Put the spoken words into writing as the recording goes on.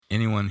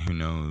anyone who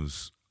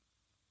knows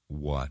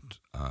what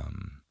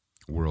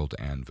World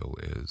Anvil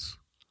is,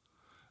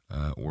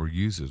 or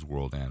uses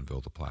World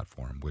Anvil, the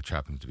platform, which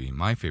happens to be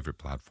my favorite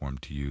platform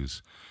to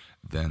use,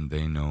 then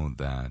they know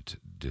that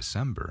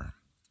December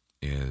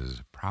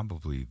is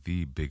probably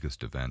the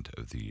biggest event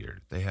of the year.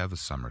 They have a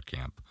summer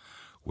camp,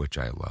 which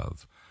I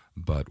love,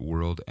 but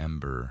World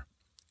Ember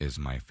is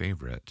my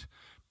favorite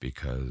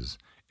because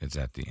it's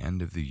at the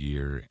end of the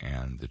year,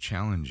 and the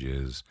challenge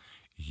is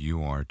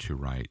you are to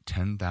write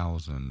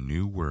 10,000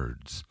 new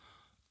words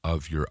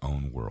of your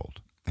own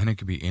world. And it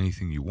could be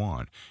anything you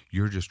want.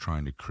 You're just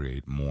trying to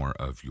create more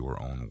of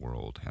your own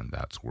world, and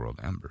that's World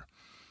Ember.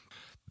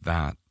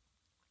 That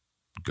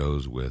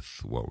goes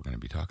with what we're going to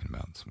be talking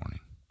about this morning.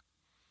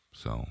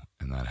 So,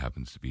 and that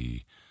happens to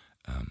be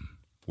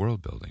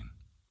world building.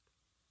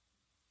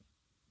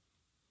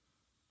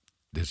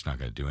 It's not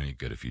going to do any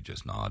good if you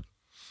just nod.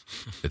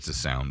 It's a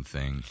sound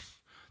thing.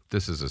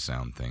 This is a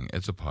sound thing.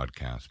 It's a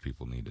podcast.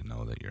 People need to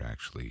know that you're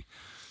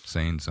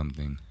saying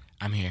something.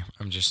 I'm here.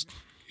 I'm just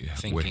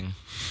thinking.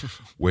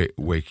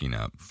 Waking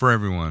up. For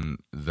everyone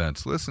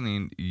that's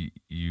listening,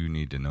 you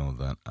need to know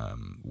that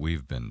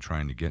we've been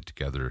trying to get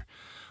together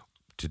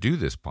to do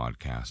this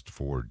podcast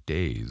for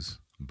days,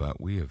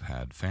 but we have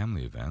had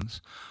family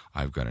events.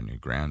 I've got a new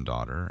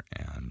granddaughter,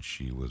 and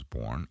she was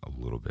born a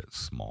little bit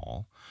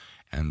small.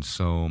 And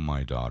so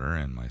my daughter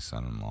and my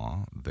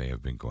son-in-law, they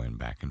have been going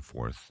back and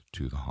forth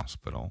to the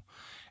hospital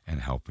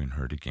and helping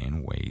her to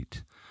gain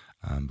weight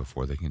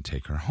before they can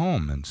take her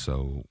home. And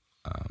so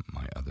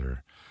my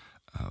other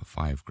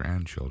 5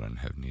 grandchildren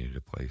have needed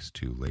a place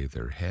to lay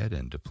their head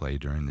and to play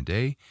during the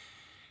day.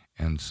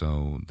 And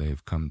so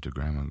they've come to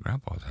Grandma and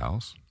Grandpa's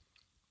house,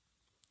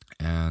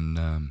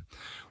 and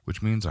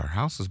which means our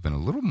house has been a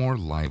little more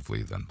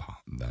lively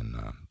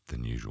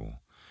than usual.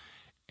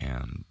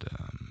 And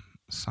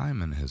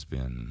Simon has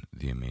been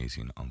the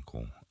amazing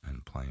uncle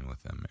and playing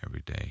with them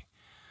every day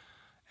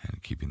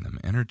and keeping them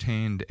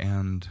entertained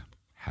and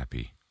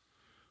happy,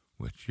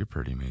 which you're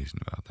pretty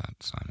amazing about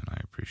that, Simon. I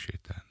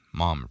appreciate that.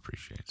 Mom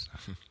appreciates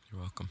that.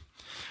 You're welcome.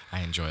 I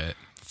enjoy it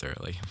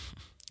thoroughly.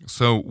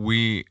 So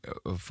we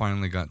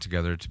finally got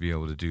together to be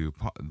able to do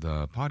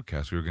the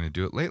podcast. We were going to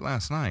do it late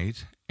last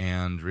night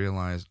and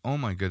realized, oh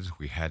my goodness,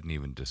 we hadn't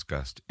even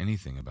discussed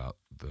anything about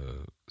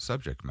the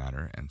subject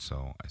matter. And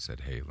so I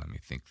said, hey, let me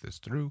think this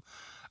through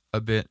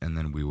a bit, and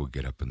then we will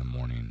get up in the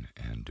morning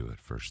and do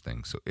it first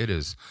thing. So it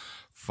is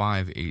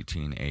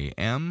 5:18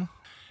 a.m.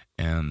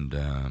 And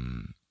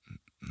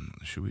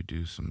should we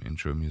do some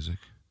intro music?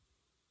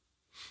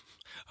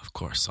 Of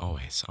course,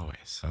 always.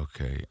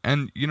 Okay.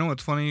 And you know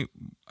what's funny?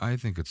 I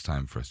think it's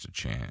time for us to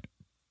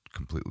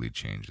completely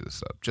change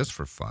this up, just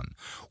for fun.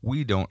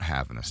 We don't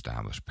have an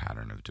established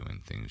pattern of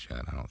doing things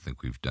yet. I don't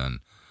think we've done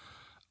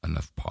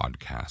enough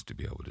podcasts to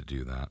be able to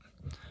do that.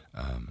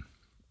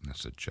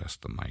 Let's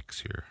adjust the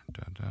mics here.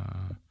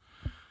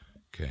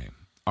 Okay.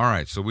 All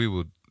right, so we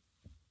will...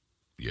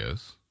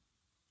 Yes?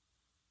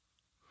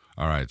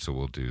 All right, so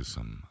we'll do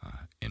some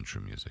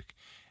intro music.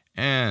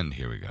 And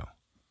here we go.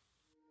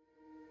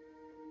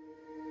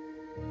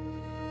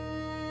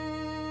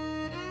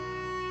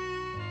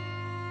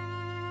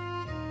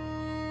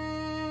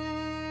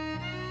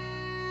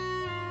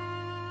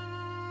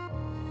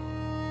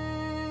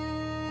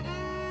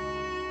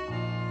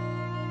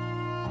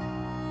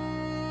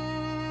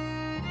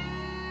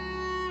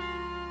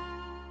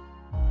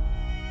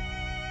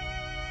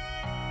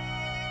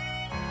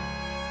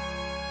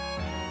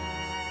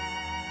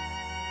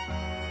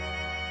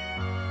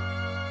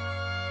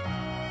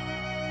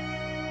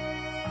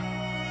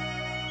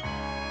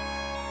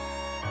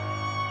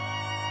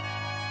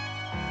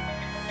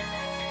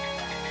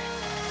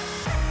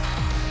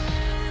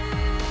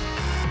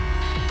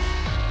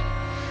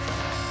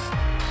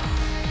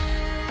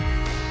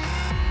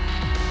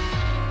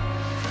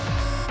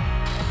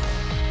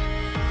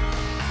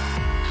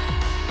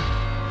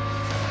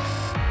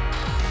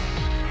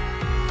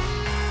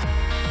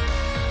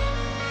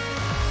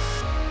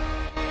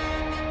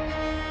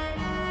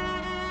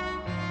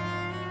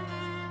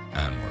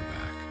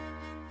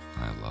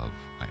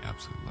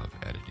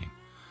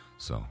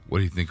 So, what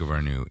do you think of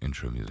our new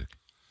intro music?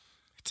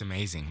 It's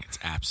amazing. It's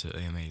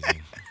absolutely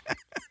amazing. It's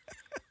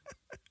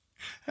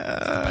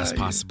the best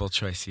possible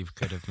choice you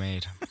could have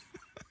made.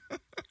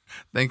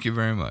 Thank you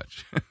very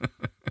much.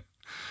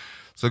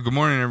 So, good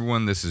morning,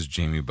 everyone. This is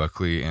Jamie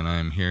Buckley, and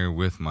I'm here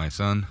with my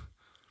son,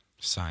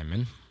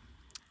 Simon.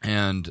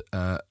 And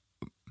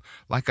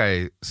like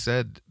I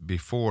said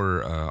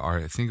before,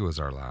 I think it was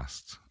our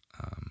last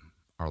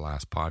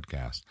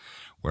podcast,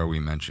 where we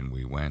mentioned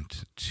we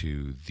went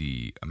to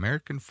the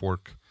American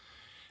Fork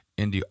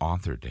Indie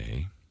Author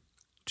Day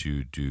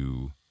to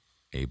do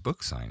a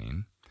book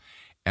signing.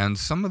 And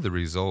some of the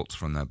results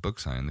from that book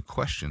signing, the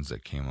questions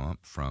that came up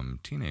from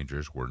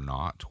teenagers, were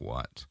not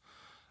what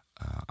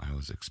I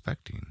was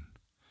expecting.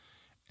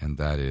 And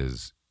that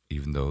is,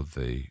 even though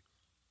they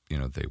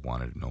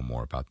wanted to know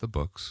more about the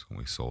books, and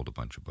we sold a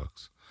bunch of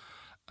books,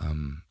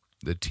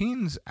 the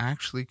teens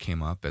actually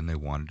came up and they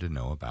wanted to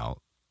know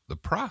about the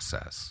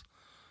process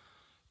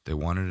They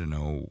wanted to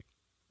know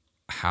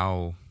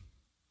how,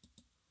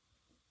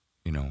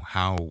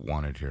 how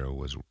Wanted Hero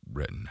was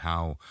written,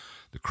 how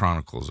the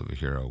Chronicles of a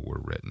Hero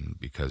were written,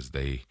 because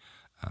I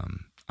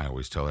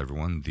always tell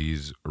everyone,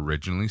 these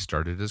originally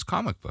started as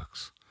comic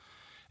books.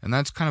 And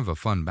that's kind of a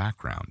fun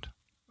background.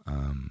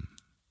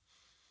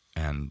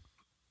 And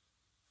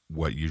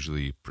what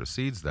usually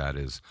precedes that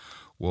is,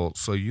 well,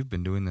 so you've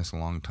been doing this a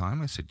long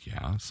time? I said,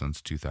 yeah,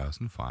 since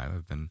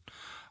 2005.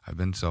 I've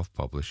been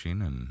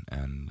self-publishing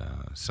and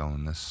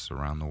selling this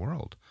around the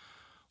world.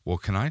 Well,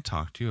 can I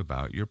talk to you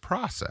about your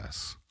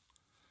process?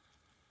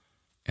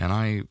 And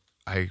I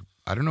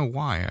don't know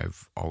why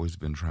I've always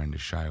been trying to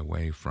shy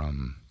away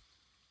from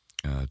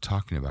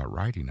talking about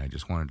writing. I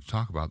just wanted to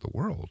talk about the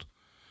world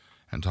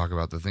and talk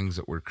about the things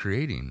that we're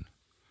creating.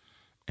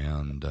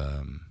 And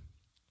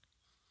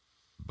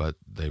but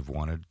they've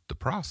wanted the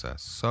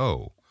process.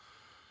 So,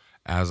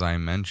 as I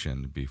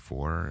mentioned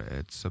before,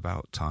 it's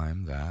about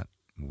time that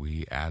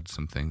we add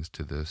some things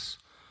to this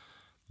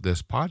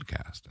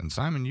podcast. And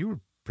Simon, you were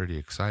pretty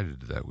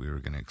excited that we were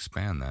going to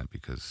expand that,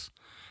 because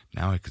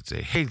now I could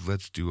say, hey,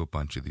 let's do a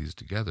bunch of these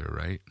together,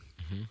 right?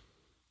 Mm-hmm.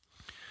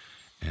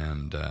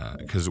 And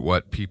because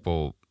what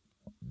people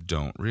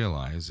don't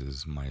realize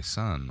is my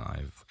son,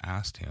 I've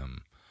asked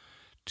him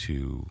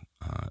to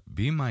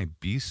be my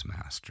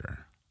Beastmaster.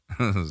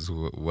 Is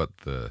what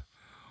the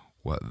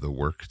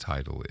work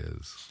title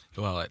is.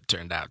 Well, it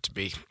turned out to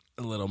be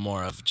a little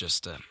more of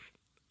just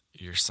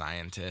your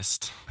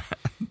scientist.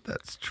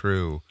 That's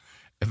true.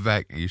 In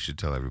fact, you should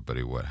tell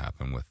everybody what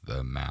happened with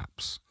the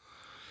maps,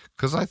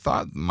 because I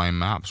thought my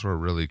maps were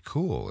really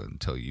cool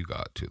until you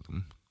got to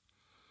them.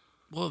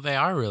 Well, they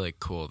are really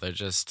cool. They're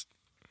just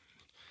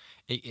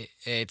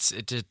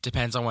it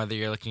depends on whether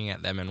you're looking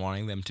at them and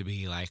wanting them to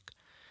be like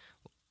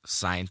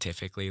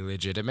scientifically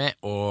legitimate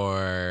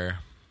or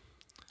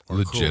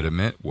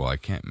legitimate. Cool. Well, I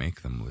can't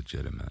make them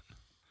legitimate.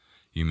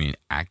 You mean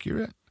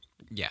accurate?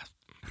 Yeah,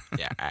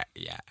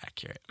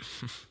 accurate.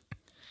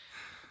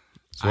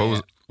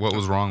 So what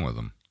was wrong with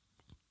them?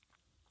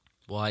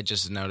 Well, I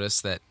just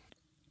noticed that,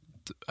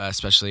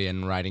 especially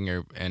in writing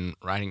your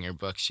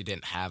books, you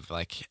didn't have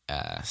like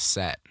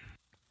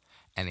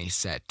any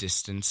set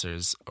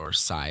distances or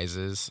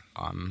sizes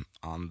on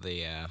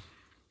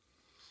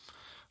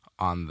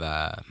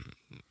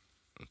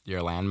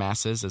your land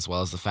masses, as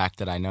well as the fact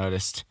that I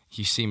noticed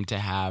you seem to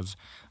have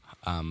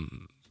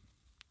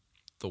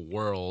the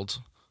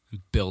world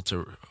built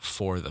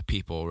for the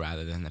people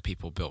rather than the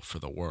people built for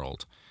the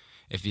world.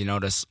 If you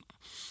notice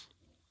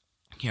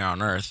here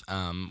on Earth,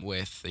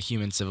 with the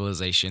human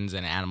civilizations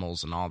and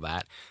animals and all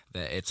that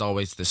it's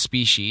always the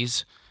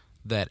species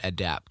that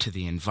adapt to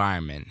the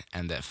environment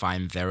and that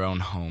find their own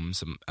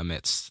homes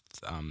amidst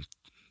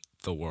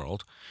the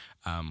world.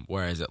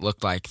 Whereas it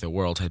looked like the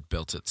world had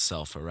built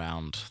itself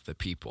around the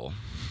people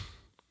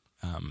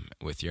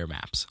with your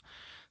maps.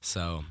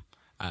 So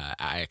I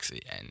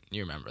actually, and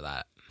you remember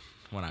that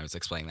when I was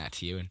explaining that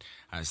to you, and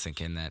I was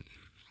thinking that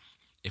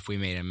if we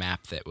made a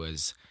map that we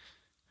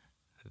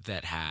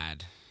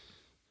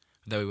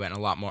went a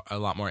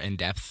lot more in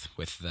depth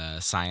with the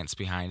science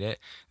behind it,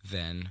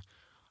 then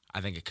I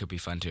think it could be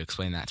fun to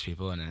explain that to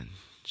people and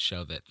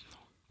show that,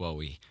 well,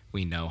 we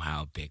know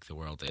how big the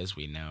world is.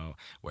 We know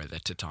where the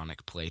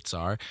tectonic plates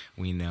are.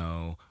 We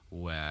know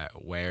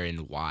where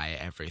and why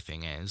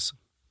everything is.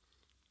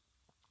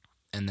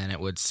 And then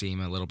it would seem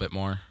a little bit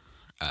more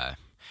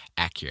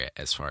accurate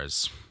as far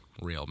as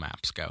real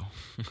maps go.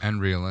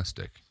 And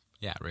realistic.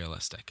 Yeah,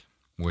 realistic.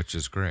 Which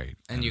is great.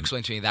 And you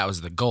explained to me that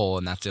was the goal,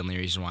 and that's the only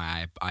reason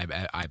why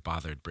I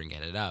bothered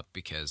bringing it up,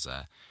 because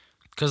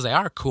they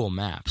are cool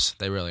maps.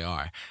 They really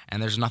are.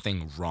 And there's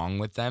nothing wrong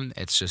with them.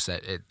 It's just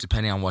that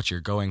depending on what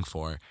you're going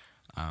for,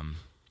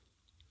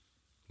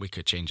 we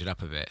could change it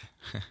up a bit.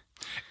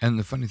 And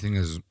the funny thing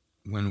is,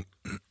 when,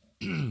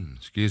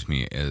 excuse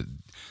me,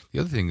 the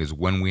other thing is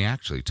when we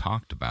actually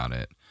talked about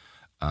it,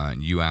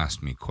 you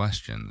asked me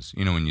questions.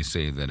 When you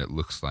say that it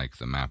looks like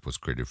the map was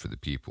created for the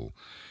people,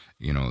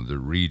 the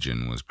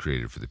region was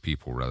created for the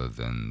people rather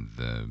than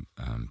the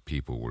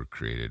people were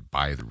created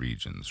by the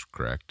regions,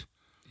 correct?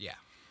 Yeah.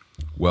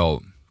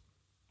 Well,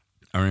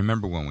 I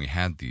remember when we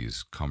had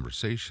these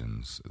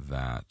conversations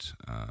that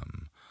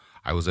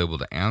I was able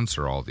to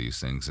answer all these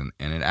things, and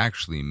it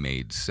actually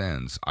made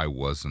sense. I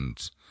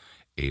wasn't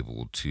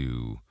able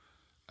to,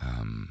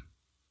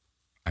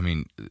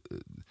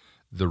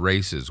 the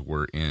races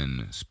were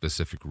in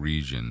specific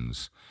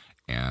regions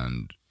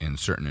and in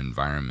certain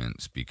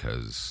environments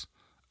because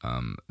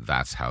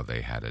that's how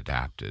they had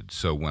adapted.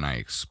 So when I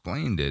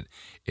explained it,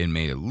 it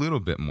made a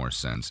little bit more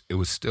sense. It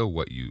was still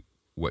what you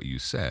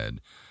said,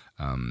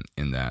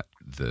 in that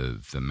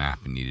the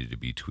map needed to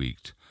be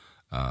tweaked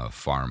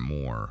far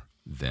more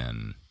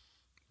than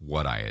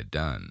what I had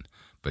done.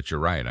 But you're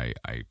right.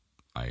 I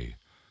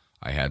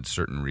had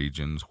certain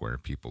regions where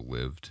people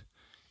lived,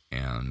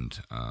 and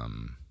I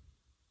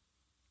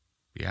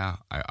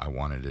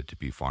wanted it to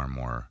be far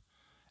more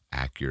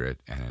accurate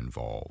and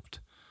involved,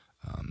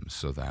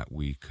 so that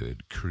we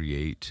could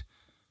create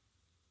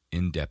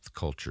in-depth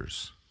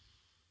cultures,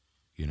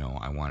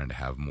 I wanted to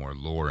have more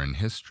lore and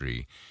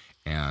history.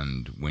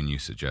 And when you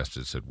said,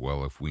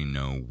 well, if we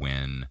know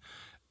when,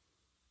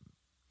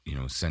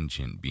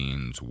 sentient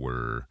beings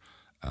were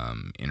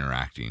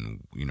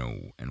interacting,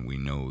 and we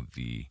know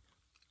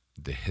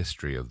the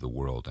history of the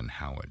world and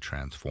how it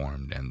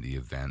transformed and the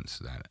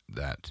events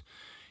that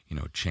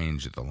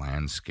changed the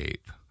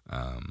landscape.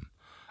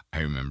 I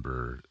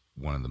remember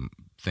one of the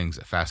things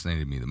that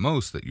fascinated me the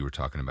most that you were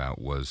talking about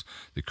was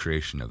the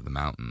creation of the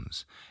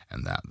mountains,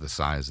 and that the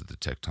size of the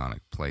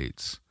tectonic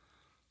plates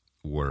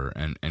were,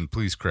 and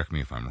please correct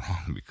me if I'm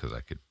wrong because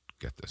I could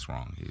get this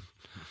wrong,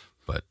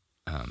 but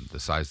the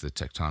size of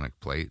the tectonic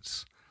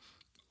plates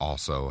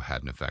also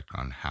had an effect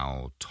on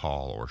how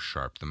tall or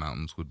sharp the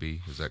mountains would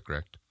be. Is that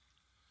correct?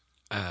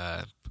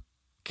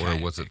 Or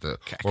was it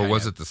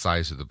the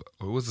size of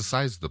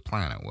the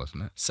planet,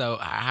 wasn't it? So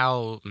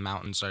how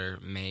mountains are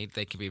made,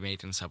 they can be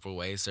made in several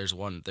ways.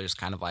 There's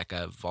kind of like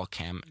a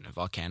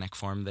volcanic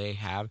form they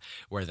have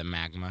where the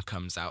magma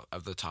comes out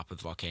of the top of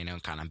the volcano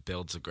and kind of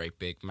builds a great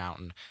big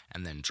mountain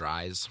and then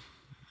dries.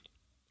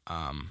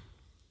 And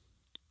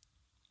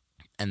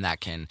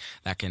that can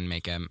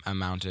make a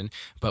mountain.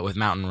 But with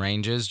mountain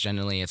ranges,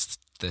 generally it's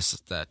two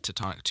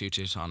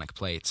tectonic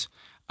plates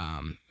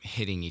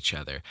hitting each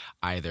other,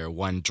 either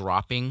one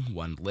dropping,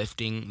 one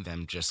lifting,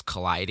 them just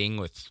colliding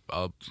with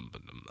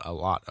a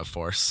lot of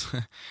force.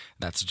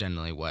 That's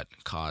generally what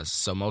caused.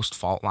 So most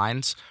fault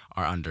lines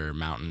are under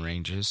mountain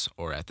ranges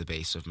or at the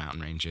base of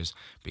mountain ranges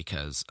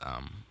because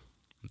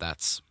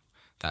that's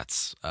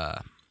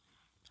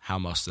how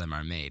most of them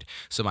are made.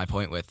 So my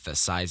point with the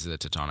size of the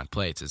tectonic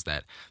plates is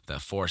that the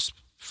force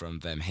from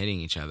them hitting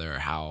each other,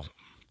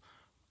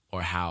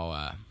 or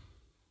how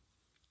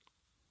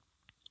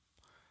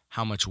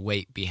much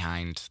weight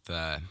behind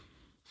the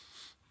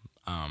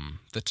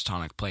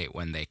tectonic plate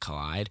when they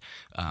collide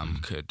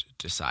could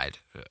decide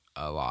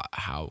a lot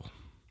how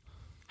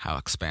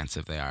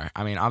expansive they are.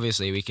 I mean,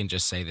 obviously, we can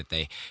just say that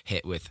they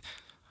hit with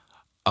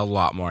a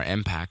lot more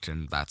impact,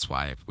 and that's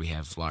why we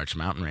have large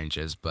mountain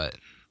ranges. But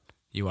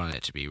you want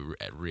it to be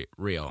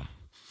real.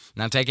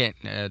 Now, take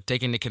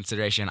into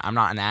consideration, I'm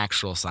not an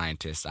actual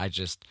scientist. I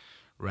just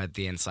read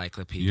the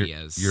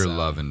encyclopedias. Your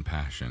love and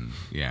passion.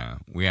 Yeah.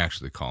 We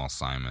actually call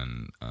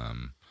Simon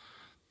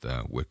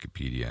the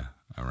Wikipedia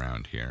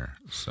around here.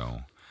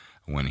 So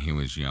when he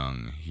was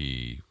young,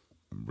 he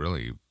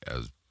really,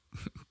 as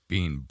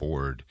being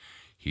bored,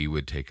 he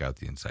would take out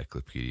the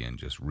encyclopedia and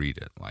just read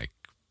it like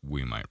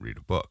we might read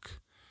a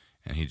book.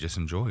 And he just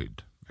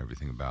enjoyed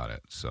everything about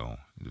it. So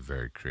he's a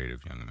very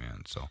creative young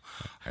man. So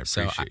I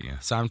appreciate you.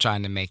 So I'm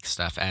trying to make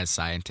stuff as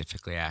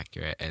scientifically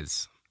accurate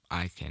as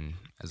I can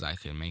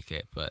make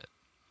it. But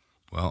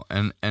well,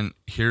 and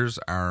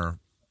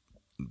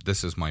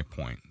this is my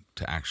point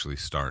to actually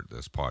start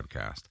this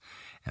podcast,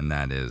 and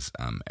that is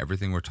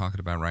everything we're talking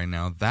about right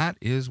now. That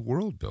is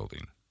world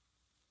building,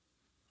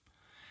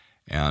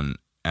 and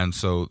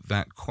so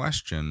that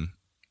question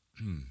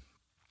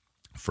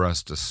for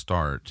us to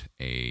start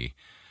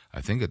I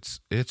think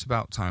it's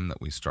about time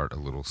that we start a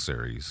little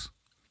series,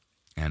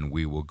 and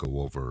we will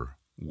go over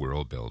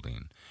world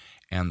building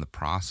and the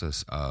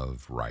process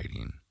of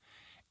writing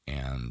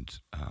and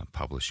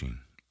publishing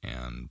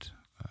and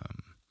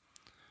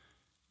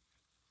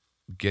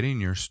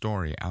getting your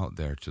story out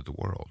there to the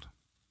world,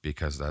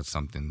 because that's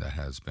something that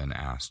has been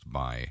asked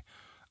by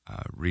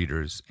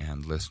readers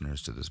and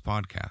listeners to this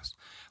podcast.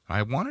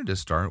 I wanted to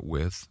start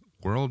with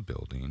world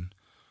building,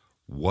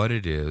 what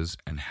it is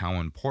and how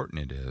important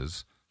it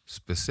is,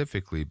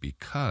 specifically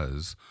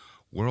because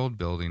world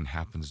building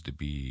happens to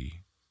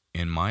be,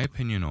 in my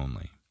opinion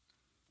only,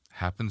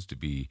 happens to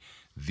be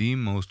the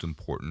most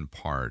important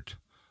part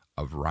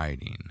of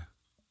writing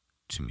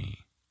to me.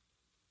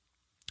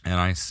 And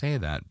I say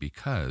that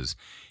because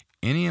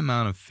any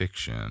amount of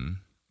fiction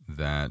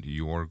that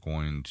you're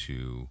going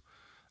to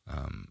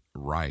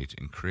write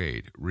and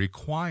create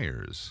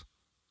requires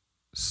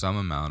some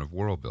amount of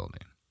world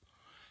building.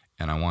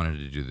 And I wanted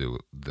to do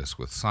this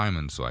with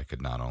Simon so I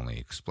could not only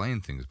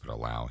explain things, but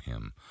allow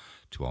him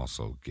to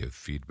also give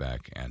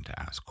feedback and to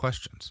ask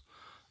questions.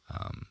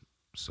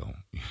 So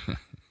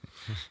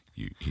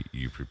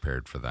you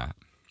prepared for that?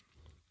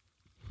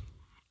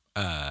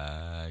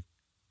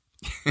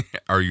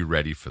 Are you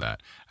ready for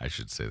that? I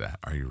should say that.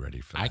 Are you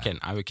ready for that?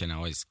 I can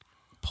always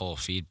pull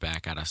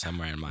feedback out of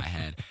somewhere in my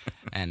head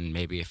and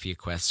maybe a few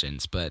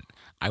questions, but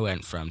I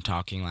went from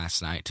talking last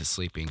night to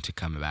sleeping to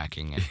come back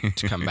and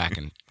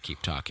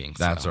keep talking.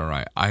 That's all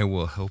right. I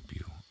will help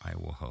you.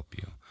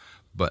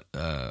 But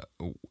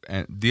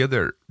and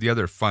the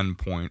other fun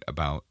point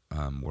about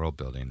world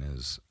building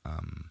is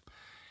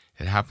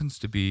it happens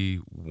to be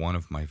one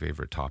of my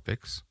favorite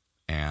topics,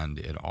 and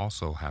it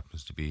also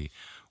happens to be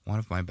one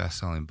of my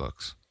best-selling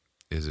books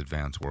is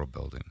Advanced World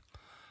Building.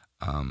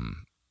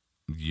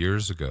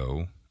 Years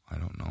ago, I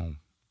don't know,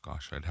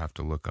 gosh, I'd have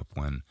to look up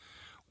when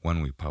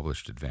we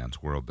published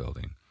Advanced World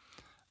Building.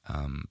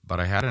 But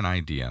I had an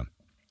idea,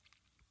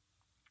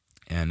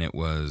 and it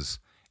was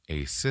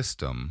a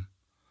system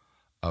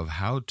of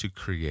how to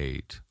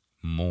create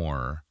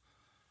more,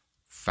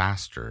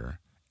 faster,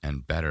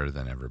 and better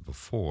than ever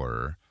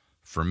before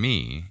for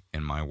me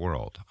in my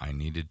world. I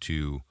needed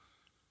to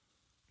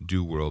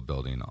do world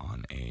building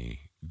on a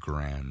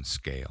grand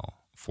scale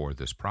for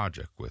this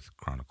project with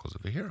Chronicles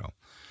of a Hero.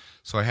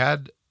 So I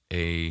had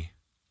a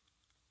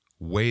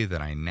way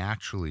that I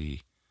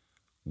naturally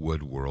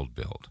would world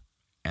build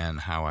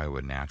and how I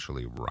would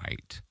naturally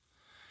write.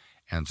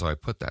 And so I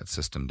put that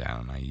system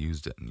down and I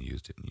used it and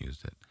used it and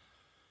used it.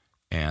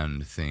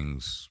 And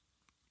things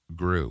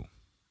grew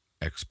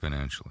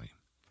exponentially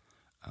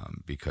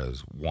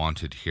because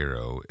Wanted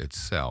Hero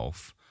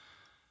itself,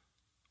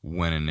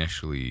 when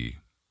initially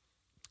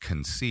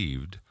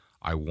conceived,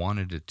 I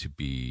wanted it to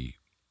be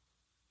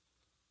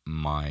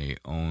my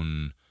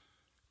own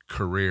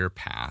career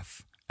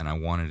path, and I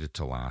wanted it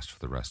to last for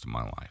the rest of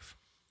my life.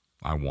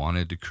 I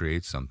wanted to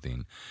create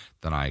something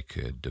that I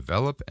could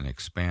develop and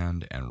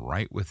expand and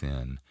write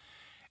within,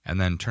 and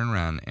then turn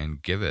around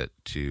and give it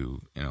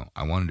to,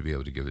 I wanted to be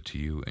able to give it to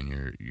you and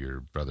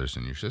your brothers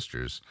and your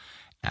sisters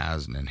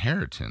as an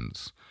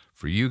inheritance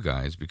for you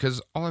guys,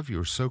 because all of you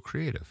are so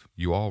creative.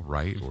 You all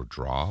write or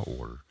draw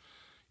or,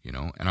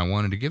 and I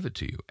wanted to give it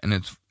to you. And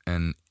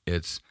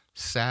it's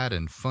sad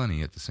and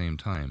funny at the same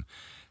time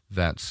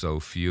that so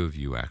few of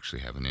you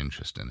actually have an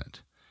interest in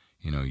it.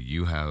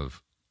 You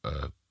have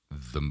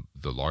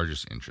the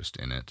largest interest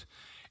in it,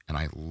 and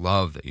I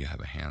love that you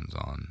have a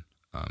hands-on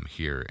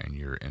here, and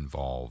you're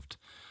involved,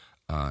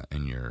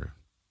 and you're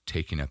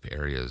taking up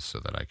areas so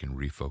that I can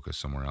refocus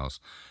somewhere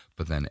else.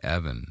 But then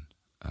Evan,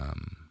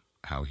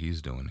 how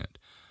he's doing it.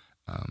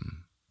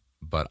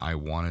 But I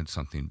wanted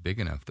something big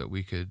enough that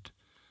we could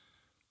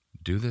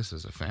do this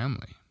as a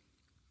family.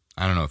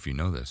 I don't know if you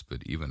know this,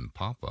 but even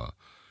Papa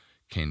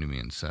came to me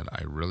and said,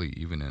 I really,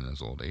 even in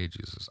his old age,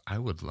 he says, I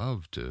would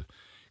love to,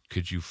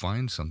 could you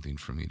find something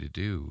for me to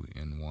do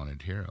in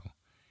Wanted Hero?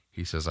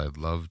 He says, I'd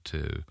love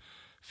to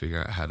figure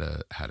out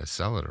how to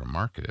sell it or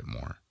market it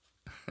more.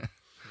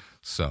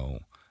 So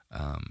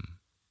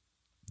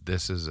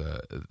this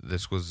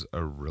was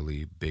a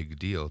really big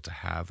deal to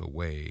have a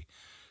way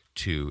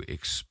to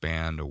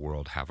expand a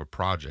world, have a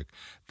project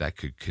that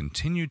could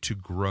continue to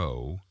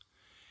grow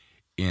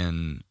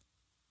in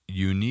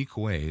unique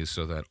ways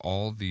so that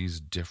all these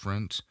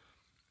different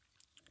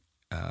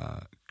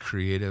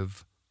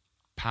creative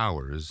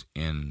powers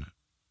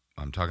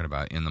I'm talking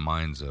about in the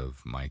minds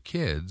of my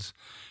kids,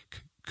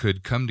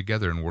 could come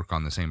together and work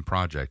on the same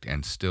project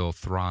and still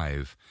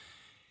thrive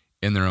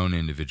in their own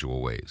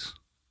individual ways.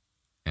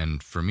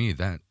 And for me,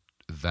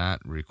 that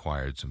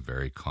required some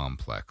very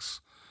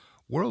complex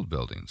world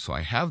building. So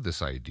I have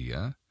this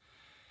idea,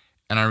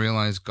 and I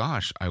realized,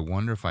 gosh, I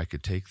wonder if I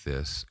could take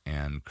this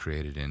and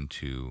create it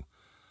into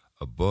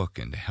a book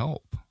and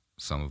help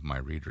some of my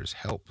readers,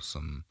 help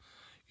some,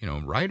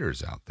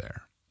 writers out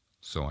there.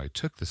 So I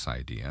took this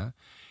idea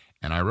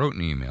and I wrote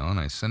an email and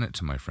I sent it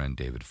to my friend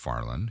David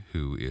Farland,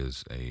 who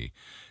is a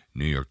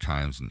New York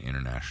Times and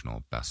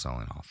international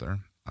best-selling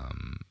author,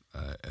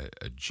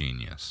 a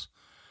genius.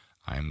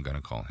 I'm going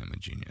to call him a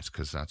genius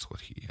because that's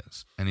what he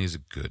is. And he's a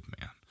good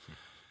man.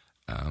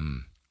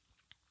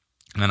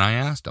 And I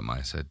asked him,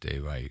 I said,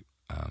 Dave, I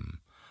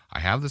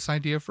have this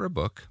idea for a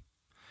book,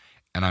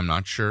 and I'm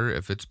not sure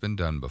if it's been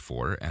done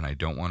before, and I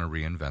don't want to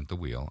reinvent the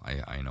wheel.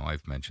 I know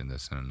I've mentioned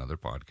this in another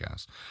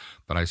podcast,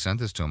 but I sent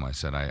this to him. I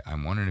said,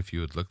 I'm wondering if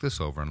you would look this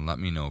over and let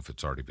me know if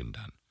it's already been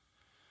done,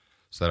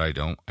 so that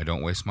I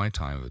don't waste my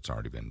time if it's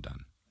already been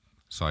done.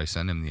 So I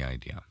sent him the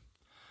idea.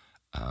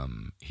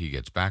 He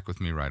gets back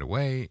with me right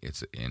away.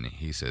 And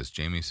he says,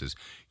 Jamie says,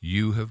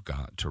 you have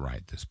got to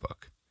write this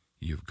book.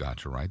 You've got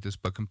to write this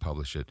book and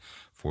publish it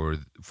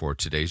for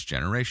today's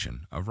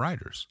generation of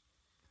writers.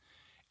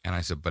 And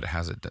I said, but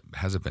has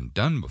it been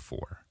done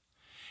before?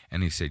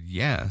 And he said,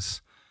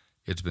 yes,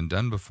 it's been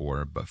done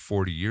before, but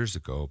 40 years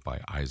ago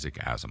by Isaac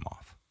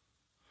Asimov.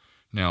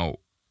 Now,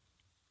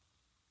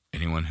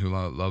 anyone who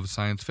loves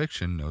science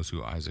fiction knows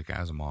who Isaac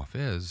Asimov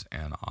is,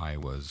 and I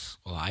was...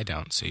 Well, I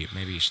don't, so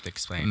maybe you should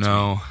explain to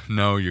me.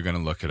 No, you're going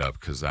to look it up,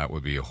 because that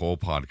would be a whole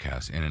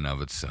podcast in and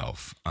of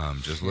itself.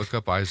 Just look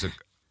up Isaac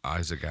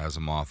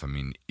Asimov. I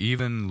mean,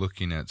 even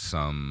looking at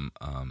some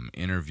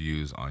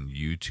interviews on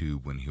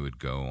YouTube when he would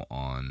go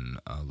on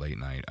late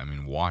night. I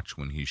mean, watch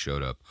when he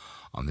showed up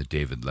on the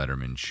David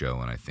Letterman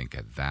show, and I think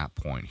at that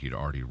point he'd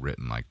already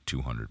written like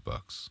 200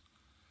 books.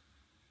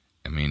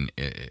 I mean,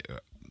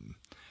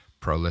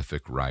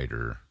 prolific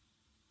writer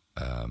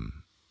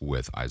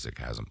with Isaac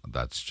Asimov.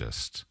 That's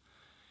just,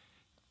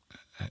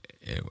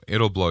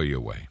 it'll blow you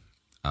away.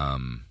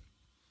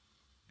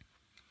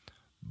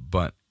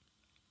 But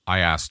I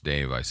asked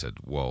Dave, I said,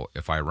 well,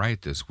 if I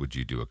write this, would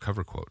you do a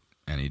cover quote?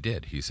 And he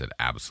did. He said,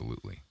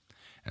 absolutely.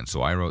 And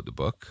so I wrote the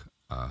book,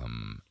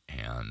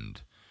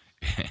 and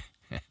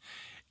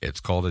it's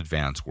called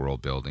Advanced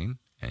World Building,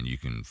 and you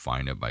can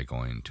find it by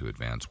going to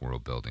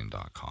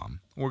advancedworldbuilding.com.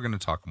 We're going to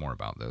talk more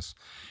about this,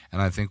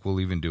 and I think we'll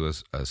even do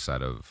a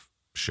set of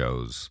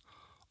shows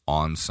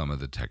on some of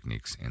the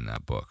techniques in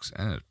that book.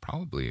 And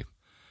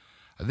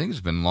I think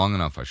it's been long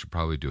enough. I should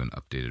probably do an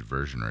updated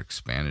version or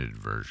expanded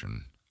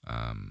version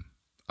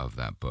of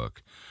that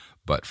book.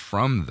 But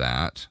from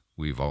that,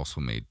 We've also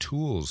made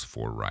tools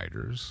for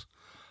writers,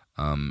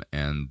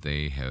 and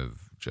they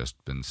have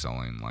just been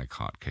selling like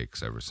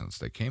hotcakes ever since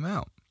they came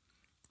out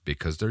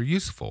because they're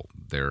useful.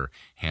 They're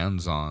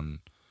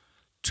hands-on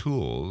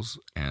tools,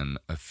 and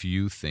a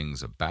few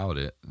things about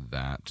it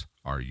that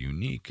are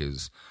unique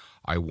is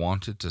I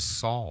wanted to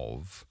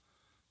solve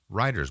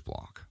writer's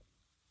block.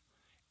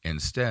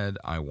 Instead,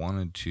 I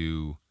wanted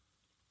to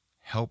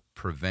help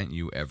prevent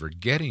you ever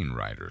getting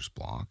writer's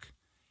block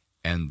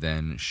and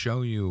then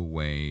show you a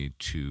way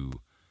to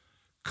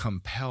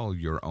compel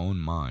your own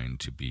mind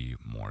to be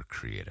more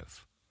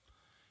creative.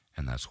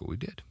 And that's what we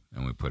did.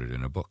 And we put it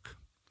in a book.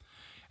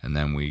 And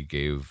then we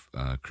gave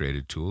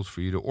created tools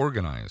for you to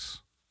organize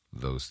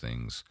those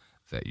things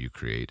that you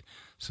create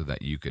so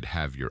that you could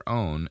have your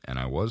own. And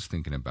I was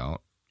thinking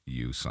about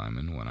you,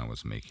 Simon, when I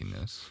was making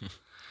this,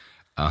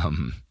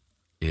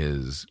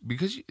 is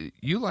because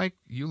you like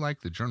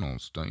the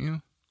journals, don't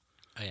you?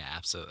 Oh, yeah,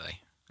 absolutely.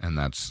 And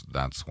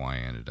that's why I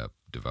ended up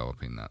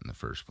developing that in the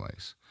first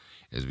place,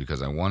 is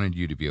because I wanted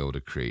you to be able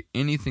to create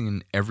anything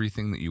and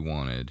everything that you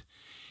wanted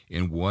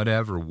in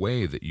whatever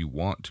way that you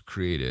want to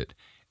create it,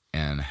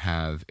 and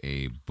have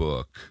a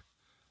book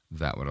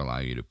that would allow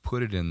you to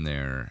put it in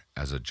there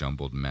as a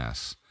jumbled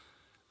mess,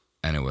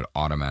 and it would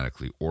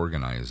automatically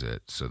organize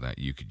it so that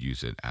you could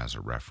use it as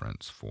a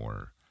reference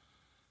for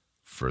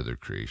further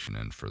creation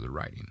and further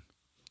writing.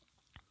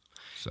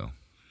 So,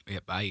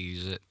 yep, I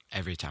use it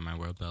every time I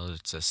world build.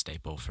 It's a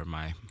staple for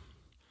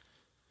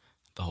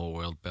the whole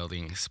world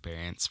building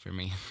experience for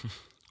me.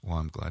 well,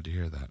 I'm glad to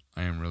hear that.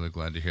 I am really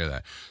glad to hear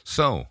that.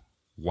 So,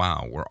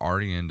 wow, we're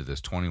already into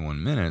this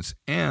 21 minutes,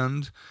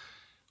 and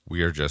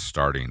we are just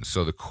starting.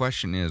 So the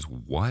question is,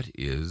 what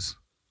is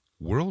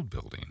world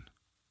building?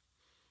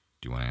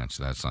 Do you want to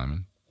answer that,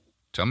 Simon?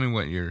 Tell me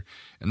what you're...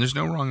 And there's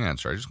no wrong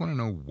answer. I just want to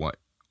know what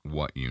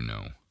you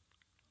know,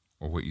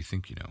 or what you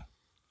think you know.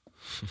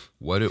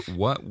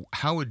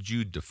 How would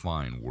you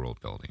define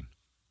world building?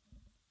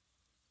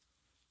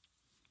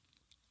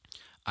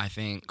 I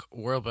think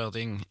world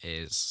building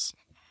is,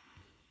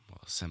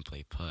 well,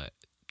 simply put,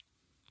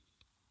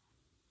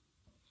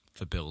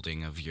 the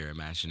building of your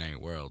imaginary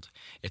world.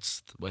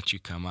 It's what you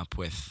come up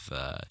with,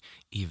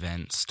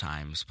 events,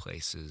 times,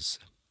 places,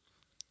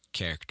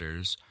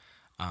 characters.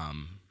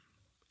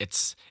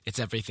 It's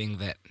everything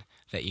that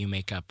you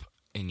make up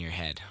in your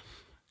head.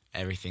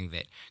 Everything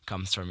that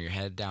comes from your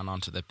head down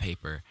onto the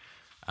paper.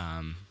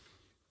 And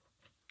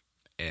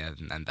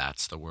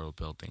that's the world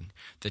building.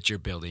 That you're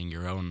building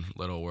your own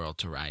little world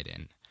to ride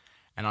in.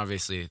 And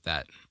obviously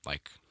that,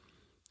 like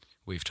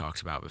we've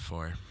talked about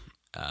before,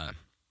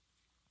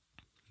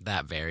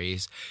 that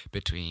varies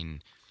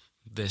between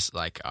this,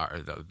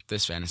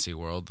 this fantasy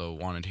world, the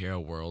Wanted Hero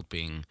world,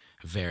 being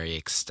very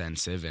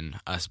extensive, and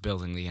us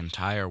building the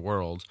entire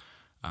world,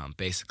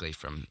 basically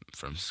from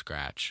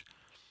scratch,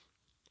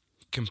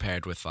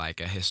 compared with like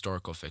a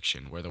historical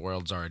fiction where the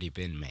world's already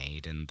been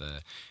made, and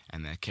the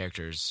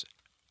characters,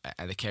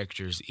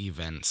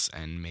 events,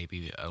 and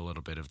maybe a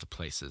little bit of the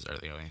places are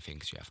the only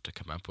things you have to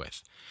come up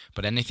with.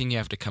 But anything you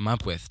have to come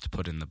up with to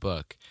put in the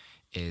book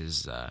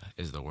is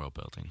the world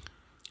building.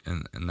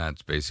 And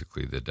that's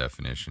basically the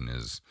definition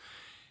is,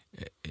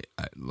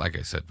 like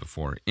I said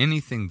before,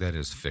 anything that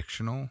is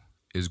fictional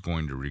is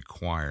going to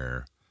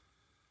require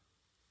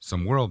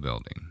some world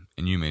building.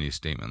 And you made a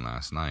statement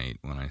last night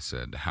when I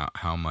said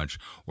how much,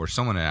 or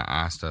someone had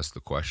asked us the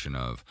question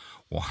of,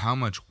 well, how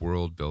much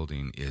world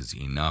building is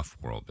enough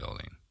world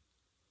building?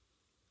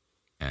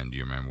 And do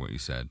you remember what you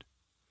said?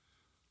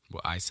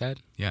 What I said?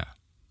 Yeah.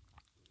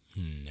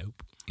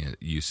 Nope.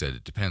 You said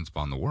it depends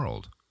upon the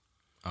world.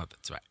 Oh,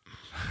 that's right.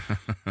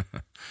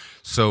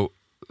 So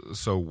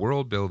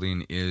world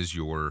building is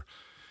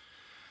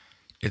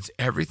it's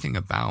everything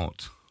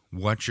about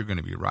what you're going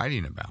to be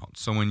writing about.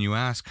 So when you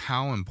ask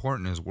how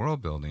important is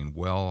world building,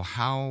 well,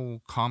 how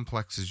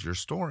complex is your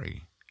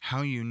story?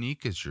 How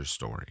unique is your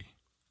story?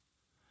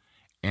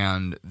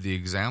 And the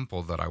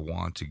example that I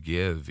want to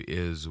give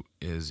is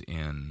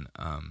on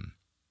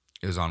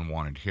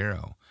Wanted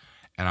Hero.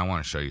 And I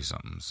want to show you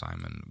something,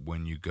 Simon.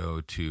 When you go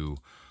to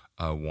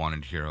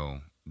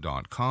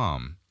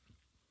wantedhero.com,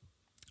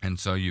 and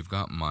so you've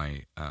got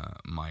my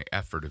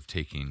effort of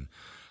taking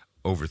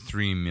over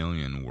 3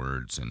 million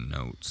words and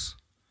notes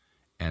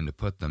and to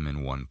put them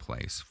in one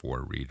place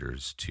for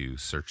readers to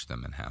search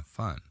them and have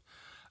fun.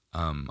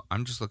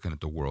 I'm just looking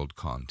at the world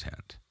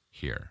content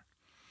here.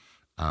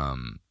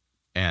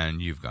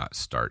 And you've got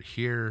Start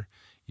Here,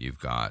 you've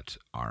got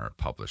our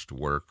published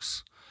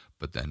works,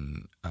 but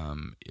then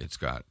it's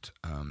got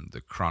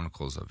the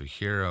Chronicles of a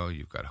Hero,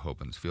 you've got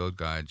Hoban's Field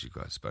Guides, you've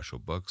got special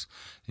books,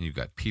 and you've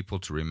got People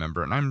to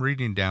Remember. And I'm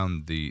reading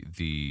down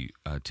the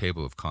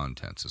table of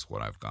contents is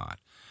what I've got.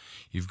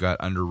 You've got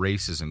under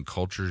races and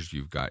cultures,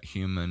 you've got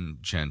human,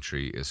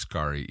 gentry,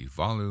 Iskari,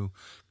 Ivalu,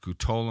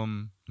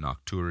 Gutolim,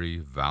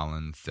 Nocturi,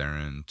 Valen,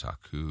 Theron,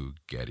 Taku,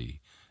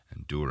 Gedi,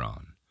 and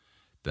Duran.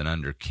 Then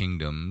under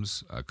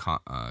kingdoms,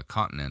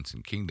 continents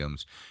and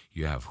kingdoms,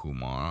 you have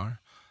Humar,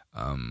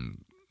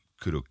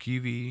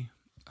 Kurokivi,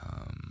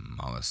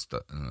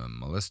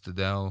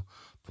 Malistadel,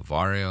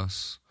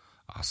 Pavarios,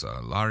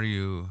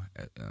 Asalariu,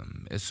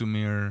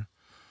 Isumir,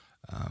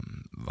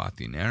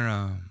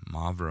 Vatinera,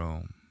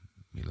 Mavro,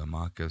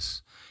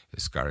 Milamachus,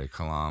 Iskari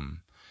Kalam.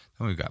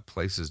 Then we've got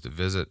places to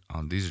visit.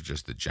 These are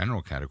just the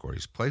general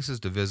categories. Places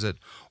to visit,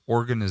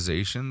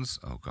 organizations.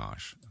 Oh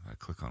gosh, if I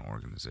click on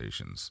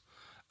organizations,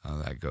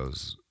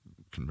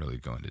 can really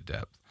go into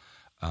depth.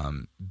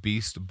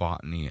 Beast,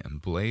 botany,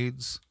 and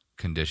blades,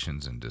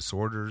 conditions and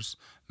disorders,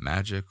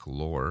 magic,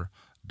 lore,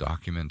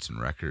 documents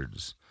and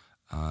records,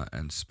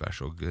 and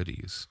special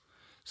goodies.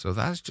 So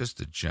that's just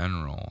the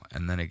general,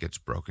 and then it gets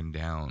broken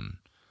down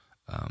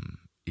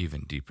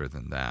even deeper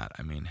than that.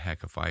 I mean,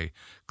 heck, if I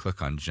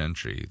click on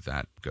gentry,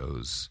 that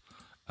goes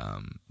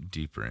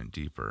deeper and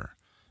deeper.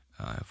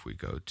 If we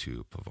go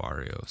to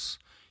Pavarios,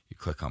 you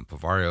click on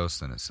Pavarios,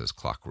 then it says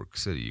Clockwork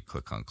City. You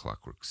click on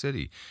Clockwork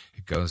City,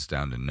 it goes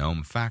down to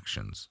gnome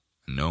factions,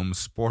 gnome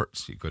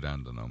sports. You go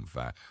down to gnome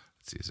Let's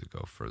see, as it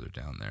go further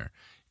down there.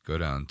 Go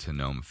down to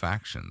gnome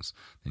factions.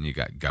 Then you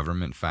got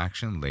government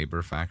faction,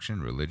 labor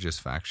faction, religious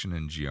faction,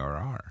 and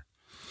GRR.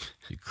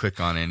 You click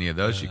on any of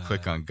those, you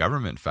click on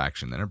government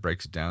faction, then it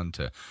breaks it down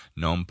to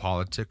gnome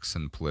politics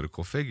and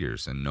political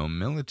figures and gnome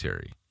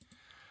military.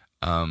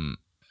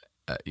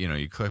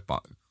 You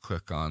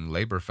click on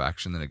labor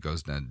faction, then it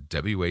goes down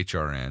to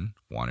WHRN,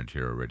 Wanted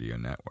Hero Radio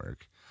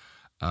Network,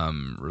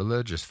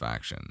 religious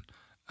faction,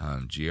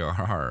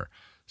 GRR.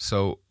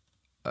 So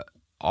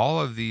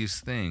all of these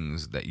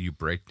things that you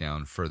break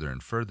down further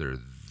and further,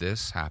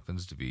 this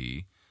happens to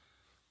be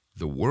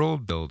the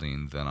world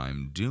building that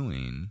I'm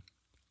doing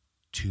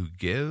to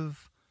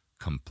give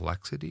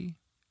complexity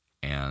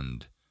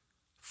and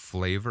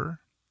flavor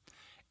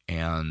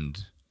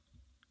and,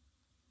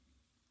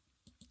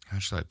 how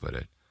should I put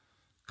it,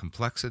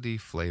 complexity,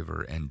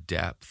 flavor, and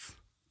depth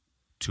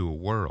to a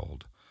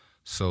world,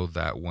 so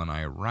that when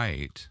I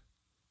write,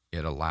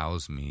 it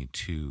allows me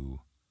to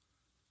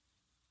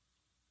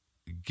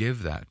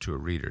give that to a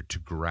reader, to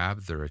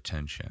grab their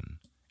attention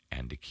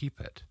and to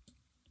keep it.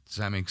 Does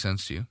that make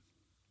sense to you?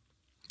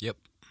 Yep.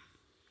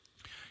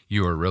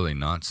 You are really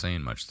not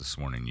saying much this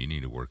morning. You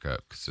need to work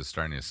up, because it's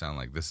starting to sound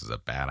like this is a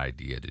bad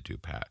idea to do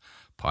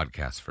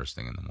podcast first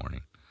thing in the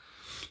morning.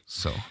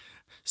 So,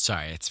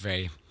 sorry, it's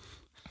very.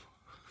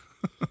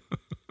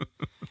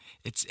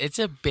 It's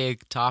a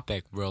big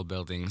topic, world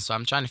building. So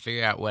I'm trying to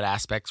figure out what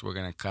aspects we're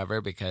going to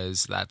cover,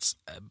 because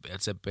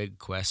it's a big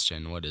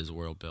question. What is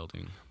world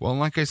building? Well,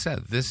 like I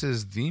said, this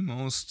is the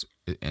most,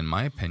 in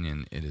my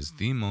opinion, it is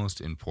the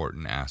most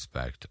important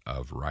aspect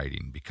of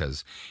writing,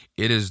 because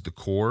it is the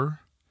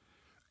core.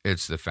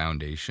 It's the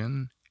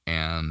foundation,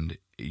 and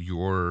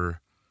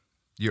you're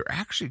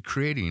actually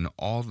creating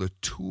all the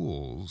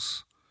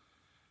tools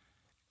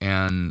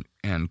and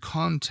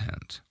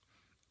content.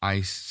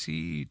 I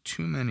see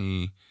too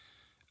many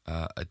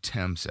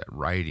attempts at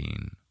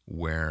writing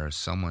where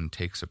someone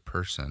takes a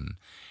person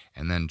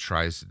and then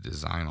tries to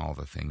design all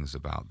the things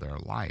about their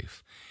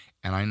life.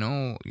 And I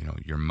know,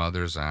 your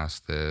mother's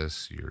asked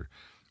this.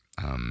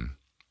 I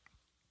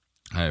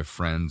have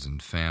friends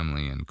and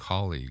family and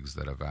colleagues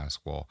that have asked,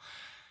 well,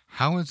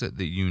 how is it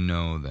that you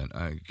know that,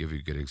 I'll give you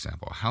a good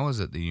example. How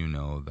is it that you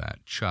know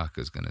that Chuck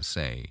is going to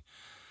say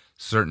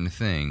certain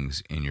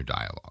things in your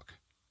dialogue?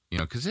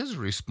 Because his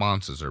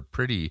responses are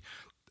pretty,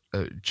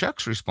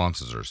 Chuck's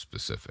responses are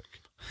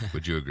specific.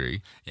 Would you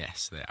agree?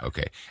 Yes, they are.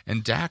 Okay.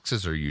 And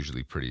Dax's are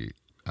usually pretty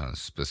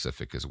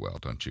specific as well.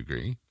 Don't you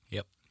agree?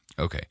 Yep.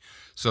 Okay.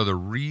 So the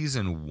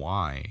reason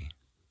why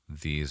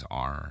these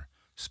are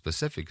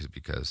specific is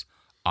because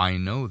I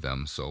know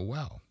them so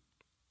well.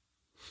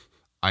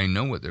 I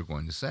know what they're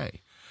going to say.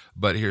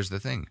 But here's the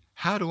thing.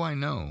 How do I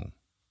know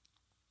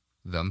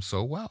them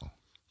so well?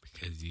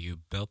 Because you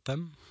built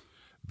them?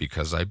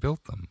 Because I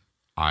built them.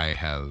 I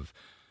have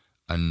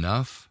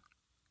enough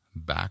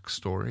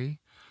backstory.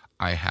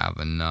 I have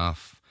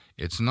enough.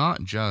 It's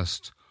not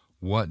just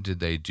what did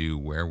they do,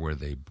 where were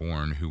they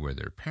born, who were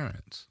their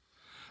parents.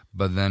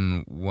 But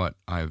then what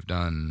I've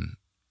done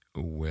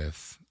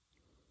with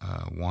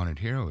Wanted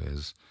Hero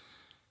is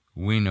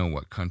we know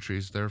what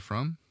countries they're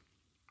from.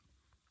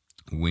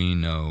 We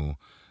know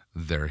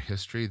their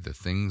history, the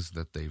things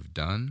that they've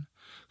done,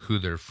 who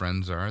their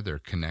friends are, their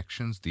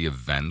connections, the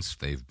events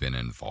they've been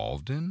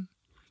involved in.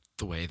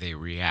 The way they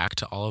react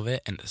to all of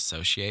it and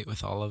associate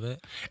with all of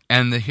it.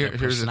 And their here's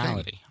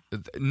personality. The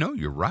thing. No,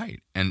 you're right.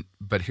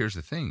 But here's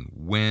the thing.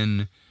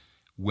 When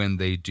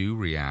they do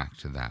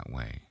react that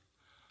way,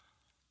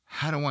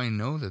 how do I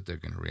know that they're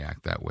going to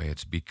react that way?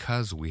 It's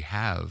because we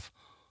have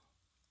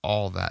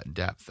all that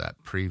depth,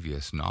 that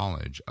previous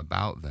knowledge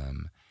about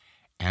them,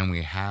 and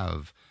we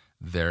have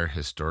their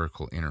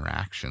historical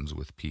interactions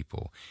with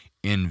people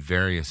in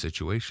various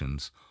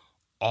situations.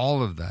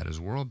 All of that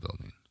is world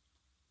building.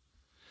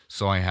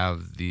 So I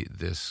have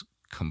this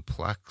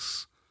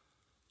complex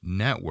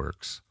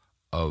networks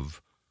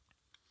of,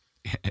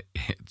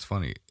 it's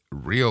funny,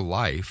 real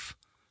life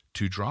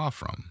to draw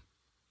from.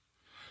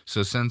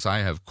 So since I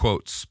have,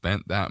 quote,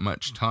 spent that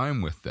much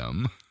time with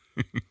them,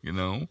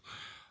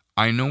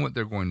 I know what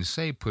they're going to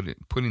say,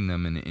 putting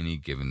them in any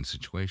given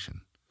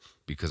situation,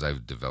 because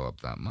I've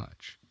developed that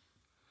much.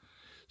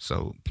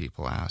 So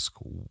people ask,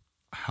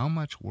 how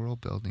much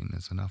world building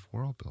is enough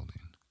world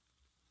building?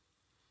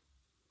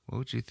 What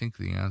would you think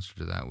the answer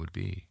to that would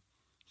be?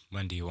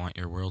 When do you want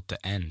your world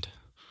to end?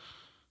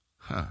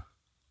 Huh.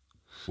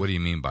 What do you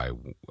mean by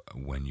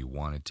when you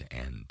want it to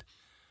end?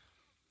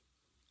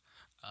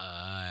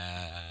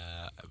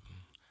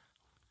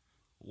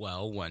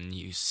 Well, when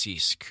you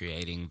cease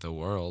creating the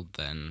world,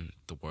 then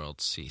the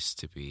world ceased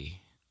to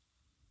be.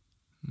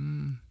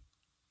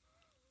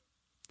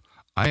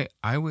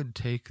 I would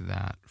take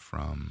that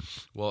from...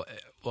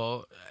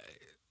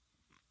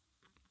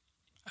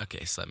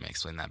 Okay, so let me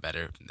explain that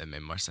better. That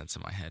made more sense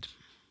in my head.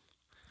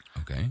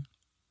 Okay.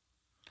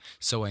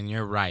 So when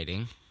you're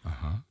writing,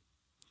 Uh-huh.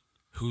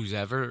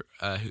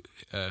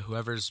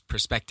 whoever's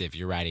perspective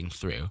you're writing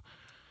through,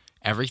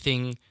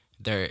 everything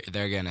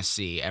they're gonna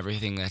see,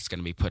 everything that's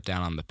gonna be put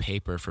down on the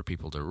paper for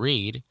people to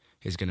read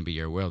is gonna be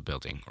your world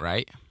building,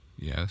 right?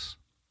 Yes.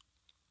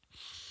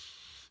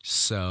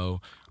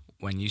 So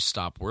when you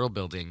stop world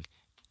building,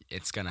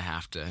 it's gonna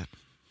have to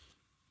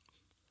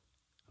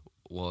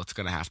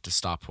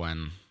stop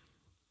when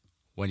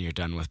you're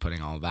done with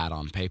putting all that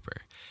on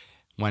paper.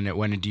 When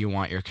do you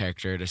want your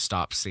character to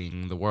stop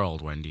seeing the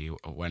world?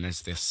 When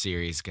is this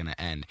series gonna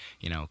end?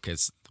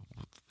 Because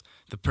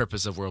the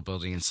purpose of world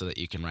building is so that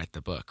you can write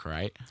the book,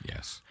 right?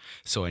 Yes.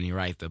 So when you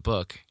write the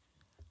book,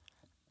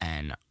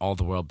 and all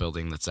the world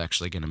building that's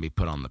actually going to be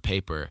put on the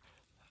paper,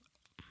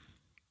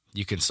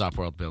 you can stop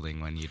world building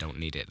when you don't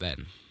need it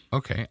then.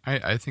 Okay,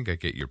 I think I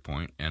get your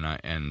point,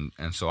 and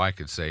so I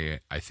could say,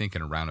 I think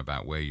in a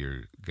roundabout way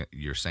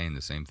you're saying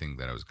the same thing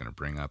that I was going to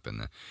bring up,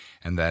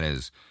 and that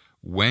is,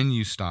 when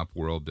you stop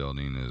world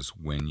building is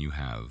when you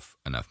have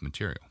enough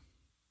material.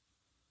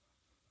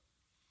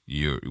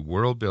 Your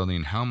world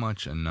building, how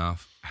much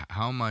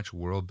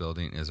world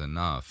building is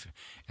enough?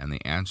 And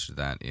the answer to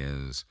that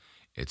is,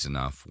 it's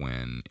enough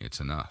when it's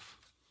enough.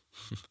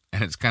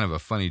 And it's kind of a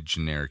funny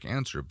generic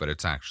answer, but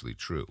it's actually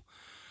true.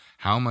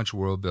 How much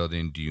world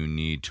building do you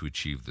need to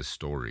achieve the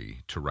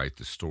story, to write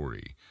the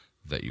story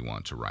that you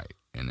want to write?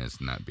 And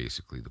isn't that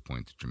basically the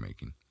point that you're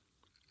making?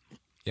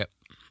 Yep.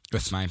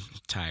 With my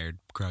tired,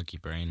 groggy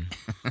brain.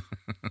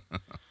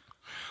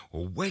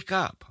 Well, wake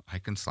up. I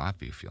can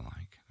slap you if you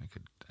like. I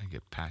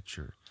could pat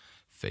your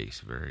face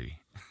very...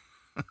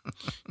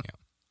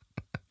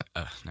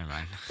 Yeah. Never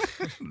mind.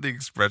 The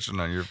expression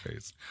on your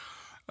face.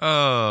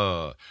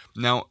 Oh,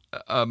 now,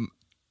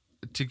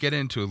 to get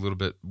into a little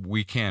bit,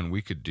 we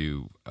could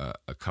do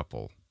a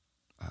couple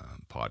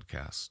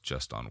podcasts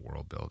just on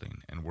world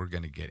building, and we're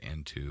going to get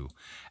into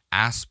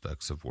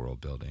aspects of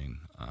world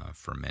building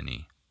for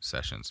many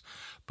sessions.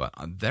 But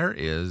there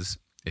is,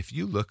 if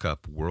you look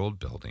up world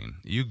building,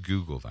 you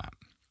Google that,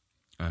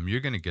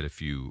 you're going to get a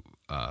few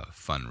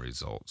fun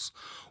results.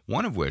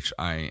 One of which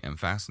I am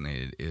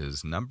fascinated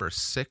is number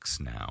 6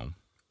 now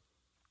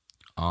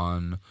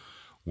on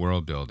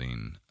world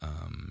building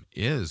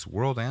is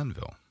World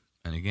Anvil.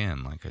 And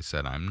again, like I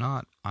said, I am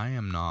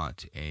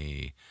not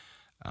a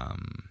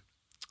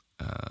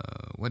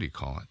what do you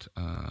call it?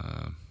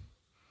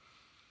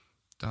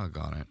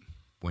 Doggone it.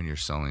 When you're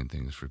selling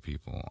things for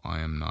people, I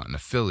am not an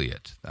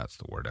affiliate. That's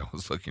the word I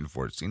was looking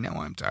for. See,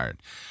 now I'm tired.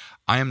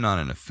 I am not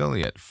an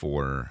affiliate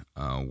for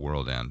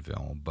World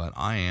Anvil, but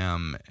I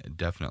am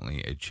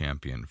definitely a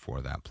champion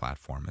for that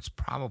platform. It's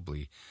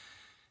probably,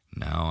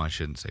 no, I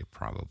shouldn't say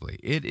probably.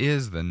 It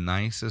is the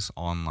nicest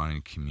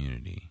online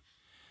community,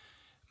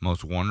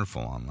 most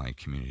wonderful online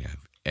community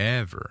I've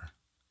ever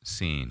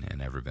seen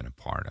and ever been a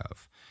part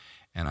of.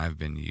 And I've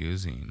been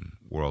using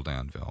World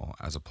Anvil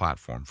as a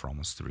platform for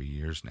almost 3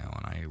 years now.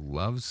 And I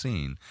love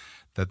seeing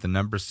that the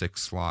number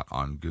 6 slot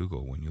on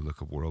Google when you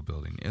look at world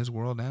building is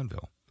World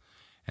Anvil.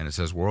 And it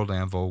says World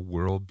Anvil,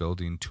 World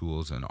Building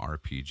Tools and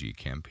RPG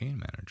Campaign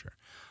Manager.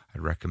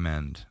 I'd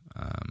recommend,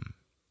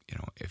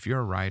 if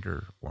you're a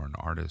writer or an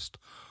artist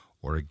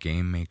or a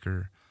game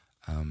maker,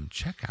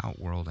 check out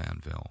World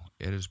Anvil.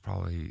 It is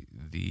probably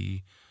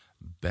the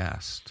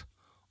best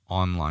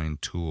online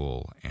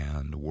tool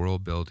and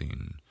world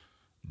building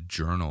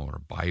journal or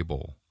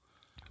Bible.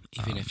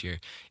 Even if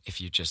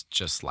you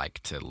just like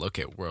to look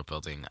at world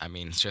building, I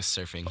mean, just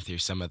surfing through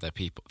some of the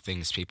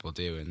things people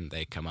do and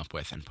they come up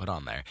with and put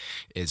on there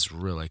is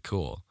really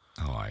cool.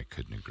 Oh, I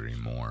couldn't agree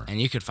more.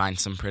 And you could find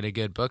some pretty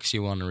good books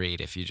you want to read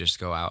if you just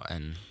go out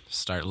and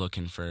start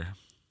looking for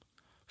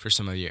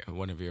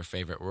one of your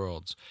favorite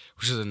worlds,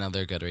 which is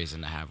another good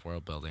reason to have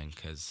world building.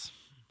 Because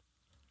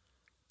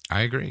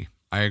I agree.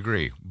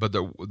 But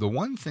the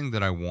one thing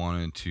that I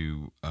wanted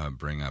to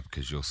bring up,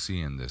 because you'll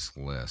see in this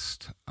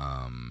list,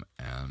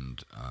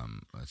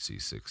 let's see,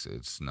 6,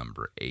 it's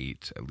number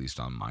 8, at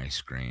least on my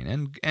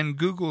screen. And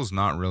Google's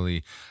not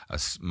really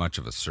much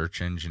of a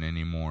search engine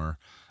anymore.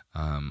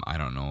 I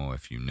don't know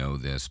if you know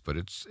this, but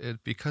it's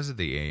because of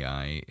the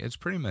AI, it's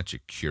pretty much a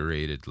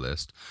curated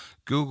list.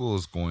 Google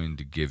is going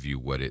to give you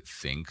what it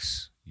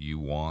thinks you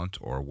want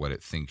or what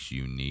it thinks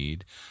you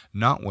need,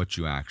 not what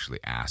you actually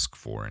ask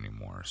for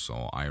anymore.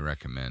 So I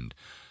recommend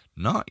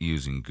not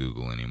using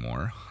Google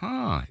anymore.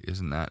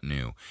 Isn't that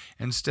new?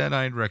 Instead,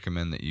 I'd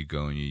recommend that you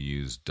go and you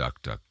use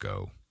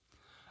DuckDuckGo.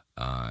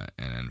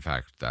 And in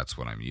fact, that's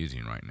what I'm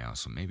using right now.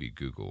 So maybe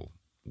Google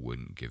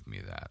wouldn't give me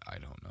that. I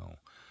don't know.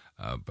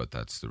 But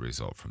that's the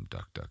result from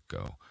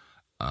DuckDuckGo.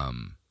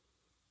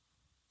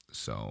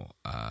 So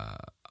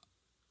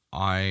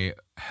I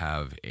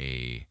have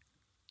a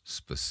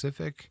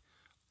specific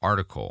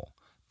article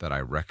that I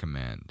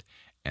recommend,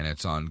 and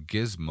it's on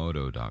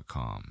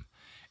gizmodo.com.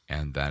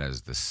 And that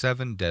is the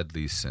 7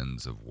 deadly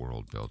sins of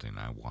world building.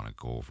 I want to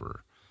go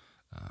over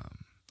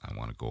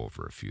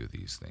a few of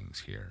these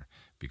things here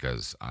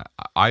because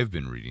I've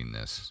been reading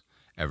this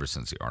ever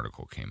since the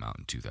article came out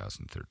in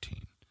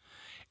 2013.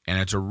 And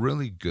it's a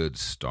really good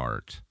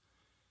start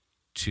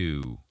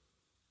to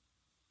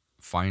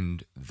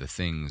find the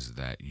things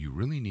that you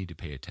really need to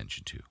pay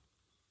attention to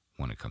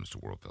when it comes to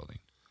world building.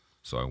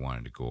 So I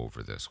wanted to go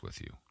over this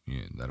with you.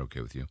 Is that okay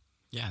with you?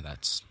 Yeah,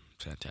 that's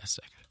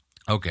fantastic.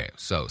 Okay,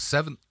 so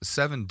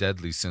seven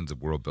deadly sins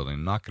of world building.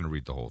 I'm not going to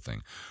read the whole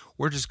thing.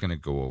 We're just going to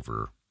go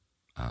over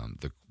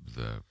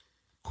the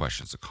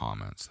questions, the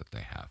comments that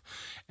they have.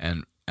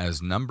 And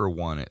as number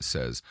 1, it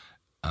says,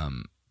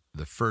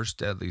 the first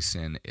deadly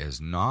sin is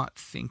not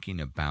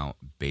thinking about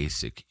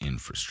basic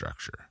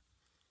infrastructure.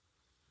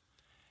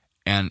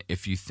 And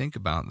if you think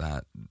about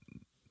that,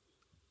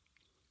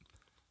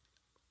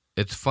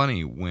 it's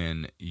funny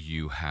when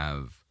you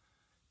have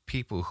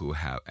people who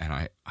have,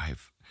 and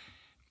I've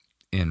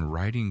in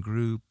writing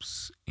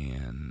groups,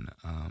 in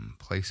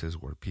places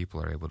where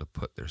people are able to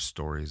put their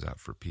stories up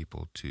for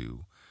people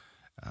to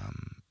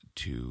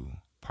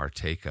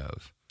partake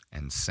of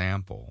and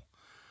sample,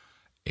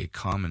 a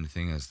common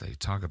thing is they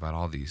talk about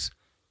all these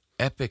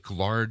epic,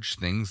 large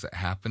things that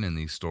happen in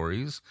these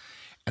stories,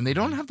 and they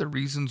don't have the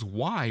reasons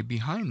why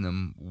behind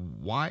them.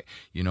 Why,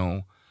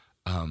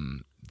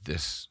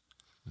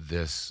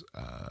 this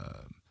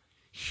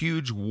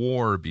huge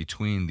war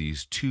between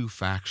these two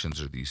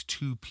factions or these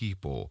two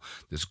people,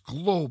 this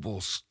global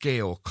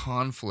scale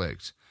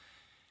conflict,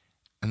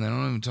 and they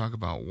don't even talk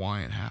about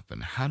why it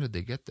happened. How did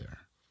they get there?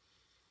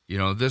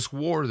 This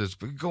war that's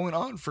been going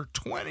on for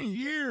 20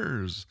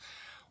 years.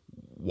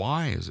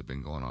 Why has it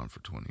been going on for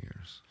 20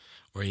 years?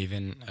 Or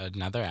even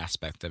another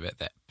aspect of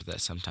it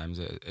that sometimes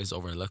is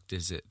overlooked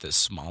is the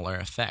smaller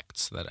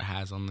effects that it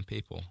has on the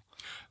people.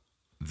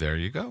 There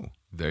you go.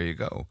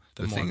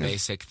 The more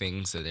basic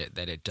things that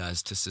it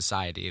does to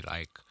society,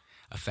 like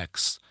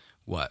affects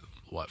what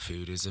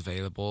food is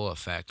available,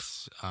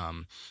 affects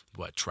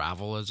what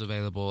travel is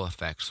available,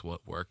 affects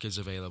what work is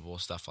available,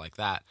 stuff like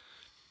that.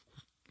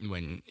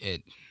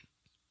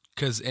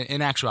 Because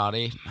in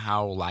actuality,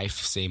 how life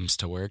seems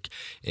to work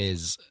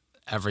is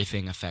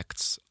everything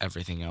affects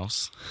everything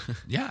else.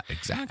 Yeah,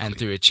 exactly. And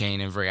through a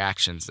chain of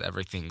reactions,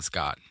 everything's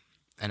got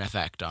an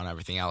effect on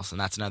everything else. And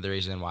that's another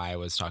reason why I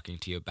was talking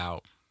to you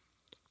about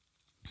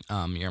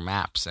your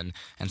maps and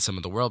some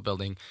of the world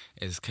building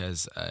is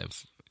because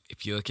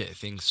if you look at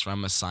things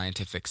from a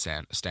scientific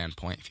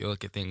standpoint, if you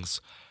look at things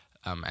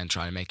and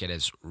try to make it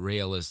as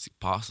real as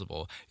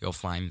possible, you'll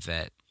find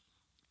that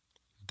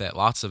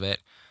lots of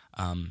it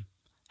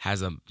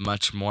has a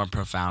much more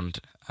profound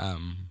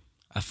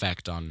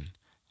effect on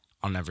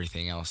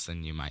everything else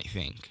than you might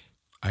think.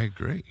 I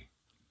agree.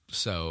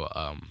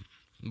 So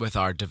with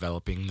our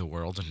developing the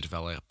world and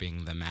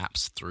developing the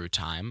maps through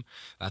time,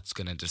 that's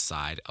going to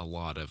decide a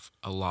lot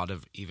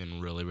of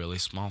even really, really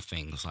small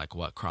things, like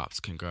what crops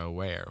can grow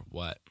where,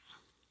 what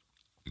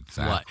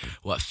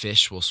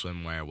fish will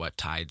swim where, what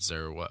tides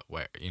are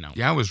where.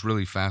 Yeah, I was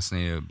really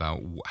fascinated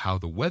about how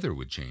the weather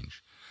would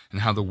change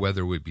and how the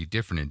weather would be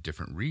different in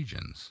different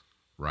regions,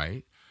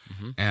 right?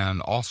 Mm-hmm.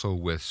 And also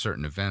with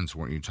certain events,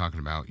 weren't you talking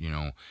about,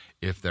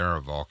 if there are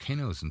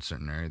volcanoes in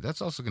certain areas,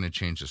 that's also going to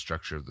change the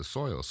structure of the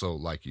soil. So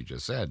like you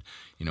just said,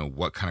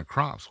 what kind of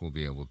crops will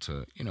be able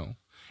to,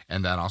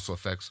 and that also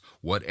affects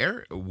what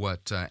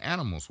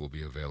animals will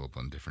be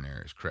available in different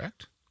areas,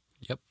 correct?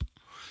 Yep.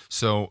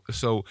 So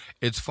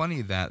it's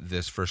funny that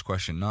this first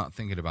question, not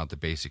thinking about the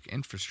basic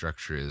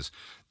infrastructure, is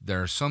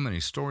there are so many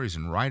stories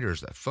and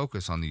writers that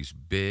focus on the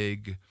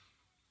big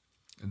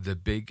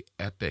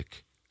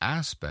epic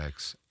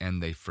aspects,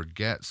 and they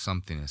forget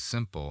something as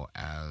simple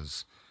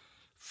as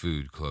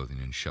food, clothing,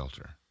 and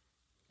shelter,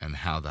 and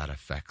how that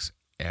affects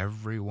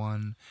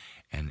everyone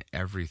and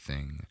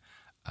everything,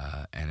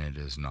 and it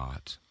is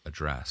not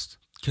addressed.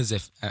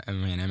 Because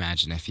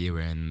imagine if you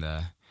were in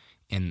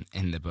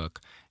the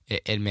book,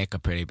 it'd make a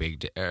pretty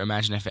big.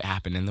 Imagine if it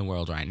happened in the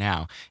world right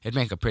now, it'd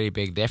make a pretty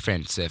big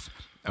difference if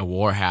a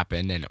war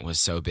happened and it was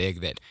so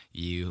big that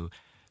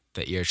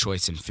your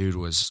choice in food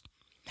was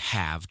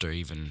halved or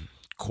even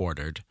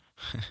quartered,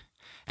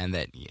 and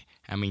that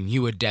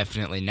you would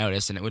definitely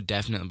notice, and it would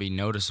definitely be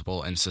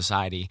noticeable in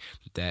society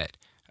that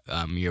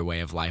your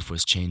way of life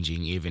was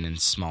changing, even in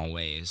small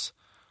ways.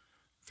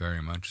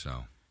 Very much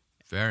so.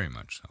 Very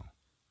much so.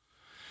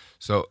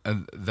 So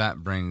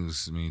that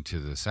brings me to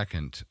the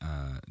second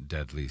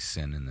deadly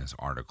sin in this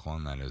article,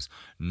 and that is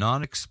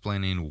not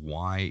explaining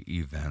why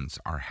events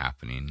are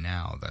happening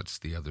now. That's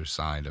the other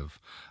side of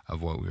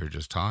what we were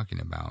just talking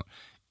about.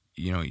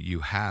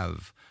 You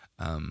have,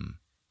 I'll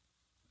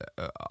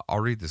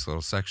read this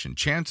little section.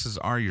 Chances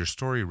are your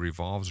story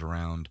revolves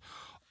around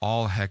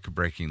all heck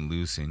breaking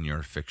loose in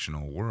your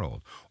fictional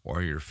world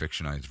or your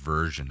fictionalized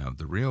version of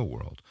the real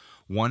world.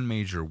 One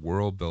major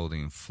world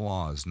building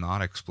flaw is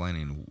not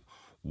explaining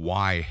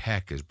why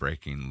heck is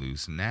breaking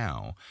loose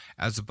now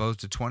as opposed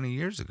to 20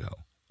 years ago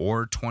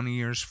or 20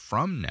 years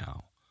from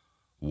now.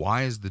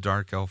 Why is the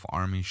Dark Elf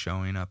army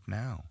showing up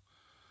now?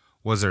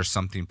 Was there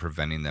something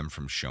preventing them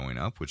from showing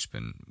up which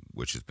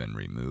has been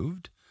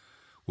removed?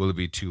 Will it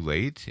be too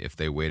late if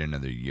they wait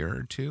another year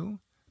or two?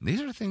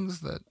 These are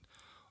things that,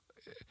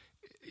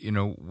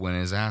 when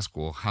it's asked,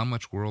 well, how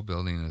much world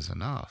building is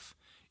enough?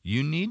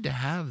 You need to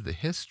have the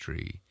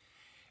history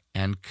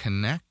and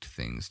connect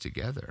things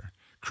together.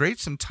 Create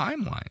some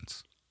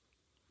timelines.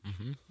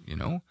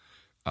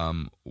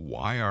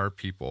 Why are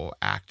people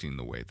acting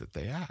the way that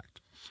they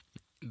act?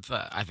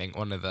 I think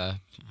one of the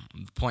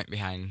point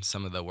behind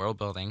some of the world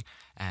building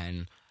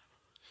and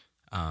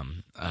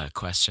a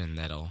question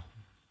that'll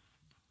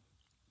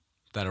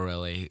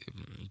really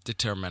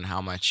determine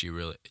how much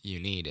you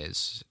need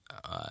is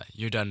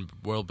you're done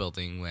world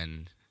building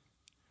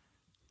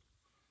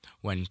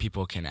when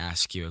people can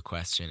ask you a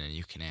question and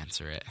you can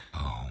answer it.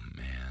 Oh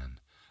man.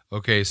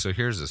 Okay, so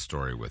here's a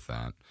story with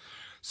that.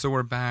 So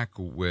we're back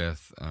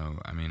with,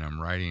 I'm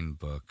writing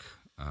book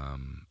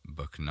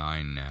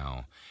 9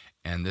 now,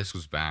 and this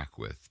was back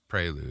with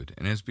Prelude,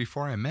 and it's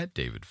before I met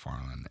David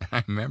Farland. And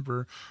I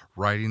remember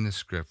writing the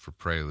script for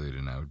Prelude,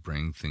 and I would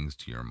bring things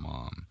to your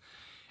mom.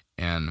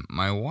 And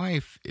my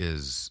wife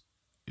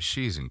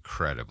she's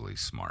incredibly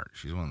smart.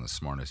 She's one of the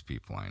smartest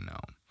people I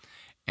know,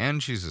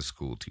 and she's a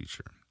school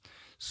teacher.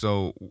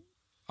 So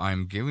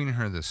I'm giving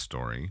her this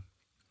story.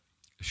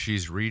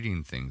 She's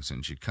reading things,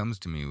 and she comes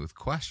to me with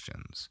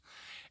questions.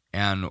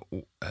 And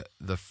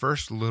the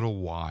first little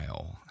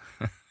while,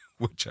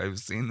 which I've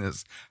seen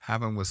this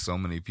happen with so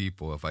many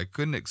people, if I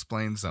couldn't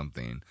explain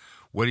something,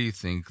 what do you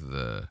think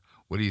the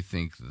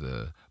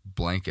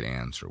blanket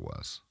answer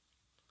was?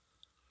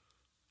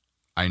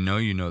 I know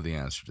you know the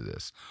answer to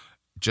this.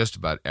 Just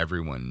about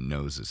everyone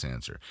knows this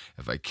answer.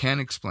 If I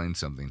can't explain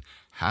something,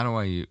 how do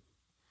I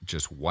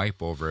just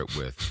wipe over it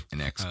with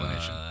an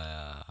explanation?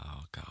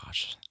 Oh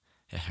gosh.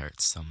 It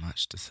hurts so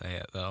much to say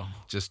it, though.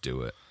 Just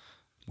do it.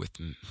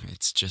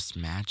 It's just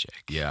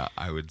magic. Yeah,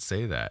 I would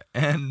say that.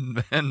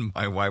 And then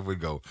my wife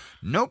would go,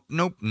 nope,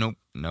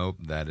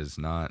 that is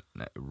not.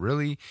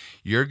 Really?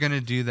 You're going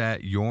to do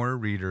that? Your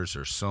readers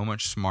are so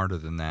much smarter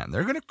than that. And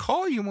they're going to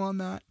call you on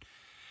that.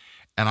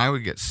 And I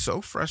would get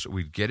so frustrated.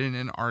 We'd get in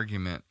an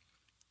argument,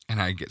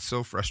 and I'd get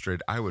so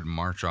frustrated, I would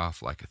march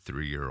off like a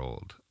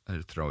 3-year-old.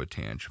 I'd throw a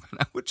tantrum,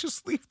 and I would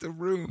just leave the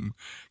room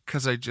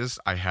because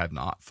I had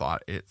not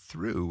thought it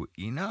through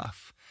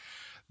enough.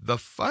 The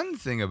fun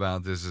thing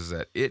about this is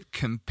that it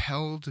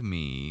compelled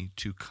me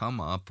to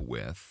come up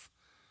with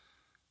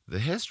the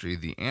history,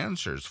 the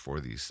answers for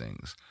these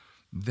things.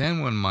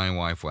 Then when my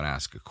wife would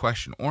ask a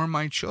question, or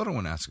my children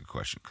would ask a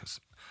question, because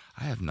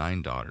I have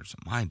 9 daughters,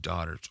 and my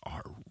daughters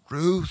are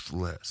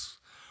ruthless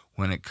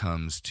when it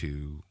comes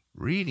to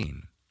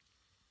reading.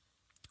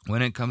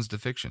 When it comes to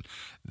fiction,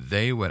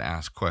 they would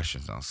ask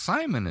questions. Now,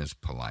 Simon is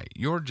polite.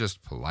 You're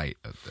just polite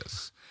at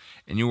this.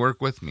 And you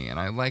work with me, and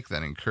I like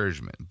that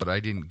encouragement. But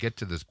I didn't get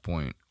to this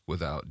point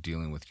without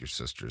dealing with your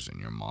sisters and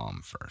your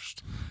mom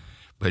first.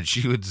 But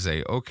she would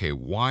say, okay,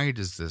 why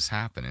does this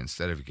happen?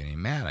 Instead of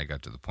getting mad, I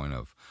got to the point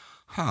of,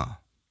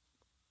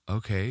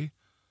 okay,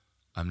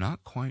 I'm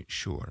not quite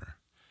sure.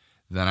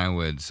 Then I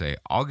would say,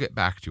 I'll get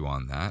back to you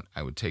on that.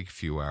 I would take a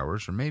few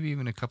hours or maybe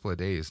even a couple of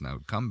days, and I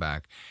would come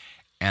back.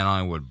 And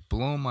I would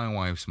blow my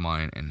wife's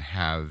mind and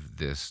have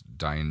this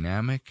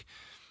dynamic,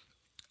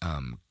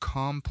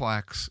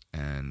 complex,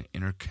 and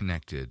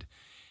interconnected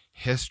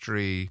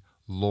history,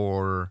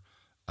 lore,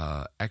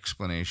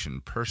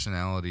 explanation,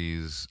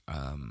 personalities.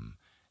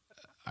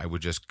 I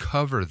would just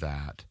cover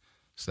that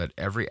so that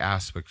every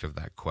aspect of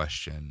that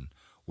question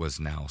was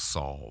now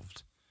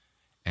solved.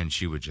 And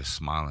she would just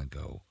smile and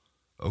go,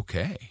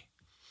 okay,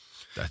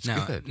 that's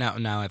good.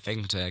 Now, I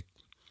think to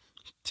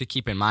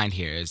keep in mind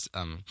here is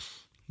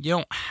you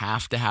don't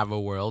have to have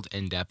a world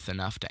in depth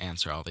enough to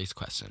answer all these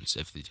questions.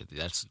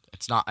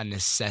 It's not a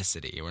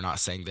necessity. We're not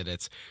saying that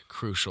it's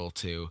crucial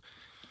to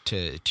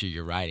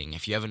your writing.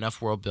 If you have enough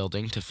world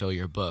building to fill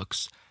your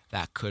books,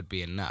 that could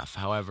be enough.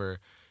 However,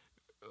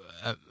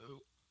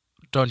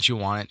 don't you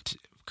want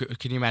it?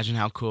 Can you imagine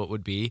how cool it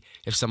would be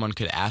if someone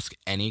could ask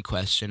any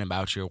question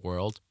about your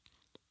world,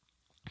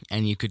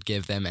 and you could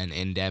give them an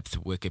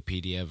in-depth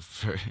Wikipedia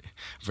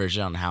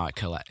version on how it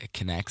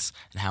connects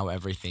and how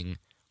everything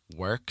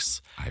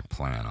works? I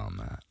plan on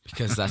that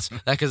because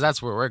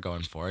that's what we're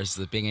going for, is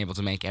the being able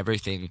to make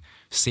everything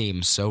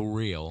seem so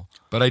real.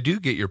 But I do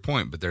get your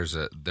point. But there's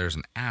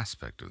an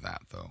aspect of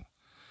that though.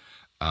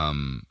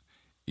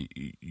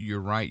 you're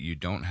right. You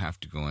don't have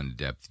to go into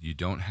depth. You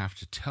don't have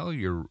to tell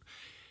your.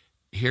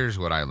 Here's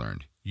what I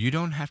learned. You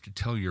don't have to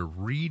tell your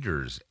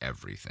readers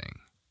everything.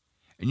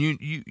 And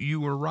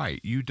you were right.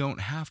 You don't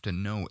have to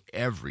know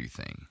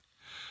everything.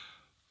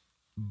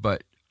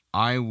 But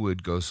I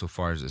would go so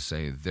far as to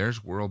say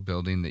there's world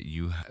building that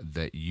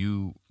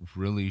you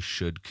really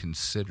should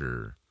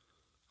consider.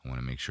 I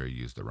want to make sure I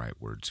use the right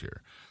words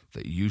here.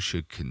 That you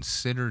should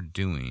consider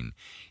doing,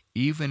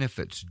 even if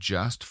it's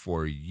just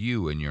for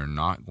you and you're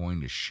not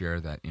going to share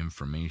that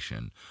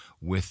information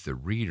with the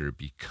reader,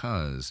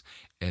 because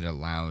it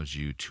allows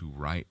you to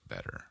write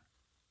better.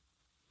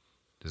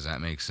 Does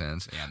that make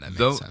sense? Yeah, that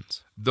makes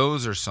sense.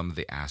 Those are some of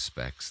the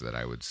aspects that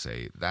I would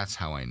say, that's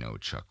how I know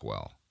Chuck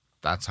well.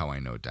 That's how I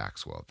know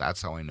Dax well.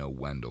 That's how I know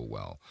Wendell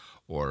well.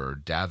 Or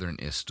Dathrin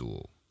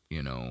Istul.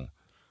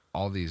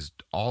 All these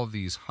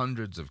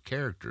hundreds of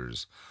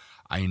characters,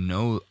 I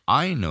know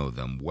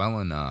them well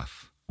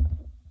enough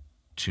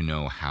to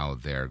know how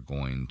they're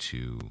going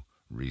to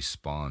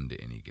respond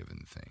to any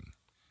given thing,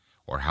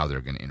 or how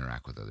they're going to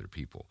interact with other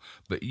people.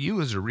 But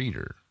you as a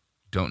reader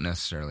don't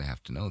necessarily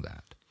have to know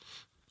that.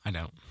 I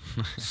don't.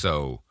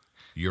 So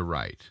you're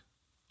right.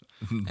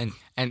 and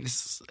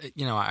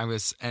I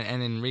was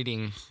and in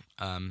reading,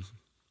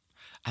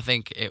 I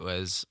think it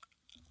was,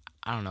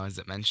 I don't know, is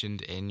it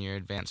mentioned in your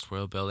advanced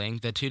world building,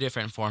 the two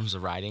different forms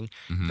of writing,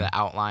 the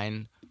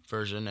outline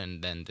version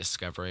and then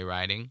discovery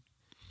writing?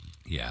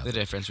 Yeah. The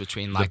difference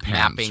between like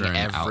mapping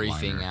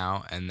everything outliner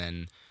out and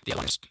then the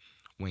other just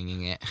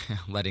winging it,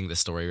 letting the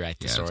story write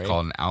the story. It's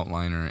called an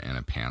outliner and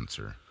a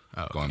pantser.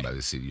 Oh, okay. Going by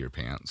the seat of your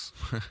pants.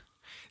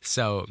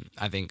 So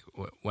I think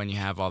when you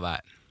have all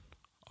that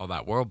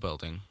world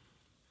building,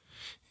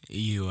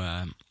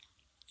 you're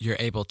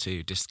able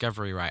to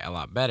discovery write a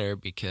lot better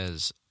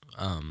because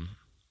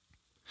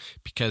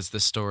the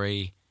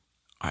story,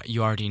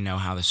 you already know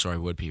how the story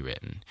would be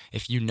written.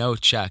 If you know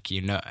Chuck,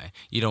 you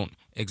don't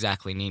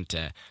exactly need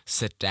to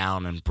sit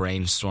down and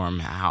brainstorm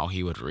how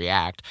he would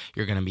react.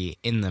 You're going to be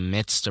in the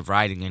midst of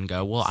writing and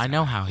go, well, I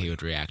know how he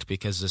would react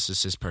because this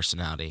is his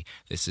personality.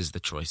 This is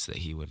the choice that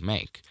he would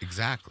make.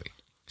 Exactly.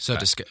 So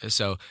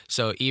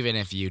even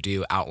if you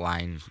do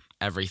outline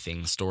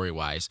everything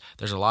story-wise,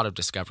 there's a lot of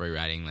discovery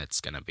writing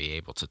that's going to be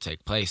able to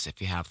take place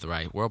if you have the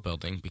right world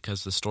building,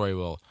 because the story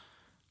will,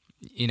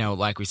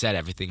 like we said,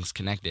 everything's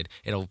connected.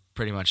 It'll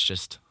pretty much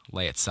just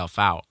lay itself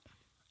out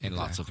in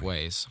lots of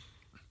ways.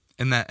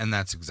 And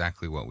that's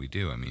exactly what we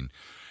do. I mean,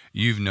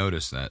 you've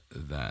noticed that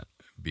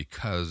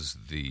because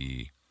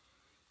the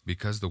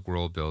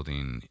world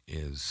building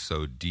is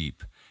so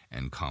deep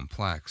and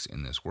complex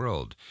in this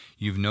world,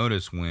 you've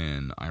noticed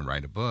when I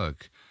write a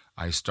book,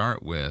 I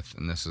start with,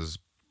 and this is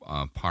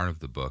part of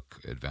the book,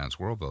 Advanced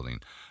World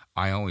Building,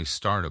 I always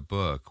start a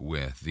book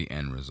with the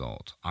end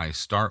result. I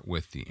start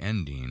with the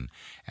ending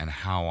and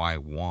how I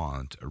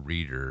want a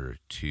reader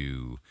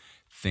to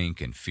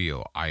think and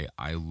feel.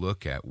 I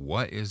look at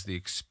what is the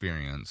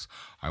experience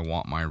I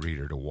want my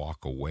reader to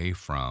walk away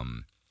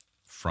from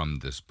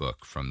this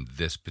book, from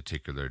this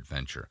particular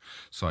adventure.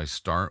 So I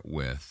start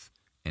with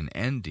an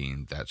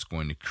ending that's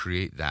going to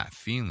create that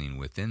feeling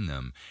within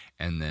them,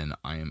 and then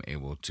I am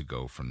able to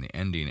go from the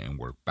ending and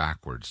work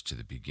backwards to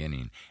the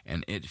beginning,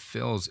 and it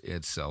fills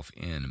itself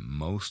in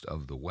most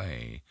of the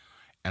way,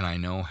 and I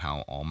know how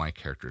all my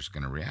characters are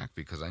going to react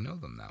because I know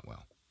them that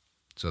well.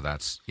 So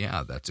that's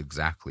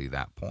exactly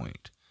that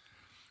point.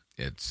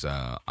 It's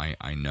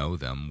I know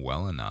them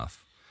well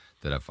enough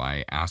that if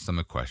I ask them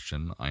a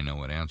question, I know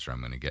what answer I'm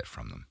going to get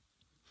from them.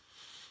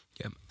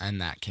 Yep, and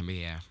that can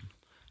be a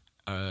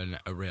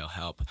real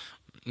help.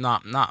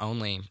 Not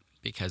only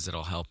because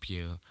it'll help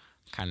you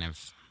kind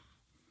of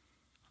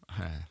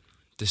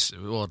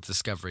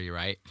discovery,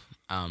 right?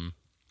 But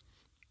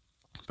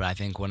I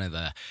think one of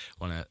the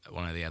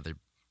other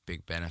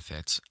big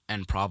benefits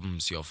and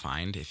problems you'll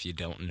find if you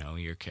don't know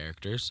your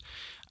characters,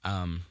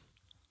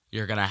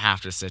 you're gonna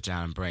have to sit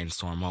down and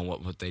brainstorm on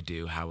what would they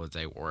do, how would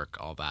they work,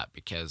 all that,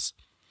 because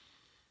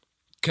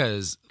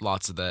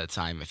lots of the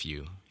time if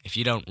you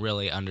don't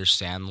really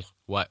understand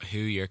who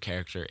your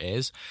character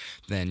is,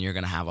 then you're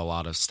gonna have a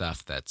lot of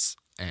stuff that's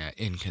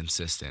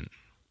inconsistent,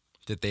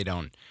 that they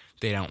don't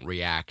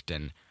react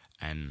and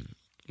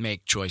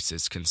make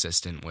choices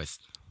consistent with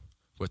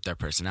their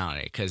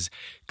personality, because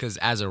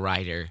as a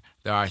writer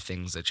there are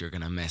things that you're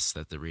gonna miss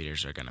that the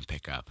readers are gonna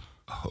pick up.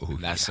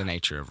 That's the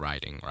nature of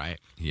writing, right?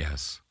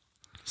 Yes.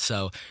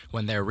 So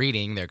when they're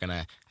reading, they're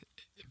gonna,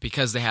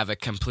 because they have a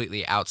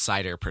completely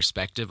outsider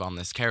perspective on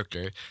this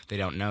character, they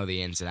don't know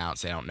the ins and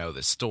outs, they don't know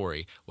the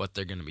story. What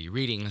they're going to be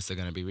reading is they're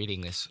going to be reading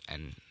this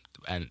and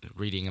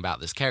reading about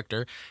this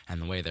character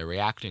and the way they're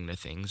reacting to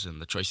things and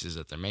the choices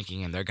that they're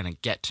making, and they're going to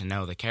get to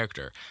know the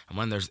character. And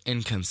when there's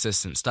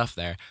inconsistent stuff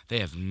there, they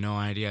have no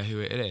idea who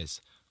it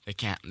is. They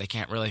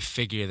can't really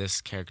figure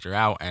this character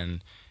out,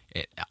 and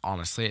it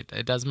honestly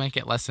does make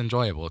it less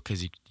enjoyable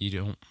because you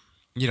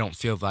don't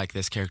feel like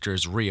this character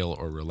is real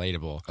or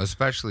relatable.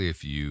 Especially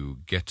if you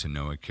get to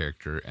know a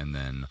character and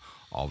then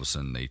all of a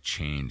sudden they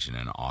change in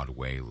an odd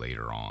way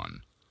later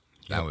on.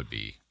 That would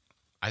be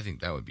I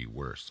think that would be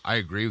worse. I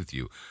agree with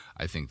you.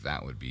 I think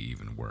that would be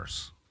even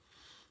worse.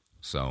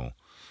 So,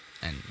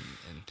 and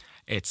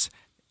it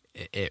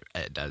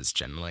does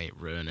generally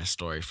ruin a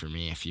story for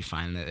me if you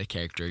find that a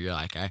character you're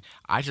like,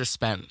 I just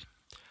spent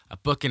a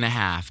book and a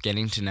half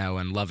getting to know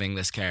and loving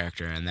this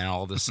character, and then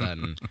all of a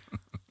sudden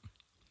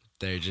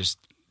they're just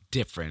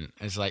different.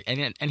 It's like,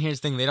 and here's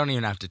the thing, they don't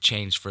even have to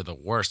change for the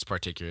worst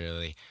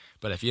particularly,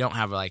 but if you don't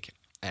have like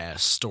a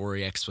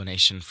story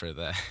explanation for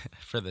the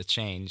for the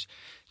change,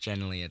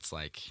 generally it's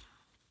like,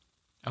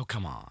 oh,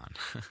 come on.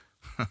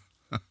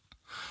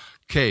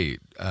 okay,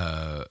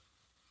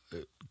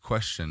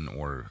 question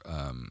or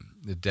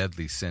the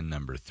deadly sin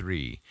number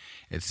 3.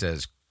 It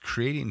says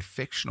creating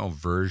fictional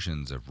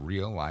versions of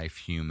real-life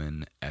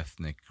human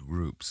ethnic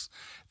groups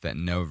that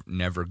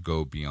never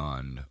go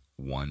beyond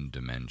one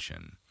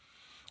dimension.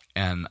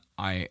 And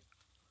I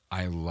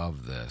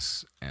love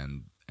this,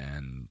 and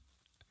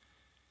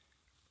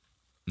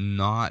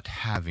not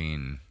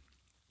having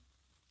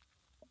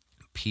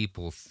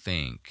people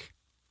think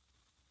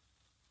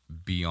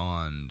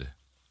beyond.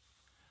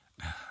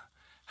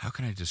 How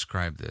can I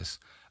describe this?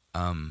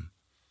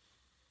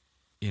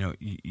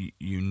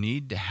 You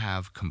need to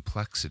have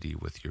complexity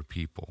with your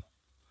people.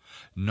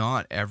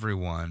 Not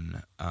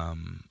everyone.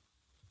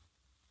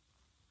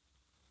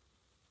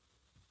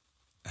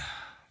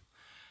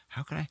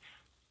 How can I?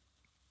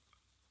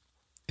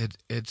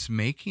 It's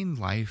making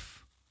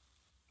life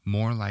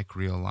more like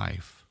real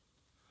life.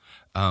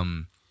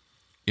 I'm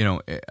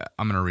going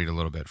to read a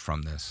little bit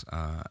from this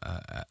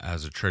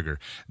as a trigger.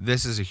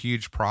 This is a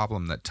huge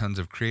problem that tons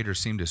of creators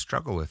seem to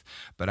struggle with.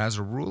 But as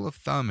a rule of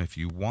thumb, if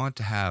you want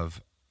to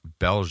have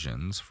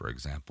Belgians, for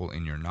example,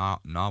 in your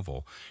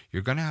novel,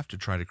 you're going to have to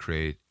try to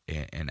create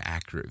an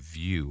accurate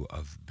view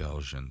of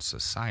Belgian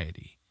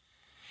society.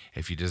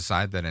 If you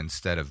decide that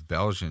instead of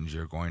Belgians,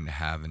 you're going to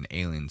have an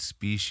alien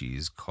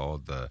species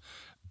called the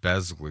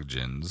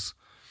Bezligens,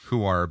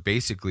 who are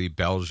basically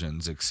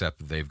Belgians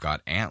except they've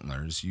got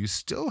antlers, you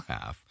still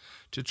have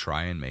to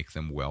try and make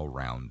them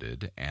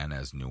well-rounded and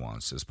as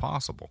nuanced as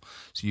possible.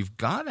 So you've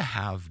got to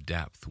have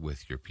depth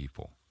with your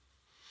people.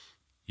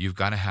 You've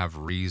got to have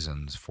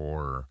reasons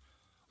for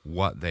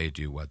what they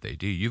do.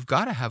 You've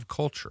got to have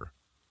culture.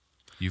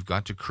 You've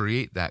got to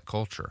create that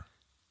culture.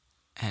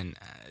 And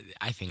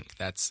I think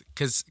that's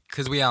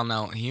because we all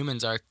know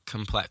humans are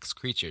complex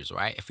creatures,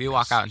 right? If you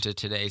walk out into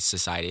today's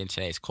society and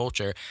today's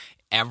culture,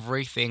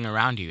 everything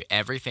around you,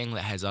 everything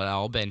that has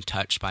all been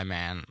touched by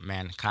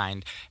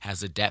mankind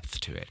has a depth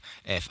to it.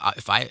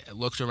 If I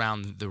looked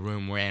around the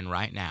room we're in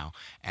right now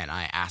and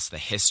I asked the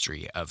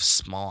history of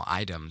small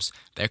items,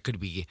 there could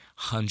be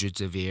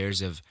hundreds of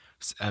years of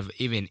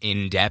even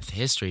in-depth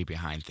history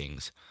behind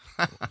things.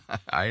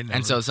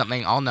 And so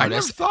something I'll notice. I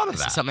never thought of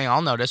that. Something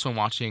I'll notice when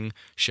watching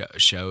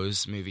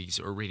shows, movies,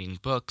 or reading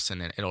books,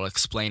 and it'll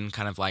explain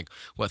kind of like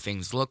what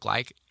things look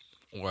like,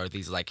 or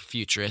these like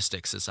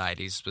futuristic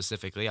societies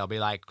specifically. I'll be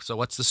like, so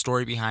what's the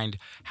story behind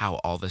how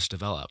all this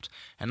developed?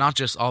 And not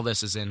just all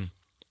this is in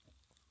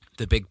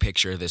the big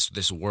picture,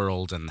 this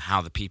world and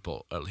how the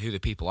people, who the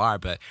people are,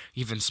 but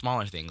even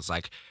smaller things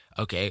like,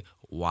 okay,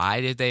 why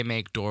did they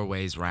make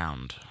doorways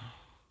round?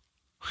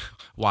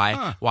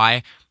 Why?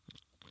 Why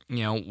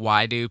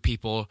do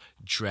people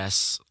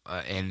dress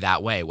in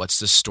that way? What's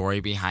the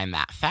story behind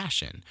that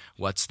fashion?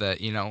 What's the,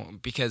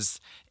 because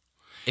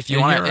if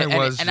you want to,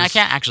 and I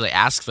can't actually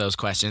ask those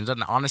questions.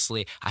 And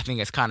honestly, I think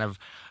it's kind of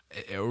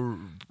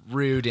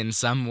rude in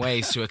some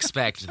ways to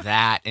expect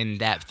that in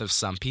depth of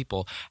some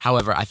people.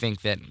 However, I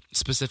think that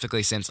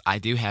specifically since I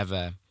do have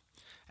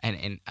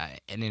an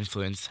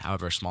influence,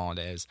 however small it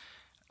is,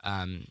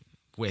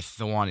 with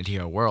the Wanted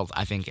Hero world,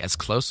 I think as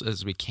close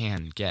as we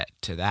can get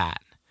to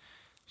that.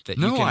 That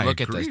you can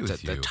look at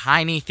the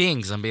tiny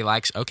things and be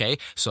like, okay,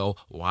 so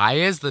why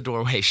is the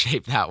doorway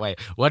shaped that way?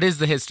 What is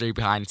the history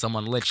behind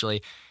someone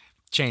literally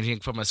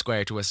changing from a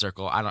square to a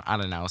circle? I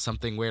don't know,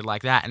 something weird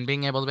like that, and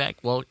being able to be like,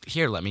 well,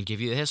 here, let me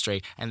give you the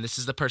history, and this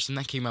is the person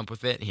that came up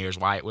with it. Here's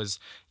why it was,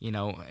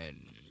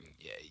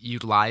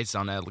 utilized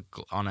on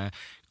a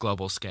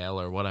global scale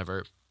or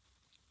whatever,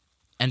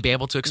 and be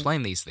able to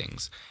explain these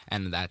things,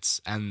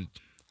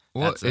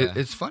 Well,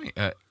 it's funny.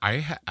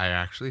 I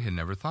actually had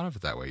never thought of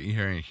it that way.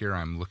 Here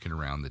I'm looking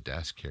around the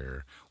desk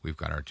here. We've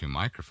got our 2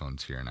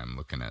 microphones here, and I'm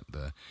looking at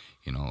the,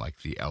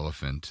 like the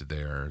elephant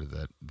there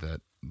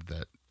that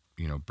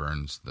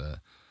burns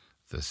the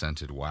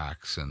scented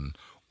wax, and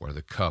or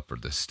the cup or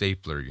the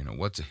stapler.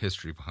 What's a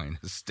history behind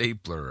a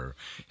stapler, or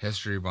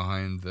history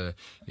behind the,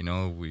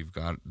 we've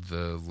got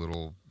the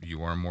little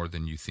 "You Are More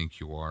Than You Think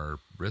You Are"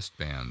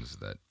 wristbands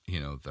that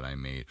that I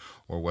made,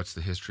 or what's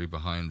the history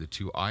behind the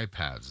 2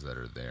 iPads that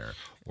are there,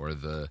 or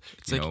the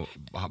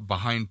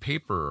behind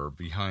paper or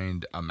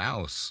behind a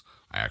mouse.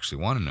 I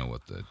actually want to know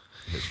what the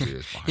history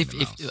is behind the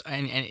mouse.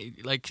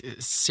 And like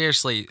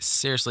seriously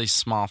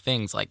small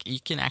things, like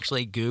you can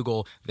actually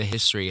Google the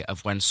history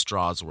of when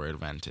straws were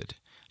invented.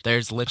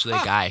 There's literally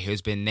a guy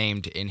who's been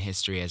named in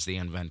history as the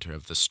inventor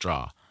of the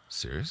straw.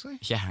 Seriously?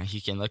 Yeah,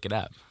 you can look it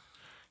up.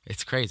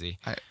 It's crazy.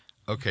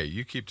 Okay,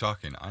 you keep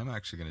talking. I'm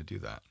actually going to do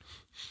that.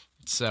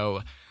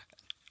 So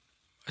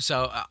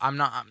I'm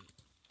not.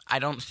 I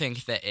don't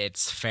think that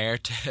it's fair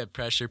to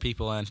pressure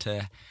people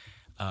into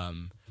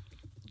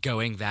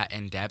going that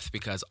in depth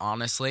because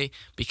honestly,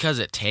 because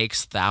it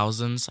takes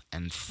thousands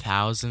and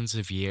thousands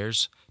of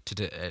years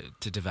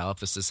to develop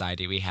the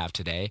society we have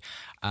today.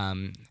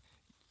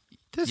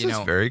 This You is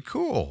know, very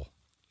cool.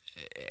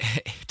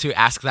 to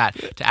ask that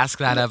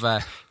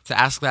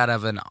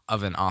of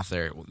an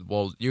author,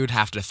 well, you would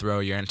have to throw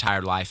your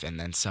entire life and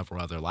then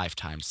several other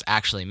lifetimes to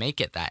actually make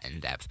it that in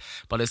depth.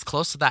 But as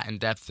close to that in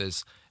depth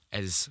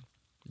as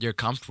you're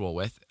comfortable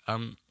with,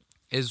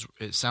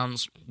 it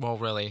sounds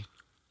really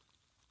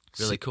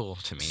cool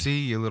to me.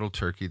 See, you little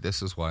turkey,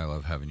 this is why I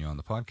love having you on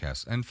the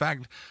podcast. In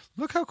fact,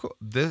 look how cool.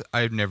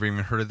 I've never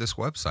even heard of this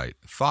website,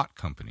 Thought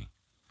Company.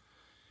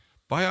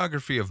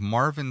 Biography of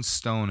Marvin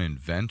Stone,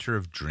 inventor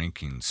of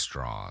drinking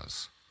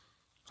straws.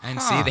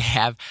 And see, they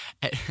have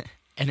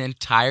an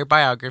entire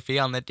biography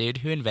on the dude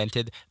who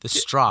invented the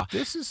straw.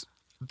 This is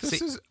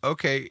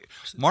okay.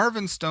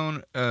 Marvin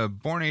Stone,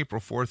 born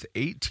April 4th,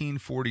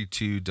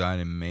 1842,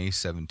 died on May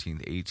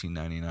 17th,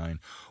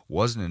 1899,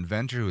 was an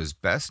inventor who is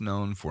best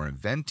known for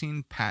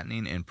inventing,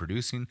 patenting, and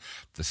producing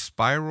the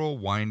spiral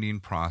winding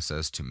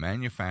process to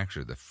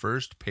manufacture the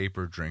first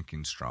paper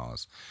drinking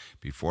straws.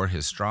 Before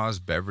his straws,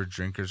 beverage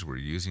drinkers were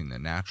using the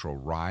natural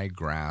rye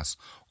grass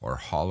or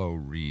hollow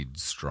reed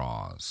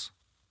straws.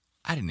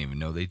 I didn't even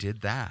know they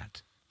did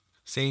that.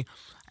 See,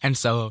 and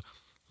so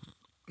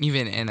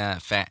even in a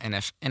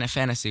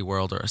fantasy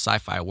world or a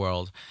sci-fi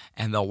world,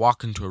 and they'll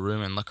walk into a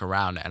room and look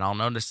around, and I'll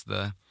notice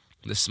the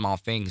small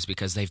things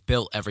because they've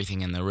built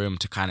everything in the room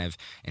to kind of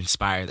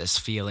inspire this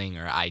feeling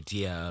or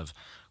idea of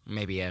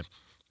maybe a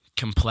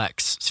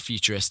complex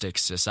futuristic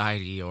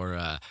society or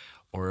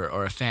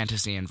a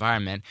fantasy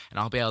environment, and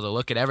I'll be able to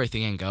look at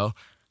everything and go,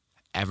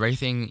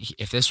 everything.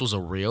 If this was a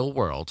real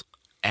world,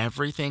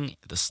 everything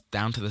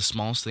down to the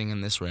smallest thing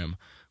in this room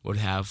would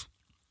have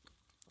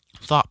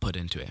thought put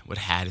into it, would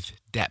have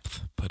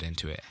depth put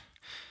into it.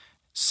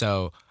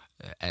 So,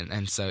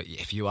 and so,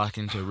 if you walk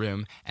into a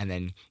room and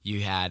then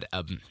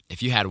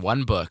if you had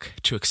one book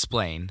to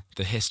explain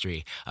the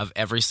history of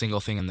every single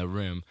thing in the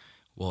room,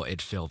 well,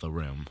 it'd fill the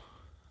room.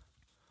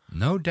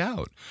 No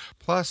doubt.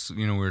 Plus,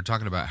 we were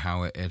talking about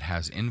how it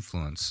has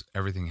influence.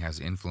 Everything has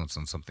influence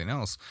on something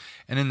else.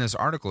 And in this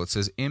article, it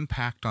says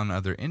impact on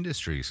other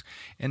industries.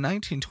 In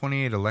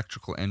 1928,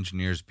 electrical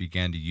engineers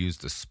began to use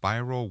the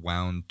spiral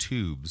wound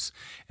tubes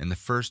in the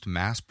first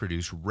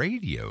mass-produced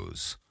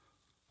radios.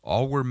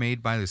 All were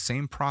made by the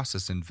same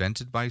process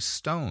invented by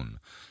Stone.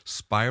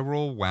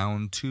 Spiral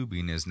wound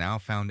tubing is now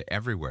found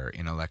everywhere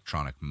in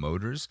electronic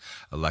motors,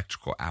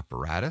 electrical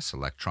apparatus,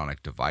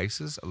 electronic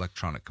devices,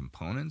 electronic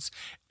components,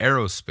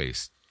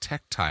 aerospace,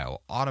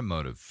 tactile,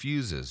 automotive,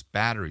 fuses,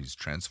 batteries,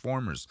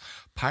 transformers,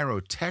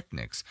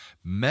 pyrotechnics,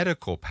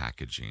 medical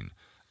packaging,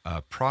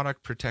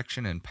 product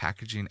protection and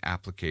packaging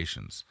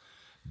applications.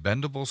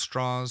 Bendable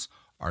straws,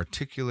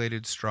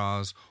 articulated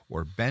straws,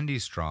 or bendy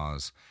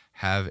straws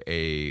have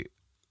a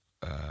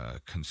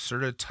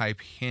concerta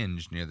type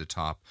hinge near the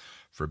top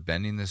for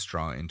bending the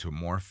straw into a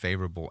more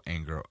favorable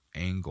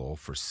angle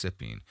for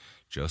sipping.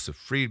 Joseph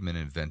Friedman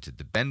invented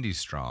the bendy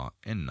straw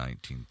in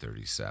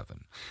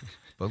 1937.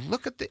 But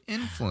look at the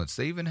influence.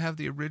 They even have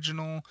the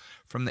original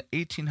from the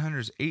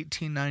 1800s,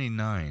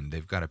 1899.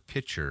 They've got a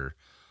picture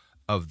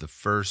of the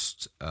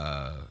first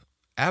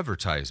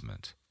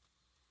advertisement.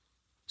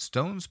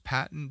 Stone's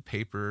patent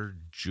paper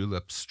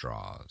julep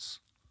straws.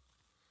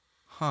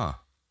 Huh.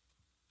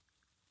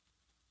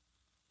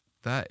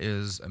 That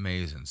is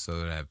amazing.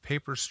 So they have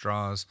paper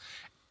straws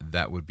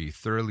that would be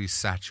thoroughly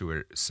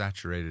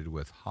saturated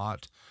with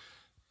hot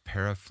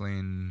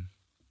paraffin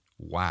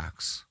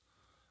wax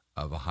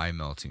of a high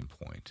melting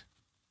point.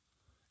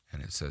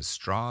 And it says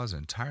straws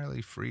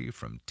entirely free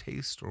from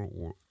taste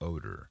or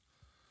odor.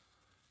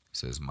 It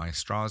says, my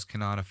straws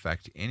cannot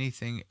affect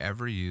anything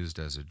ever used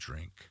as a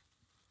drink.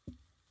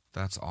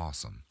 That's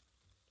awesome.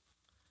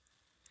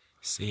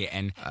 See,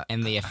 and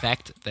the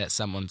effect that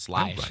someone's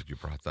life I'm glad you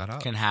brought that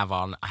up. can have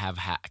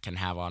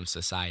on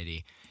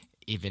society,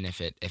 even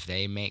if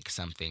they make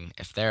something,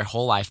 if their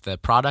whole life, the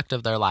product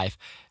of their life,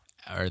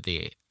 or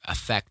the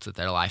effect that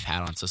their life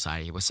had on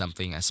society was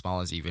something as small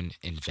as even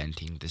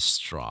inventing this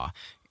straw.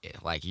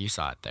 Like you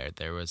saw it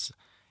there was,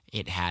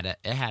 it had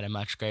a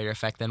much greater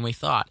effect than we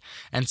thought,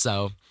 and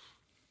so.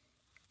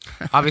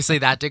 Obviously,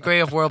 that degree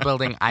of world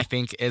building, I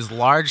think, is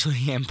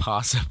largely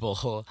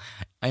impossible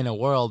in a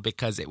world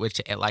because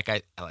like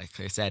I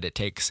said, it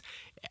takes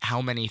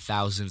how many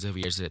thousands of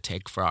years did it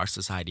take for our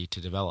society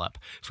to develop,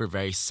 for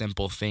very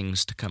simple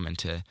things to come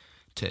into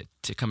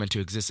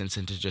existence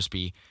and to just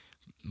be,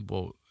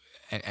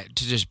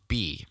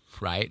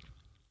 right?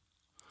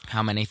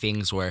 How many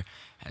things were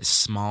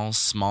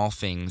small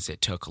things it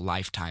took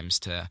lifetimes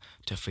to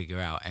figure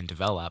out and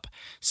develop.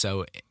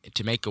 So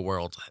to make a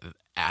world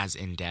as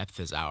in-depth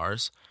as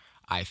ours,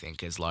 I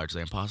think is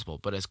largely impossible.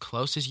 But as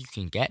close as you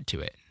can get to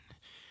it,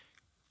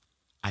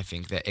 I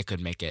think that it could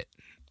make it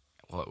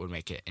well, it would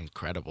make it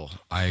incredible.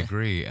 I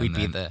agree. We'd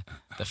be the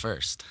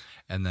first.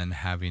 And then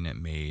having it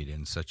made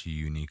in such a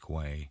unique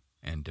way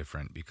and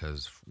different,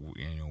 because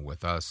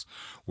with us,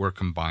 we're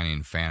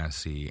combining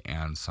fantasy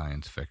and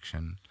science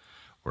fiction.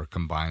 We're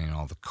combining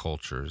all the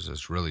cultures.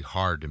 It's really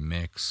hard to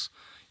mix,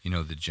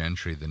 the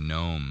gentry, the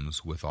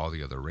gnomes, with all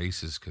the other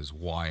races, because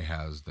why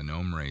has the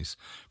gnome race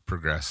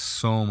progressed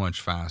so much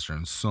faster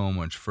and so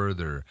much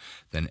further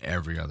than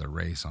every other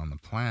race on the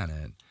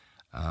planet?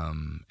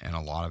 And a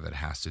lot of it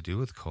has to do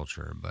with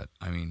culture. But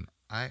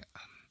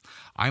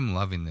I'm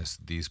loving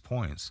these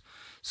points.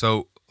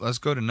 So let's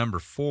go to number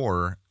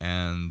 4,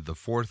 and the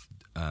fourth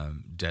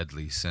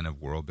deadly sin of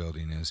world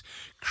building is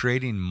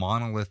creating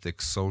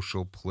monolithic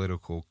social,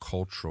 political,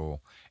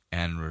 cultural,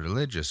 and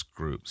religious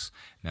groups.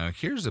 Now,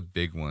 here's a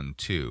big one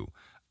too.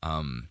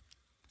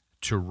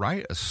 To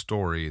write a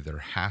story, there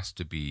has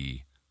to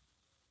be.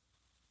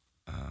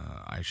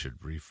 I should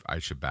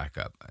back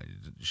up. I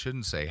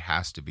shouldn't say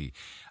has to be.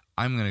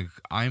 I'm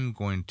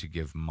going to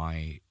give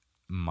my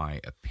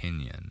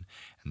opinion,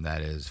 and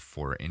that is,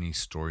 for any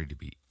story to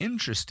be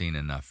interesting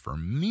enough for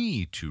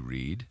me to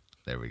read.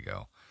 There we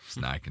go.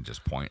 So now I can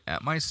just point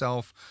at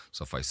myself.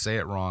 So if I say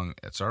it wrong,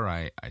 it's all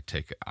right.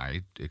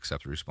 I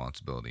accept the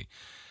responsibility.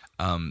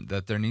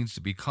 That there needs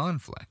to be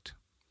conflict.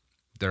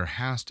 There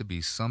has to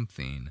be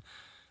something.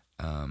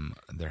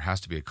 There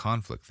has to be a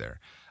conflict there.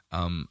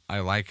 I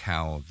like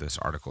how this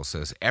article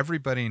says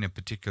everybody in a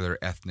particular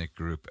ethnic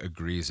group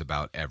agrees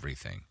about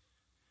everything.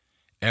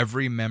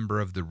 Every member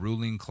of the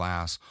ruling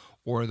class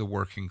or the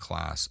working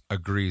class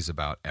agrees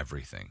about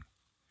everything.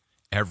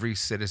 Every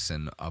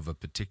citizen of a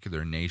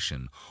particular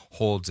nation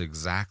holds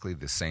exactly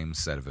the same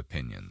set of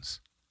opinions.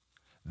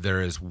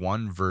 There is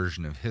one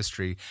version of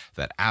history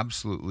that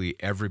absolutely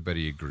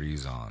everybody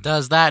agrees on.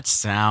 Does that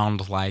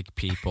sound like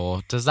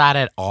people? Does that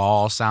at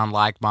all sound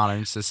like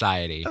modern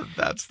society?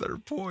 That's their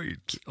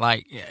point.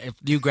 Like, if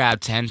you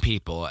grab 10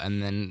 people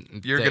and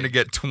then... You're going to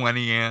get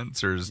 20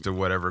 answers to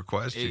whatever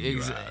question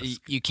you ask.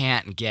 You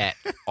can't get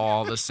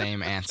all the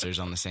same answers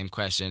on the same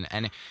question.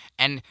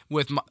 And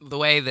with the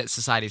way that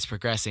society is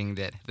progressing,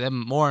 that the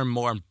more and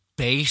more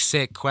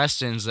basic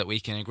questions that we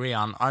can agree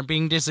on are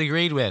being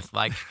disagreed with.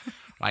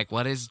 Like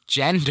what is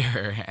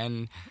gender,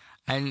 and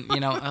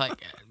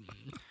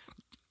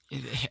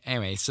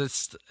anyway, so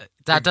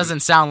that doesn't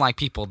sound like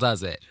people,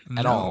 does it?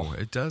 At all? No,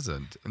 it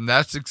doesn't, and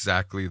that's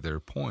exactly their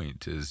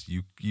point. Is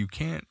you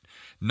can't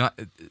not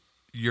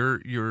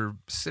your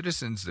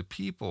citizens, the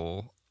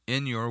people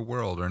in your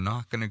world, are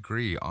not going to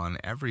agree on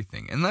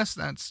everything unless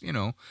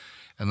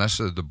unless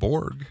they're the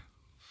Borg.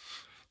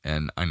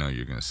 And I know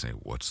you're going to say,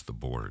 what's the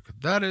Borg?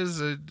 That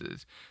is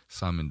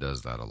Simon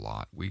does that a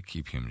lot. We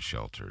keep him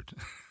sheltered.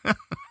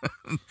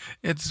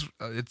 It's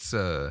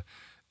the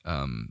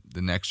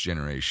next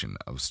generation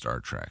of Star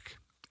Trek.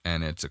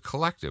 And it's a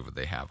collective.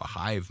 They have a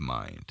hive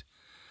mind.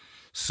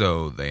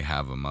 So they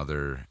have a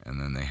mother, and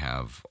then they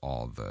have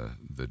all the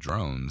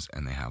drones,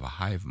 and they have a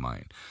hive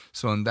mind.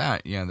 So in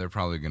that, they're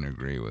probably going to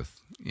agree with,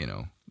 they're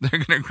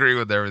going to agree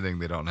with everything.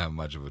 They don't have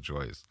much of a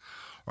choice.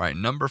 All right,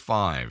 number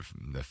 5,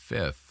 the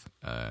fifth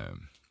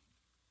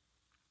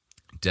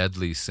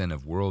deadly sin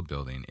of world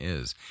building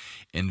is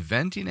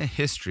inventing a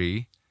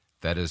history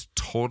that is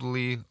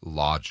totally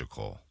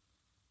logical.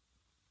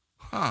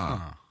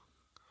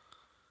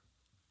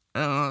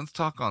 Let's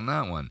talk on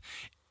that one.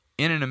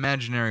 In an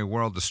imaginary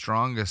world, the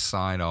strongest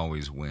side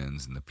always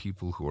wins, and the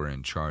people who are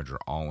in charge are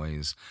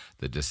always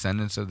the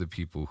descendants of the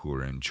people who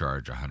were in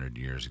charge 100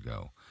 years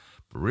ago.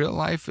 But real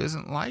life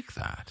isn't like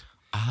that.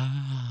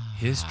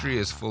 History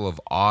is full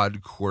of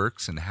odd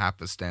quirks and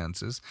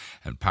happenstances,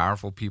 and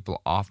powerful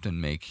people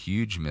often make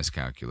huge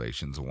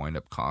miscalculations and wind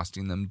up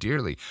costing them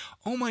dearly.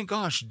 Oh my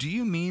gosh, do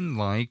you mean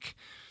like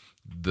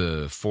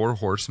the 4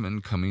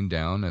 horsemen coming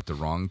down at the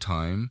wrong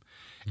time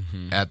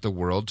at the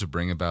world to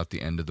bring about the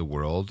end of the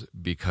world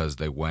because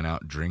they went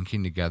out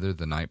drinking together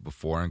the night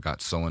before and got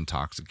so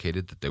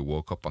intoxicated that they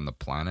woke up on the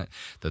planet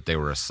that they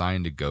were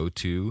assigned to go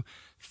to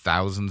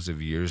thousands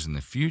of years in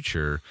the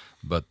future,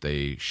 but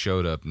they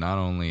showed up not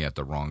only at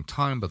the wrong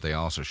time, but they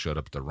also showed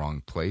up at the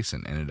wrong place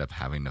and ended up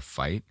having to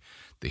fight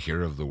the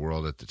hero of the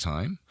world at the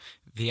time?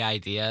 The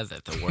idea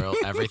that the world,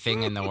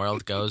 everything in the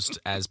world goes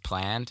as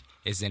planned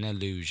is an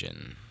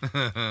illusion.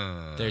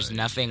 There's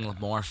nothing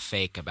more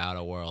fake about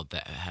a world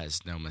that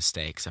has no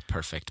mistakes, a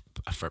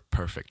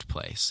perfect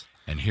place.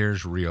 And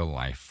here's real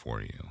life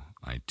for you.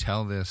 I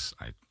tell this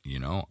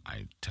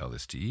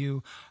to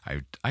you.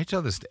 I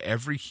tell this to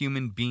every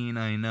human being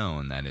I know,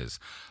 and that is,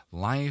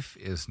 life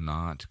is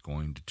not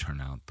going to turn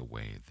out the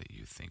way that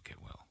you think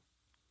it will.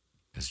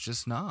 It's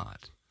just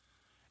not.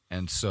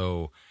 And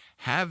so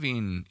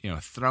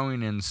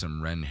throwing in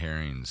some red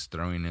herrings,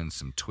 throwing in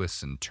some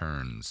twists and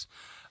turns,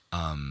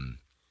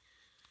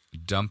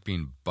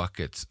 dumping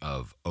buckets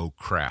of oh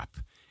crap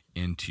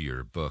into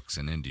your books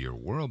and into your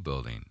world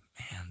building,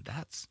 man,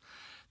 that's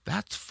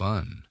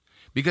fun.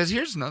 Because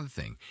here's another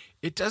thing.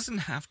 It doesn't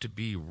have to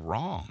be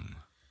wrong.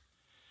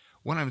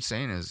 What I'm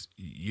saying is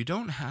you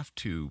don't have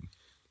to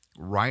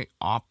write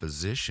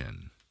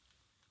opposition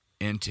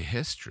into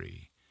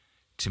history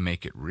to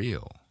make it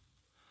real.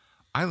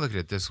 I look at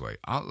it this way.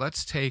 I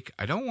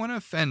don't want to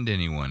offend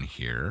anyone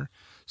here,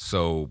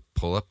 so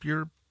pull up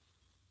your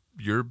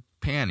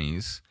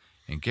panties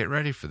and get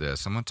ready for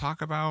this. I'm going to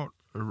talk about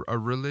a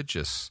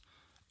religious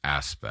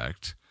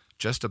aspect,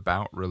 just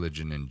about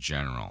religion in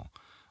general.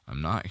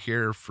 I'm not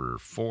here for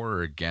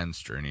or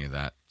against or any of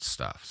that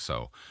stuff.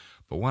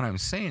 But what I'm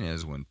saying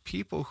is, when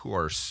people who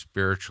are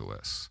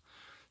spiritualists,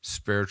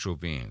 spiritual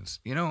beings,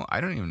 I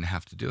don't even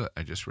have to do it.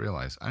 I just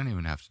realized I don't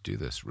even have to do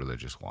this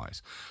religious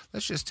wise.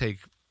 Let's just take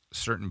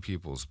certain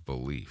people's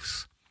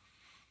beliefs.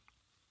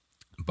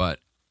 But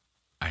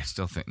I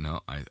still think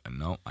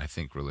I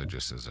think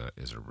religious is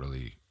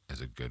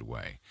a good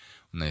way.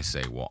 When they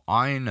say, "Well,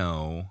 I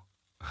know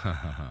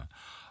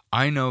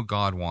I know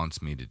God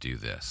wants me to do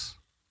this."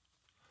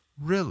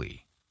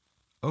 Really?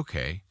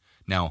 Okay.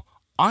 Now,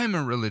 I'm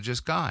a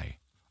religious guy.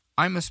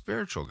 I'm a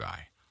spiritual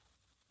guy.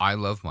 I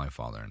love my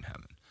Father in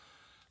heaven.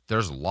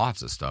 There's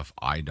lots of stuff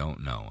I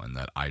don't know and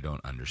that I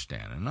don't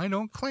understand, and I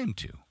don't claim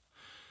to.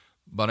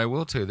 But I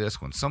will tell you this,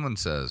 when someone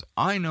says,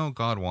 "I know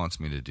God wants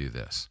me to do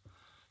this,"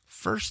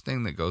 first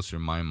thing that goes through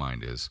my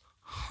mind is,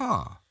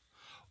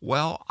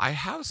 well, I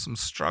have some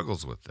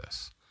struggles with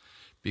this.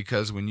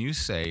 Because when you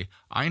say,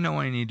 "I know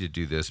I need to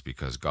do this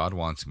because God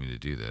wants me to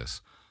do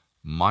this,"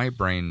 my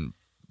brain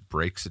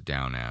breaks it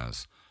down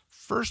as,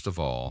 first of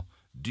all,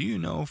 do you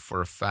know for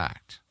a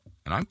fact,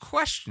 and I'm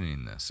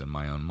questioning this in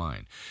my own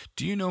mind,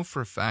 do you know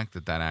for a fact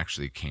that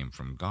actually came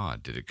from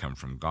God? Did it come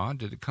from God?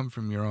 Did it come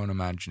from your own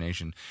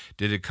imagination?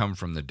 Did it come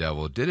from the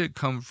devil? Did it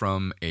come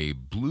from a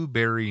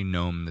blueberry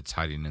gnome that's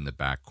hiding in the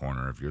back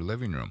corner of your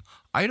living room?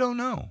 I don't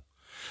know.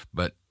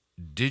 But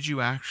did you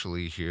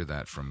actually hear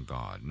that from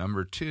God?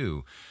 Number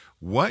two,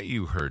 what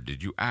you heard,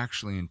 did you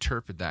actually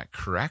interpret that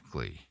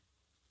correctly?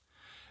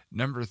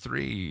 Number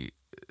three,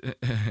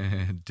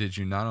 did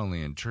you not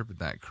only interpret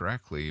that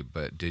correctly,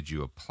 but did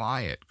you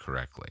apply it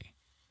correctly?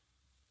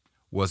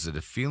 Was it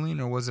a feeling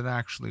or was it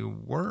actually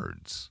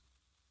words?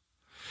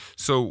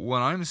 So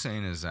what I'm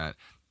saying is that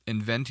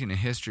inventing a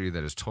history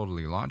that is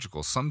totally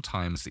logical,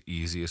 sometimes the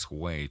easiest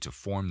way to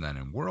form that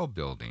in world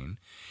building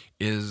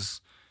is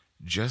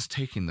just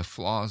taking the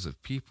flaws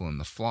of people and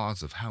the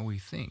flaws of how we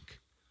think.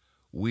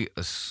 We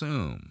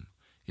assume,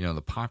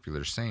 the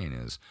popular saying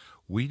is,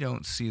 we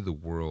don't see the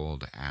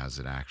world as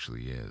it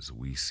actually is.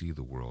 We see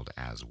the world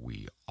as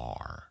we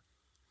are.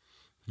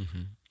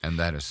 Mm-hmm. And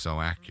that is so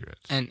accurate.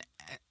 And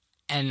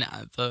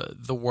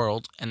the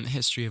world and the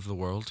history of the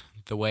world,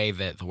 the way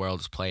that the world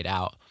is played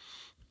out,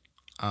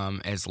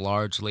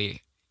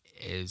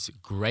 is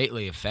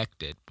greatly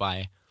affected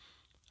by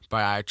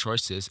our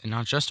choices, and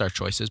not just our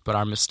choices, but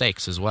our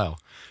mistakes as well.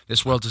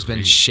 This world has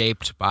been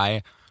shaped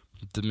by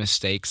the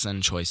mistakes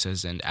and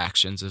choices and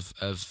actions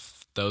of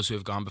those who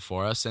have gone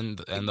before us and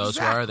those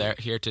who are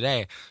here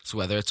today. So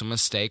whether it's a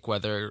mistake,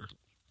 whether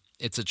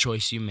it's a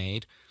choice you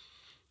made,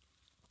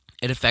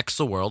 it affects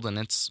the world, and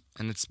it's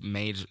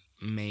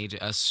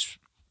made us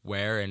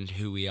where and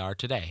who we are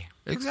today.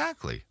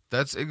 Exactly.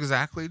 That's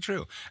exactly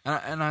true.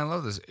 And I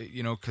love this,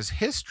 because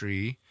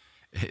history,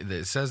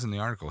 it says in the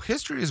article,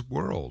 history is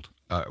weird,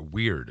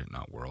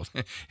 not world.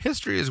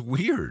 History is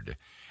weird.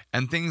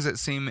 And things that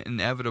seem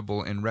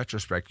inevitable in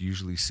retrospect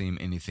usually seem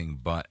anything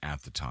but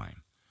at the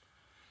time.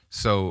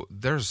 So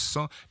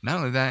not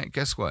only that,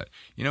 guess what?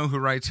 Who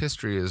writes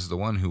history is the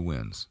one who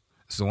wins.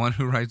 It's the one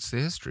who writes the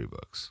history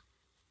books.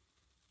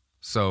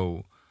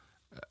 So,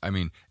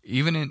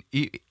 even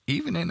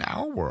in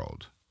our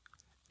world,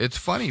 it's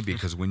funny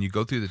because when you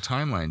go through the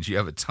timelines, you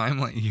have a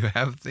timeline. You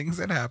have things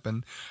that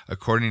happen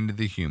according to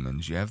the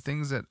humans. You have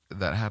things that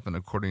happen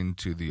according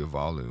to the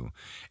Evalu.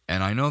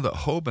 And I know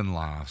that Hoban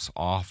laughs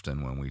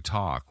often when we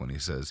talk, when he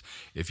says,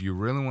 if you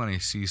really want to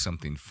see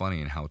something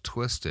funny and how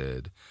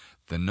twisted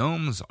the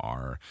gnomes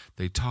are,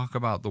 they talk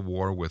about the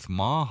war with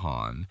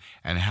Mahan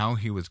and how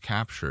he was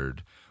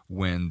captured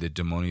when the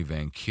Demoni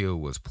Van Keel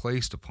was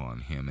placed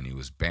upon him and he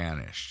was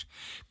banished.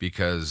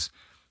 Because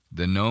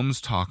the gnomes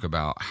talk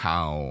about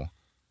how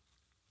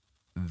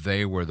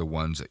they were the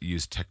ones that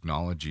used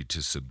technology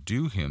to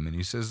subdue him, and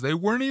he says they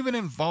weren't even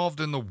involved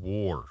in the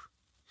war.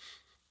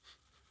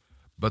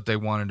 But they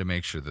wanted to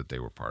make sure that they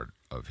were part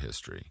of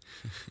history.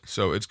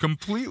 So it's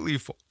completely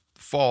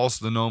false.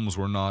 The gnomes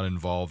were not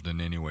involved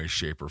in any way,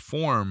 shape, or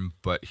form,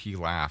 but he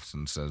laughs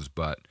and says,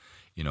 but,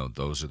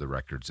 those are the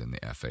records in the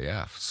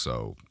FAF.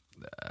 So,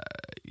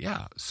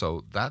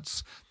 so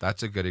that's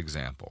a good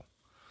example.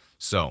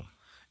 So...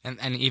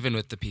 And even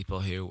with the people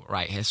who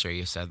write history,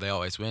 you said they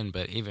always win,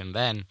 but even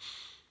then,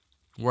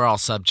 we're all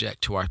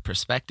subject to our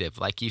perspective.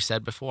 Like you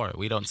said before,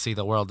 we don't see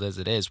the world as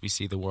it is, we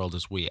see the world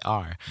as we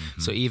are.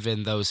 Mm-hmm. So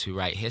even those who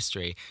write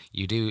history,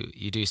 you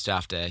do still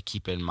have to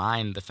keep in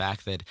mind the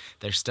fact that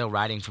they're still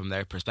writing from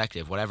their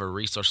perspective. Whatever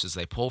resources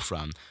they pull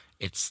from,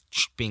 it's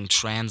being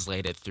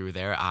translated through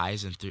their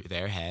eyes and through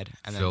their head,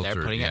 and then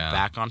they're putting it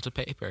back onto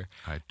paper.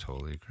 I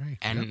totally agree.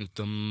 And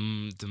the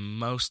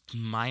most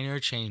minor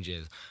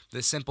changes,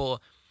 the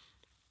simple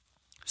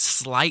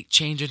slight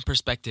change in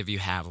perspective you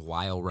have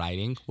while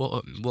writing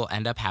will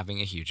end up having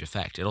a huge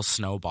effect. It'll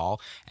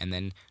snowball, and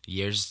then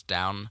years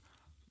down,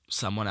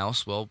 someone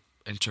else will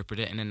interpret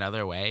it in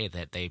another way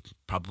that they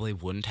probably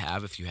wouldn't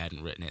have if you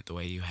hadn't written it the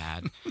way you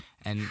had.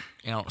 And,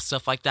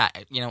 stuff like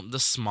that. The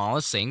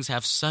smallest things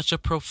have such a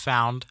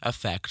profound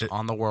effect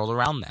on the world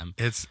around them.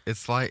 It's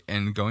like,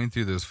 and going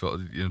through those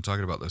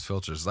talking about those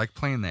filters, it's like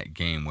playing that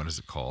game. What is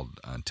it called?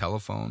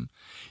 Telephone.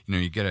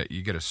 You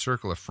get a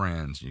circle of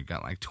friends. You've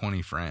got like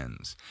 20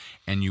 friends,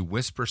 and you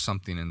whisper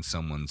something in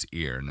someone's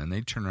ear, and then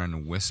they turn around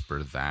and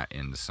whisper that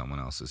into someone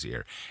else's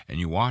ear, and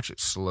you watch it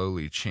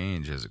slowly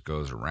change as it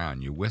goes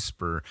around. You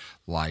whisper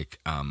like,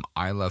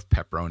 "I love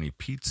pepperoni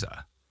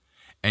pizza."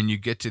 And you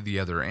get to the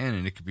other end,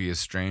 and it could be as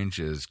strange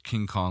as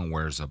King Kong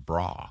wears a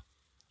bra.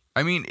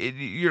 I mean,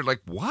 you're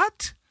like,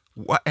 what?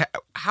 What?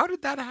 How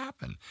did that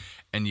happen?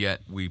 And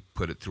yet we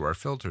put it through our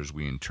filters.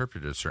 We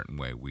interpret it a certain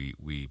way.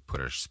 We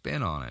put our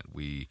spin on it.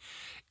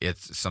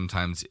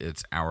 Sometimes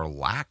it's our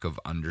lack of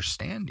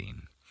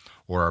understanding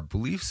or our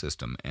belief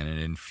system, and it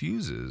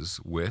infuses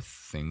with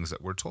things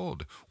that we're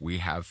told. We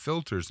have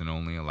filters and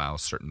only allow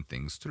certain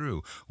things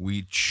through.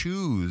 We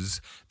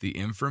choose the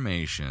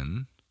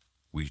information.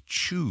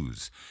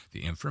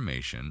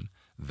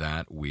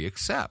 That we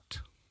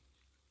accept.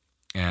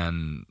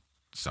 And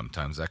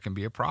sometimes that can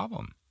be a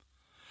problem.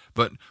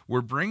 But we're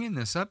bringing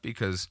this up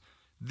because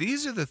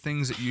these are the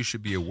things that you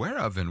should be aware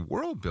of in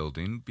world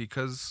building,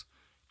 because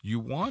you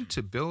want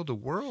to build a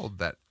world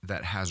that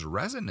has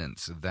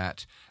resonance,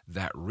 that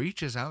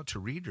reaches out to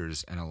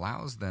readers and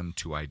allows them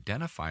to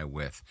identify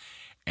with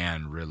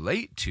and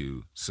relate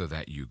to, so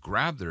that you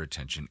grab their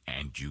attention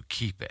and you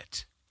keep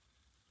it.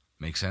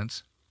 Make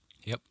sense?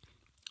 Yep.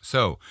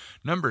 So,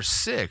 number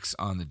 6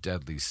 on the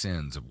deadly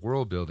sins of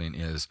world building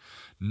is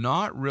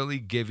not really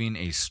giving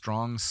a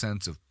strong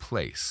sense of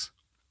place,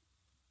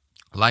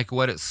 like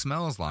what it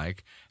smells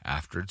like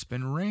after it's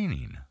been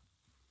raining.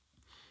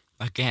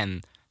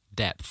 Again,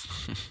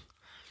 depth.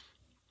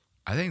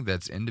 I think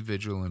that's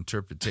individual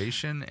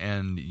interpretation,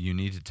 and you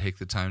need to take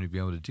the time to be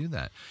able to do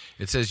that.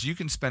 It says you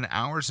can spend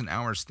hours and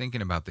hours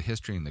thinking about the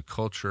history and the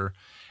culture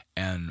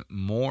and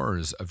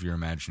mores of your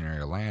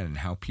imaginary land and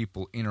how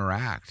people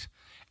interact,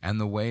 and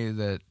the way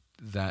that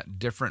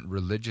different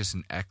religious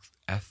and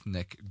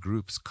ethnic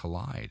groups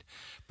collide.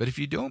 But if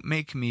you don't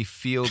make me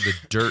feel the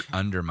dirt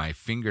under my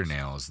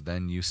fingernails,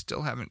 then you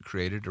still haven't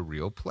created a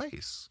real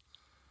place.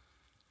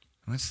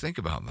 Let's think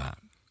about that.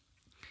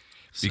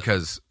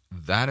 Because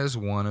that is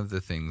one of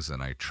the things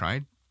that I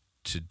try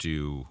to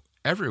do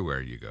everywhere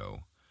you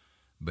go.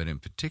 But in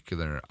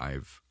particular,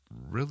 I've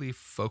really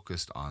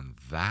focused on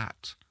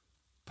that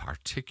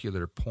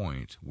particular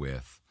point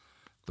with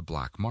the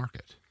black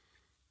market.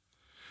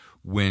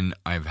 When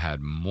I've had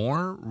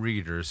more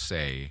readers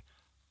say,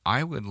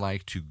 I would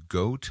like to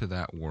go to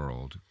that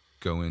world,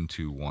 go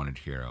into Wanted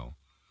Hero,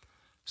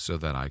 so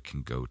that I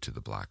can go to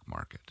the black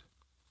market.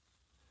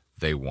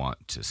 They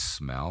want to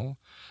smell,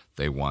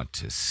 they want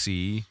to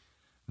see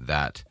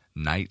that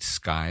night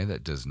sky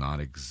that does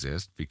not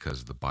exist because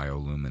of the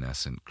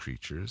bioluminescent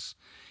creatures,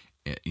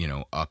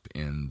 up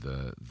in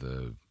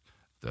the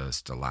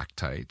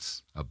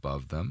stalactites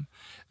above them.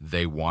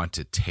 They want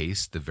to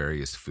taste the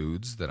various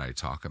foods that I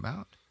talk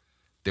about.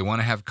 They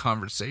want to have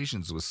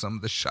conversations with some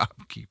of the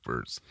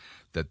shopkeepers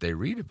that they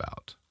read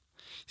about.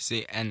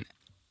 See, and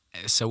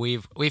so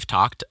we've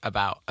talked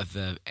about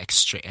the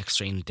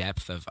extreme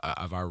depth of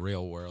our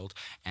real world,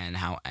 and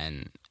how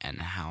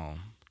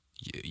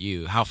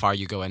how far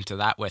you go into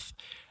that with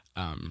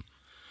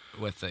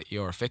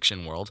your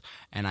fiction world.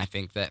 And I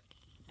think that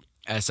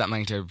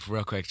something to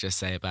real quick just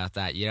say about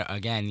that.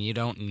 Again, you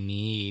don't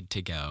need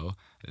to go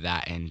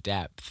that in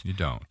depth. You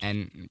don't.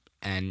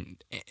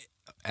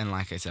 And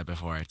like I said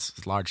before,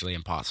 it's largely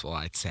impossible,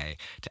 I'd say,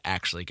 to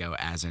actually go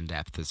as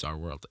in-depth as our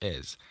world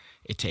is.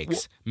 It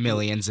takes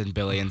millions and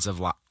billions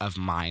of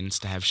minds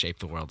to have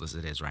shaped the world as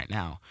it is right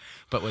now.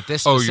 But with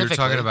this specifically... Oh, you're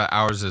talking about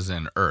ours as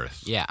in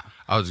Earth. Yeah.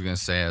 I was going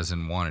to say as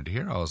in Wanted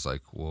Hero. I was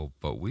like, well,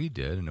 but we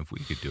did, and if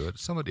we could do it,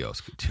 somebody else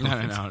could do it. No,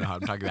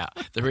 I'm talking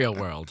about the real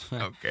world.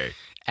 Okay.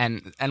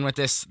 And with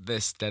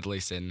this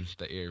deadly sin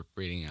that you're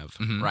reading of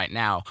right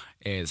now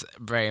is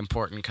very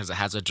important because it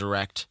has a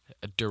direct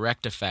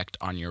effect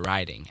on your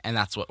writing, and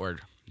that's what we're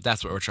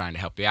trying to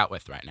help you out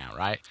with right now,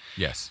 right?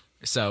 Yes.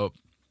 So,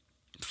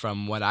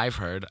 from what I've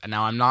heard,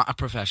 now I'm not a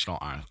professional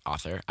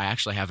author. I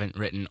actually haven't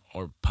written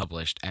or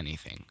published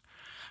anything.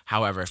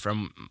 However,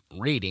 from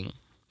reading,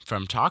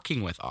 from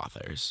talking with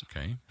authors,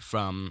 okay,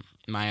 from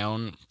my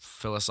own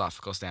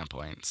philosophical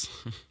standpoints,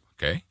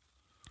 okay,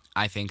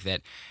 I think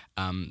that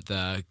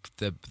the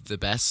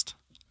best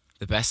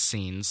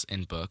scenes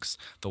in books,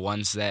 the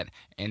ones that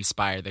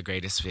inspire the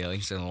greatest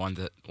feelings, and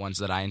the ones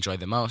that I enjoy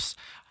the most,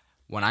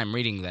 when I'm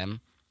reading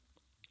them,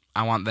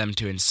 I want them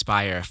to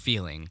inspire a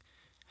feeling.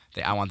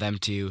 I want them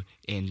to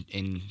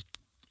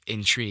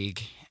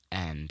intrigue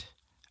and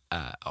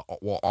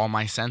all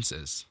my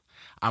senses.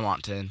 I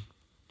want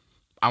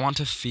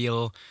to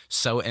feel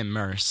so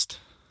immersed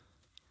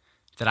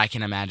that I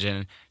can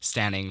imagine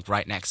standing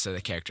right next to the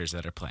characters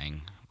that are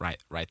playing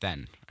right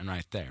then and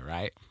right there,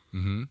 right?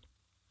 Mm-hmm.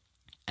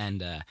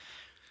 And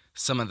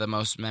some of the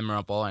most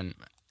memorable and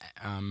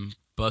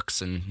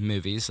books and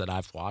movies that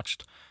I've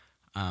watched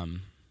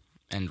and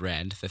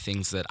read, the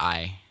things that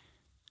I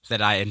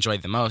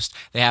enjoyed the most,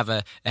 they have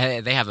a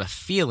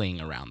feeling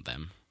around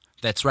them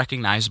that's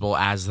recognizable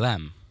as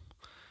them.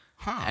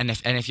 Huh. And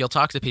if you'll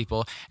talk to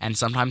people, and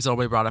sometimes they'll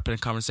be brought up in a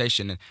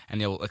conversation,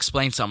 and you'll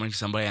explain something to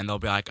somebody, and they'll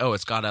be like, "Oh,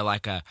 it's got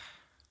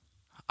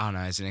I don't know,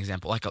 as an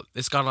example,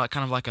 it's got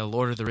kind of like a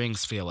Lord of the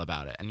Rings feel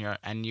about it,"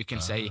 and you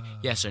can say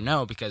yes or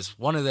no, because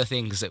one of the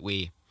things that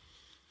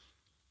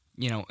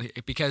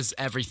because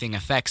everything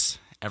affects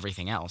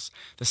everything else.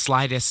 The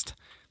slightest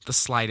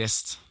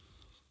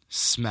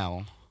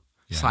smell,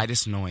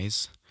 slightest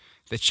noise,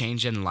 the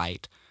change in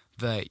light,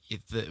 the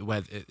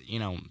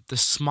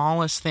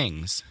smallest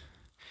things,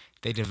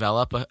 they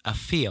develop a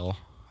feel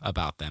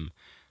about them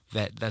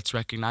that's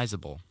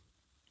recognizable.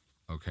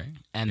 Okay.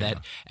 And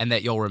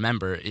that you'll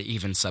remember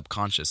even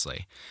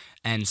subconsciously.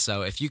 And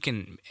so if you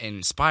can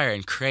inspire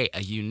and create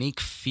a unique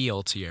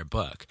feel to your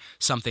book,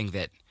 something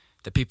that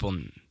the people,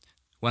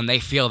 when they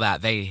feel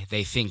that,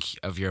 they think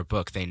of your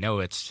book, they know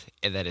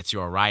that it's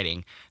your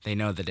writing, they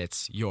know that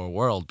it's your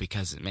world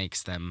because it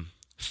makes them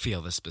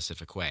feel the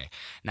specific way.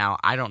 Now,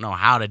 I don't know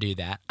how to do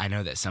that. I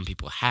know that some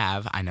people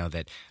have. I know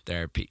that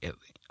there are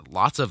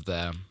lots of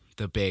the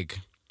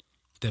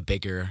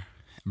bigger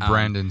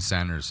Brandon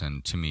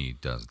Sanderson, to me,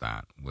 does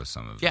that with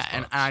some of his books.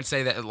 and I'd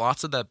say that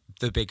lots of the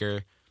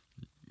bigger,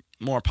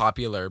 more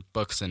popular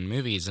books and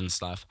movies and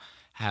stuff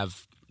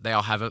they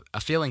all have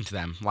a feeling to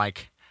them.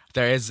 Like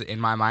there is,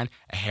 in my mind,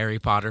 a Harry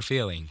Potter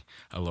feeling,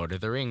 a Lord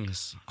of the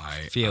Rings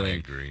feeling. I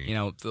agree.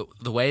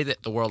 The way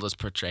that the world is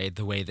portrayed,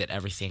 the way that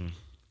everything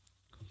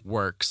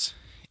works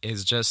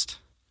is just,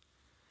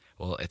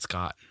 well, it's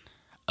got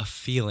a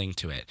feeling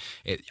to it.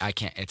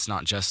 It's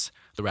not just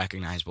the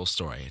recognizable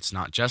story. It's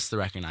not just the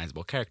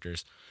recognizable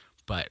characters,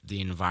 but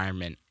the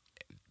environment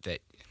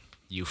that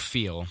you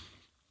feel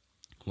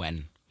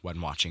when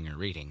watching or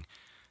reading.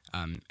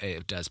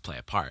 It does play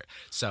a part.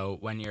 So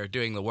when you're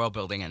doing the world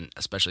building and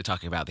especially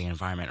talking about the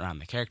environment around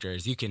the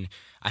characters,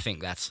 I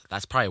think that's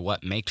probably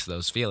what makes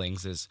those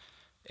feelings is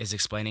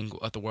explaining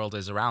what the world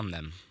is around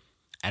them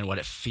and what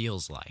it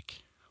feels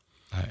like.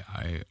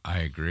 I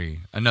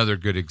agree. Another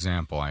good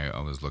example, I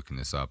was looking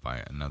this up,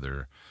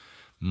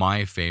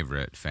 my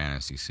favorite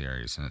fantasy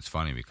series, and it's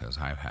funny because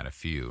I've had a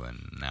few,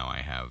 and now I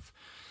have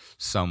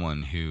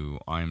someone who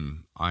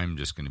I'm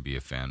just going to be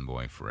a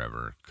fanboy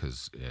forever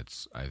because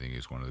I think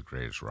he's one of the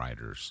greatest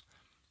writers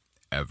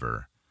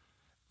ever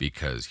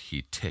because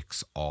he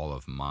ticks all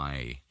of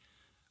my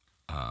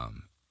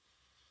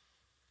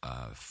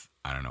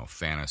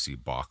fantasy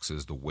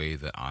boxes, the way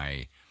that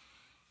I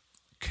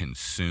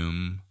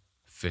consume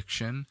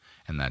fiction,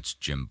 and that's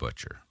Jim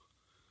Butcher.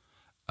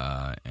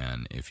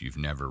 And if you've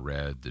never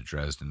read the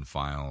Dresden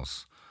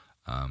Files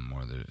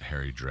or the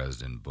Harry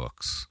Dresden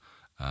books,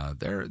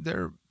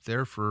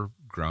 they're for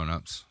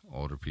grown-ups,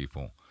 older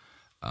people.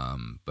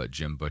 But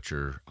Jim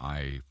Butcher,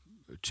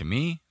 to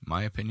me,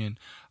 my opinion,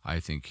 I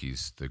think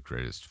he's the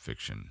greatest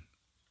fiction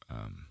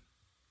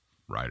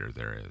writer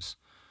there is.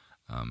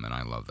 And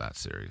I love that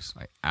series.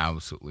 I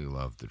absolutely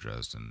love the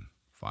Dresden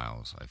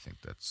Files. I think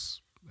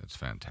it's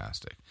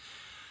fantastic.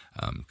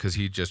 Because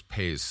he just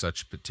pays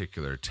such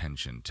particular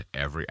attention to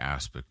every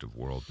aspect of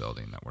world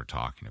building that we're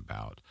talking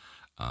about.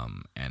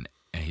 And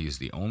he's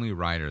the only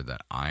writer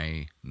that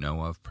I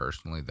know of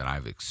personally that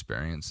I've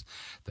experienced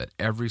that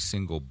every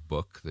single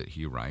book that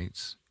he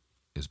writes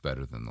is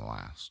better than the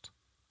last.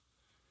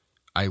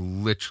 I've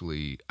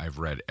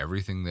read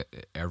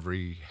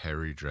every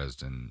Harry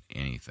Dresden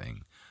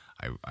anything.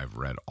 I've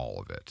read all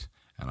of it,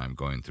 and I'm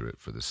going through it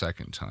for the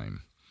second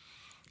time.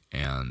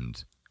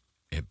 And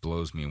it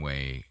blows me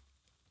away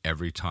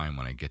every time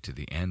when I get to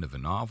the end of a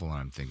novel and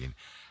I'm thinking,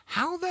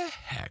 how the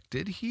heck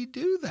did he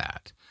do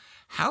that?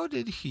 How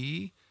did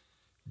he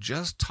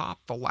just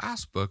top the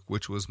last book,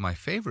 which was my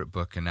favorite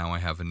book, and now I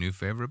have a new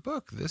favorite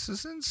book? This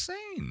is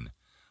insane.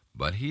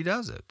 But he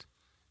does it.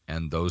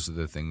 And those are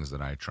the things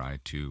that I try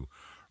to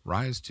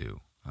rise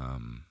to.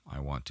 I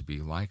want to be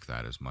like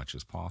that as much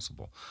as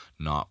possible.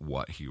 Not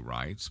what he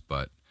writes,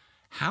 but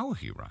how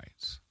he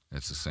writes.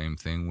 It's the same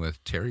thing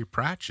with Terry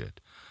Pratchett.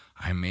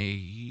 I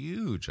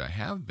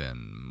have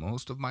been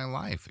most of my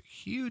life, a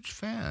huge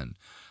fan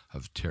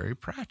of Terry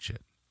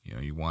Pratchett.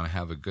 You want to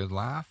have a good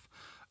laugh?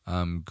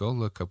 Go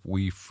look up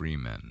We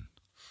Freemen.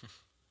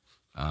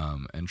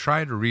 And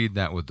try to read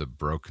that with a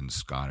broken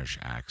Scottish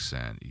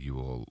accent. You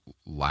will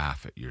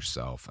laugh at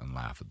yourself and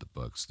laugh at the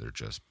books. They're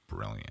just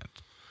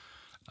brilliant.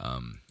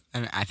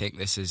 And I think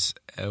this is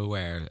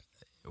where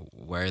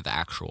the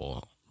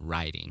actual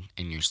writing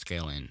and your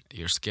skill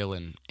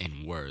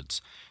in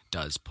words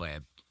does play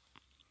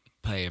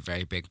a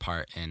very big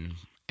part in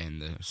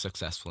the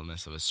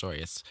successfulness of a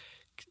story. It's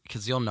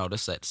because you'll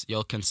notice that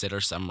you'll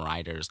consider some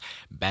writers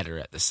better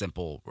at the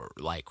simple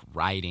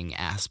writing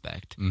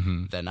aspect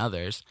than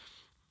others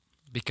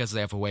because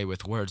they have a way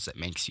with words that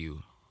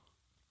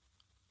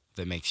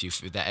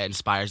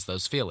inspires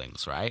those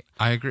feelings, right?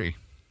 I agree.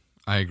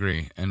 I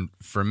agree. And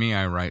for me,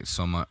 I write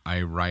so much.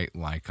 I write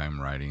like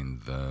I'm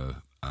writing the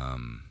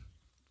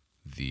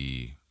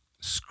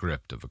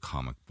script of a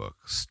comic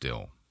book.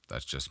 Still,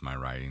 that's just my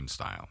writing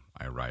style.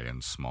 I write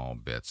in small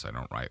bits. I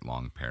don't write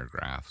long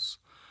paragraphs.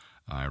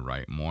 I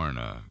write more in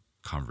a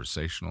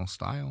conversational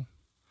style.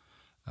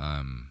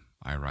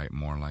 I write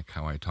more like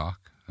how I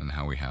talk and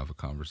how we have a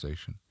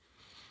conversation.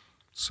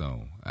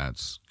 So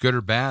that's good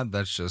or bad.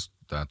 That's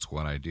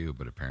what I do.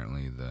 But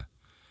apparently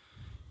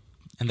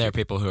And there are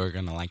people who are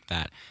going to like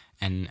that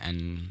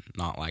and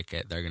not like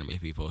it. There are going to be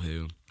people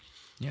who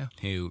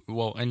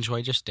will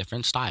enjoy just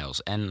different styles,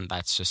 and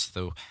that's just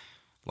the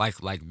like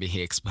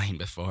he explained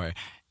before.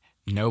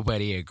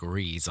 Nobody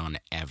agrees on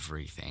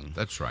everything.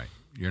 That's right.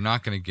 You're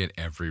not going to get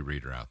every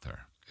reader out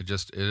there. It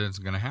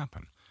isn't going to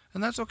happen,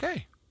 and that's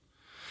okay.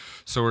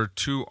 So we're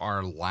to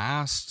our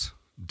last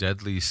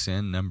deadly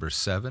sin, number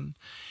 7.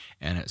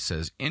 And it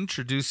says,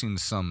 introducing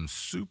some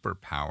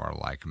superpower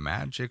like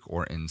magic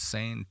or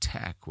insane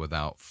tech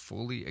without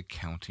fully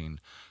accounting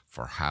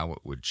for how it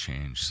would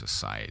change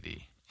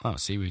society. Oh,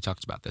 see, we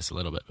talked about this a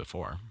little bit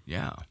before.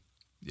 Yeah.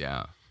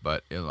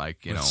 But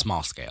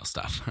small scale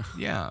stuff.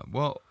 Yeah.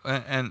 Well,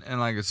 and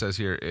like it says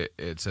here,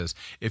 it says,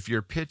 if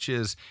your pitch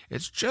is,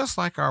 it's just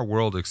like our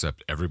world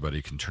except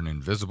everybody can turn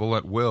invisible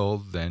at will,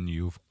 then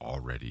you've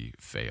already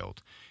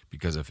failed.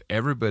 Because if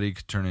everybody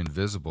could turn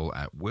invisible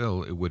at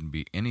will, it wouldn't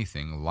be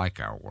anything like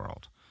our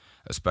world,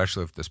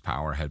 especially if this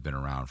power had been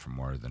around for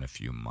more than a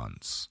few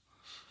months.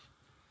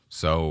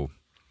 So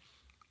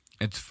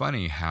it's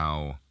funny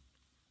how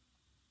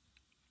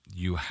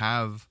you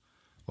have,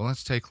 well,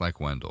 let's take like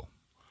Wendell.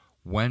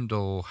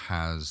 Wendell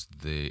has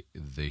the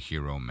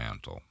hero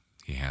mantle.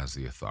 He has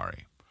the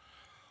authority.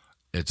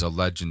 It's a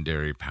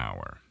legendary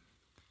power.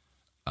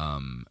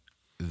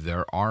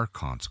 There are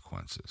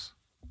consequences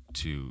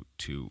to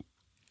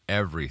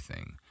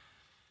everything.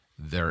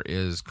 There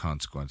is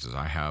consequences.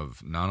 I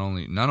have not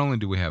only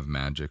do we have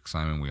magic,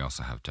 Simon, we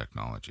also have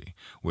technology,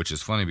 which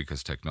is funny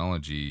because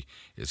technology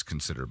is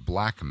considered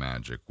black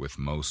magic with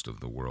most of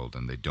the world,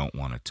 and they don't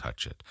want to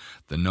touch it.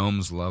 The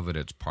gnomes love it.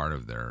 It's part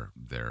of their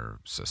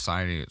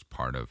society. It's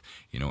part of,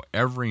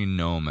 every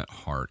gnome at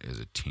heart is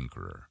a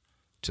tinkerer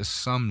to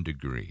some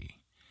degree.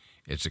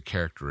 It's a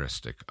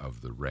characteristic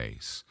of the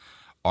race.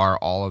 Are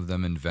all of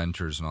them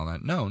inventors and all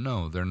that?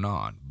 No, they're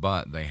not.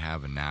 But they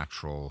have a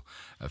natural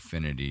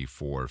affinity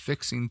for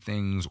fixing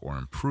things or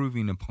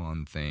improving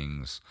upon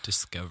things.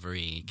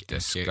 Discovery.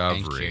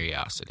 And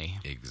curiosity.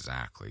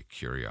 Exactly,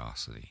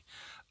 curiosity.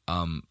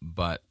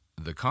 But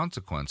the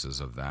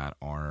consequences of that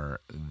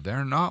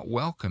they're not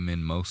welcome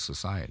in most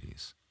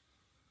societies.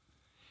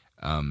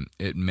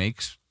 It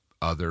makes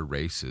other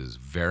races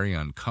very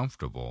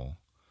uncomfortable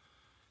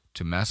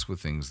to mess with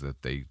things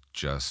that they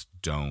just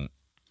don't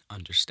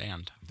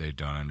understand. They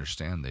don't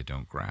understand. They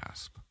don't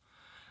grasp.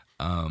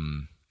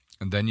 And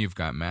then you've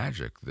got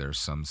magic. There's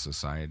some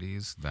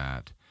societies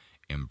that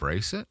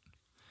embrace it,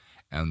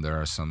 and there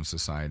are some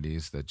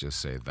societies that just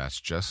say that's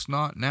just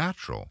not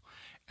natural.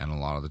 And a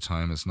lot of the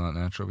time it's not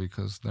natural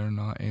because they're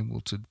not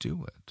able to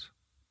do it.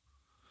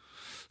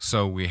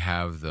 So we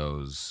have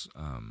those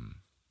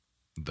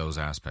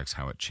aspects,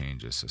 how it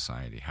changes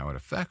society, how it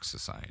affects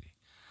society.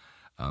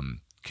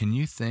 Can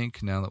you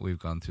think, now that we've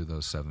gone through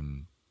those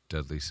 7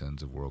 deadly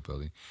sins of world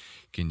building,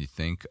 can you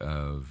think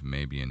of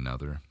maybe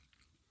another?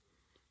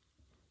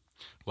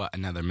 What,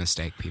 another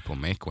mistake people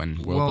make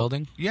when world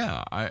building?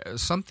 Yeah,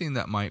 something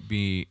that might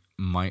be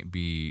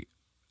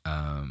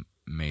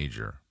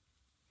major.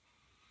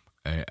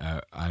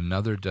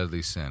 Another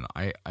deadly sin.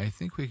 I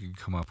think we could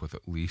come up with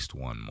at least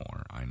one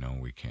more. I know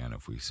we can.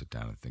 If we sit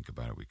down and think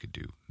about it, we could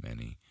do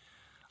many,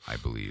 I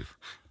believe.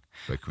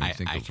 But can we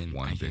think of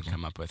one? I can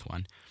come up with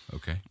one.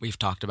 Okay. We've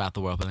talked about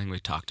the world building.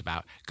 We've talked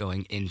about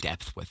going in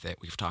depth with it.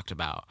 We've talked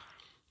about,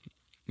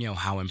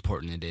 how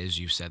important it is.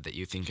 You said that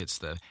you think it's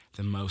the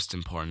most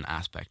important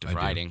aspect of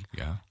writing.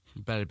 Yeah.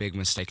 But a big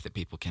mistake that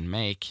people can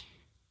make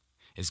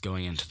is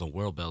going into the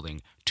world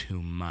building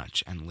too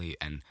much and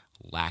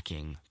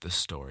lacking the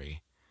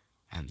story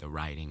and the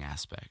writing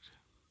aspect.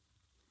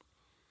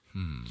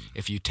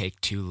 If you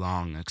take too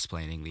long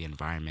explaining the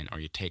environment,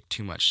 or you take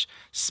too much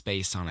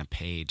space on a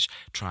page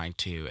trying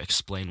to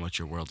explain what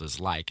your world is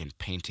like and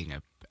painting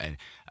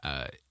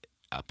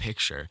a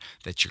picture,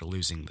 that you're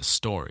losing the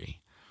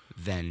story,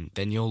 then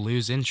you'll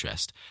lose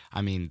interest.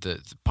 I mean,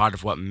 the part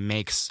of what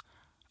makes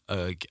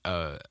a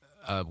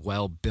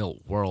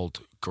well-built world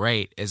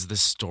great is the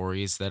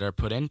stories that are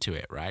put into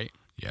it, right?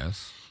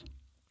 Yes.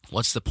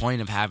 What's the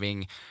point of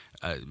having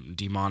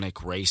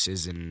demonic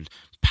races and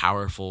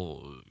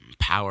powerful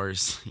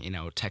powers,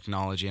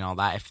 technology and all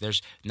that, if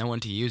there's no one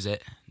to use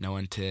it, no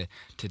one to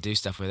do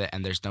stuff with it,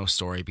 and there's no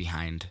story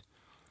behind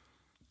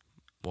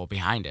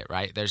it,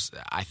 right?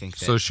 I think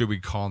that, so should we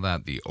call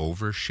that the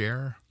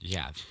overshare?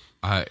 Yeah.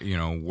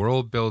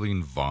 World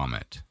building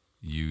vomit.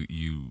 You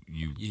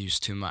use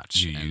too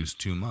much. Use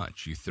too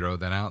much. You throw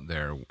that out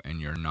there,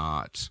 and you're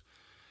not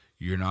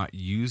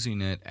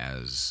using it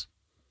as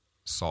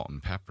salt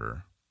and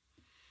pepper.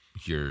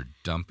 you're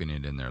dumping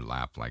it in their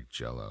lap like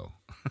Jello.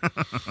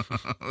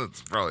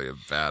 That's probably a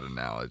bad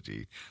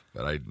analogy,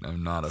 but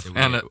I'm not a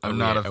fan. I'm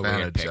not a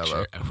fan of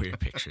Jello. A weird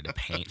picture to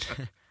paint.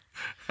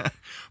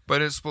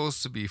 But it's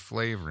supposed to be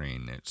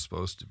flavoring. It's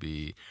supposed to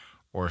be,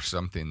 or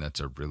something that's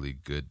a really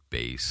good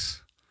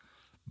base.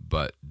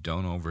 But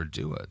don't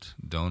overdo it.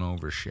 Don't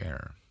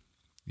overshare.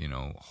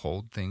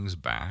 Hold things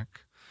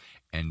back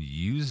and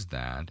use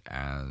that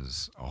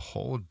as a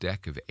whole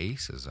deck of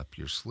aces up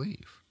your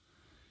sleeve.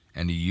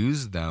 And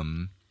use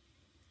them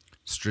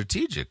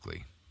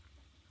strategically.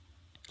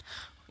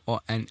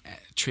 Well, and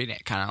treat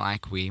it kind of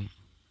like we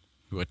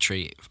would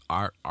treat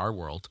our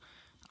world.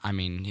 I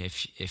mean,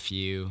 if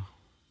you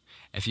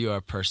are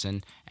a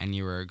person and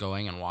you were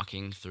going and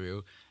walking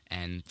through,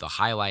 and the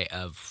highlight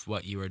of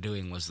what you were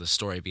doing was the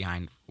story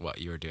behind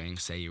what you were doing.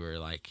 Say you were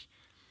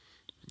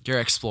you're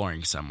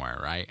exploring somewhere,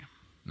 right?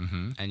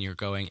 Mm-hmm. And you're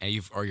going,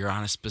 or you're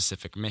on a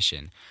specific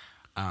mission.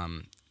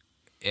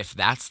 If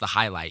that's the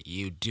highlight,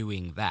 you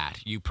doing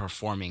that, you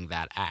performing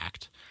that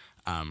act,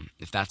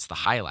 if that's the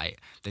highlight,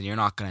 then you're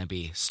not going to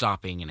be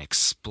stopping and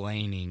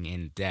explaining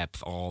in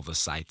depth all the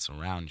sights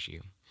around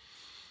you.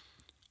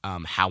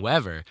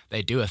 However,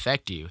 they do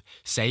affect you.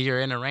 Say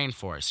you're in a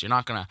rainforest. You're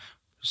not going to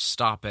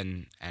stop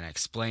and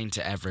explain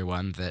to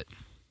everyone that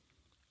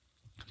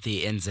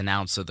the ins and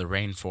outs of the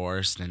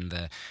rainforest and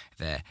the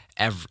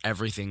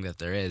everything that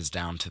there is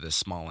down to the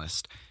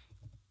smallest,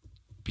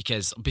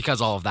 because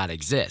all of that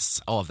exists,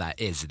 all of that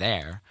is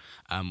there.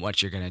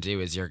 What you're going to do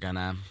is you're going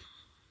to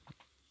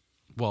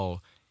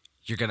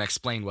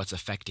explain what's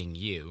affecting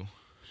you,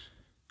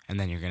 and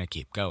then you're going to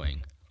keep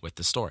going with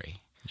the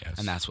story. Yes.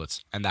 And that's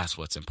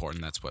what's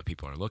important. That's what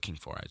people are looking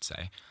for, I'd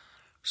say.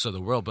 So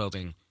the world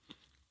building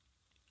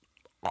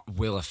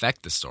will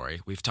affect the story.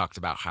 We've talked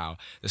about how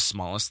the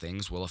smallest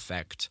things will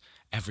affect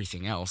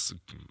everything else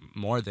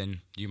more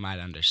than you might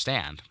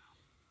understand.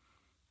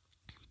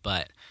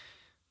 But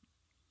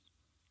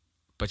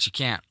you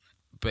can't.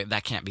 But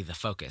that can't be the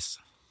focus.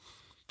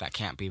 That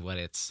can't be what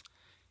it's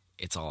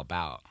all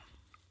about.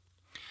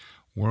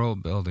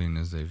 World building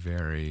is a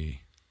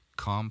very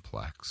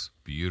complex,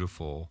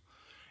 beautiful,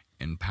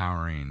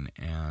 empowering,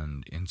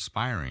 and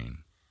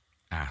inspiring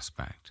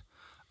aspect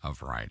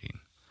of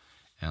writing.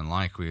 And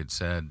like we had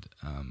said,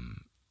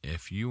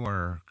 if you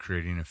are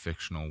creating a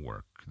fictional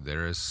work,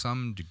 there is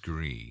some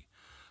degree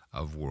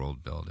of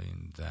world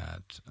building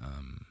that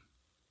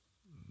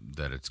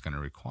it's going to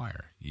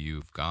require.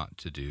 You've got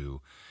to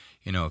do,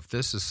 if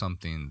this is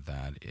something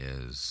that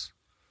is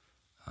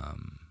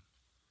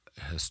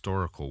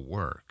historical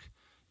work,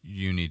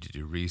 you need to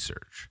do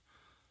research.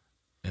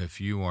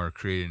 If you are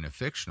creating a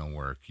fictional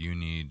work, you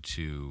need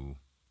to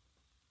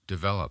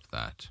develop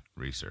that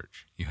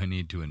research. You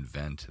need to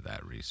invent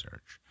that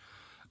research.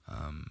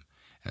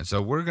 And so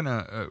we're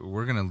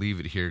gonna leave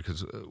it here,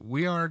 because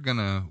we're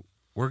gonna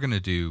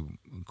do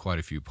quite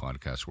a few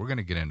podcasts. We're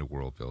gonna get into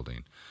world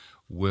building.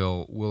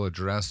 We'll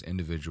address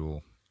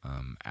individual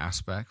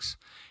aspects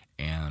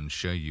and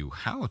show you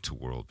how to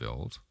world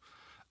build,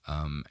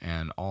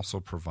 and also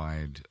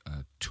provide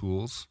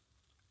tools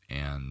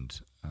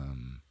and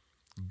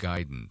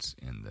guidance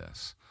in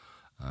this.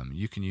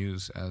 You can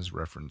use as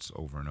reference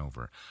over and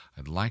over.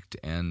 I'd like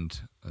to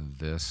end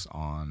this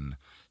on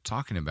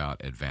talking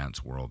about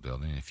advanced world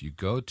building. If you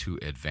go to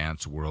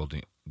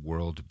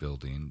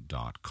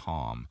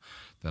advancedworldbuilding.com,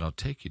 that'll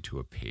take you to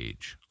a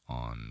page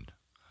on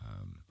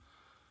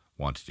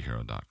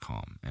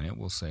wantedhero.com, and it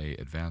will say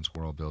Advanced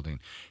World Building,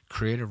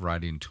 Creative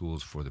Writing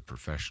Tools for the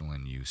Professional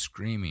in You,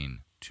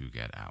 Screaming to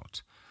Get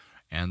Out.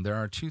 And there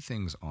are two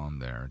things on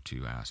there,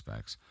 two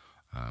aspects.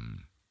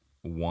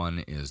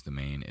 One is the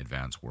main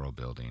Advanced World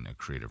Building, a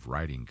creative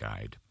writing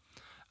guide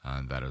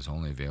that is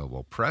only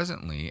available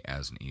presently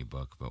as an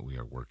ebook, but we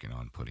are working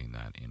on putting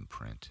that in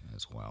print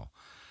as well.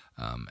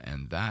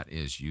 And that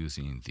is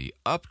using the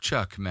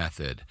upchuck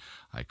method.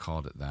 I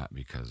called it that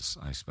because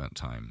I spent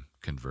time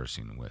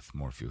conversing with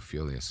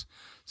Morpheophilus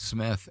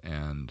Smith,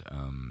 and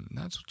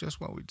that's just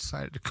what we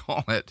decided to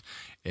call it.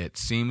 It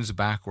seems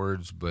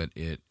backwards, but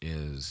it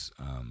is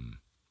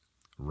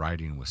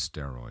writing with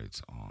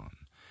steroids on.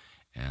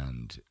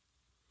 And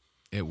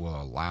it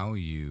will allow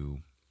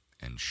you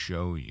and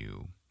show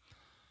you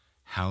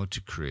how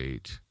to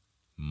create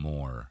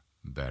more,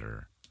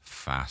 better,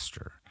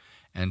 faster,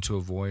 and to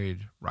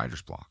avoid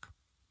writer's block,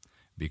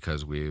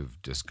 because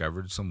we've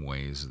discovered some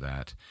ways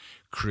that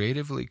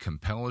creatively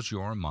compels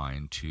your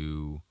mind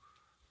to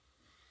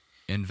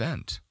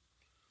invent.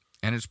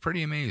 And it's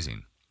pretty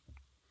amazing.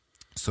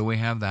 So we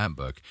have that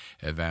book,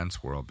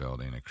 Advanced World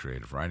Building, a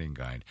Creative Writing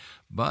Guide.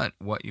 But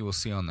what you will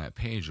see on that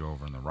page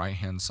over on the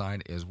right-hand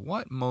side is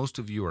what most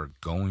of you are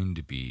going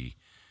to be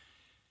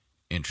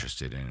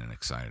interested in and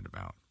excited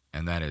about.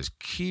 And that is,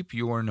 keep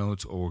your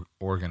notes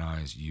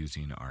organized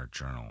using our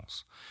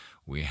journals.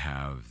 We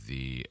have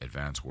the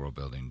Advanced World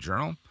Building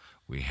Journal.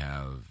 We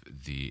have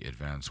the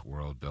Advanced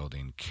World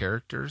Building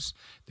Characters,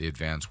 the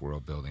Advanced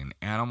World Building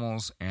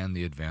Animals, and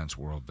the Advanced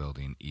World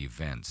Building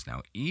Events.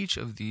 Now, each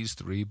of these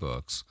three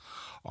books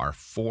are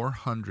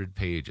 400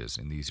 pages,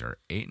 and these are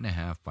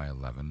 8.5 by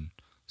 11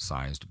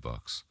 sized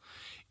books.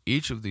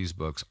 Each of these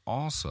books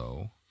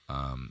also,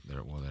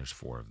 there's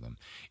 4 of them.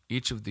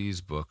 Each of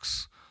these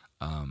books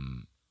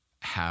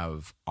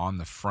have on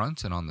the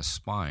front and on the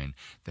spine,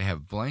 they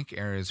have blank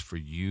areas for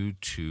you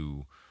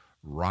to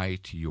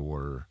write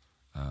your,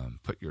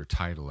 put your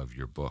title of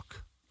your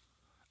book,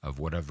 of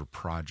whatever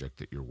project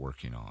that you're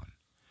working on.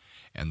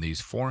 And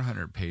these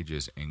 400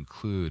 pages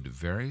include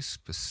very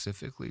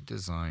specifically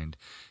designed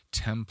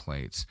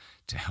templates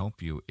to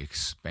help you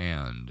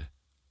expand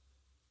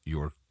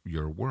your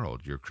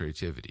world, your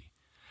creativity.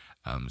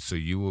 So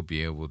you will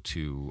be able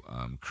to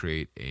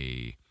create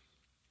a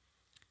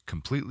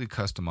completely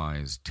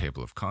customized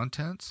table of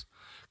contents,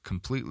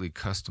 completely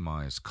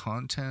customized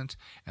content,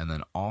 and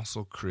then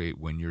also create,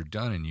 when you're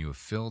done and you have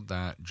filled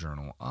that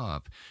journal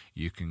up,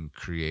 you can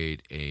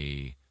create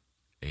a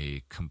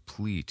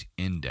complete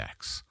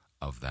index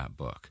of that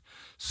book.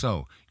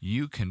 So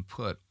you can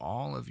put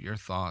all of your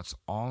thoughts,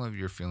 all of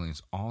your feelings,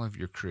 all of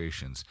your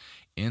creations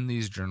in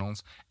these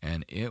journals,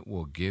 and it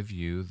will give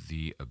you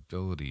the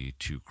ability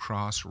to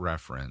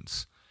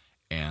cross-reference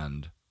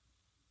and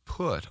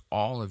put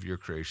all of your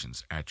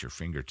creations at your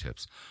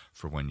fingertips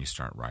for when you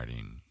start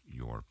writing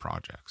your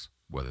projects,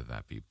 whether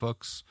that be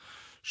books,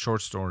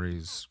 short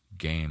stories,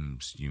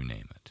 games, you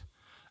name it.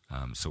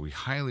 So we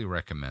highly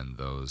recommend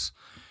those.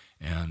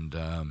 And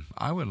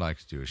I would like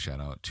to do a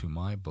shout out to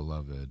my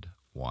beloved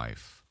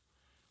wife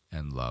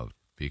and love,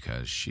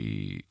 because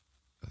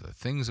the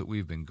things that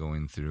we've been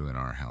going through in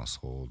our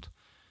household,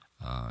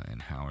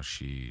 and how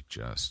she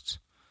just,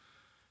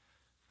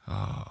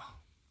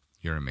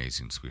 you're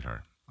amazing,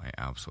 sweetheart. I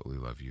absolutely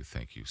love you.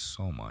 Thank you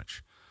so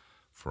much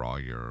for all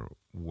your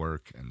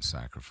work and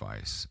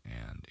sacrifice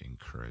and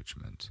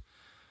encouragement.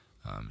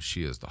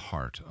 She is the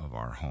heart of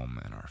our home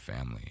and our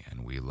family,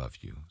 and we love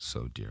you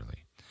so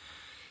dearly.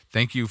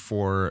 Thank you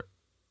for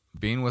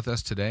being with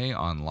us today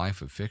on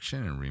Life of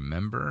Fiction, and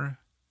remember,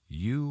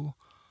 you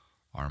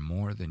are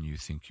more than you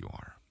think you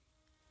are.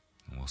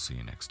 And we'll see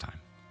you next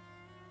time.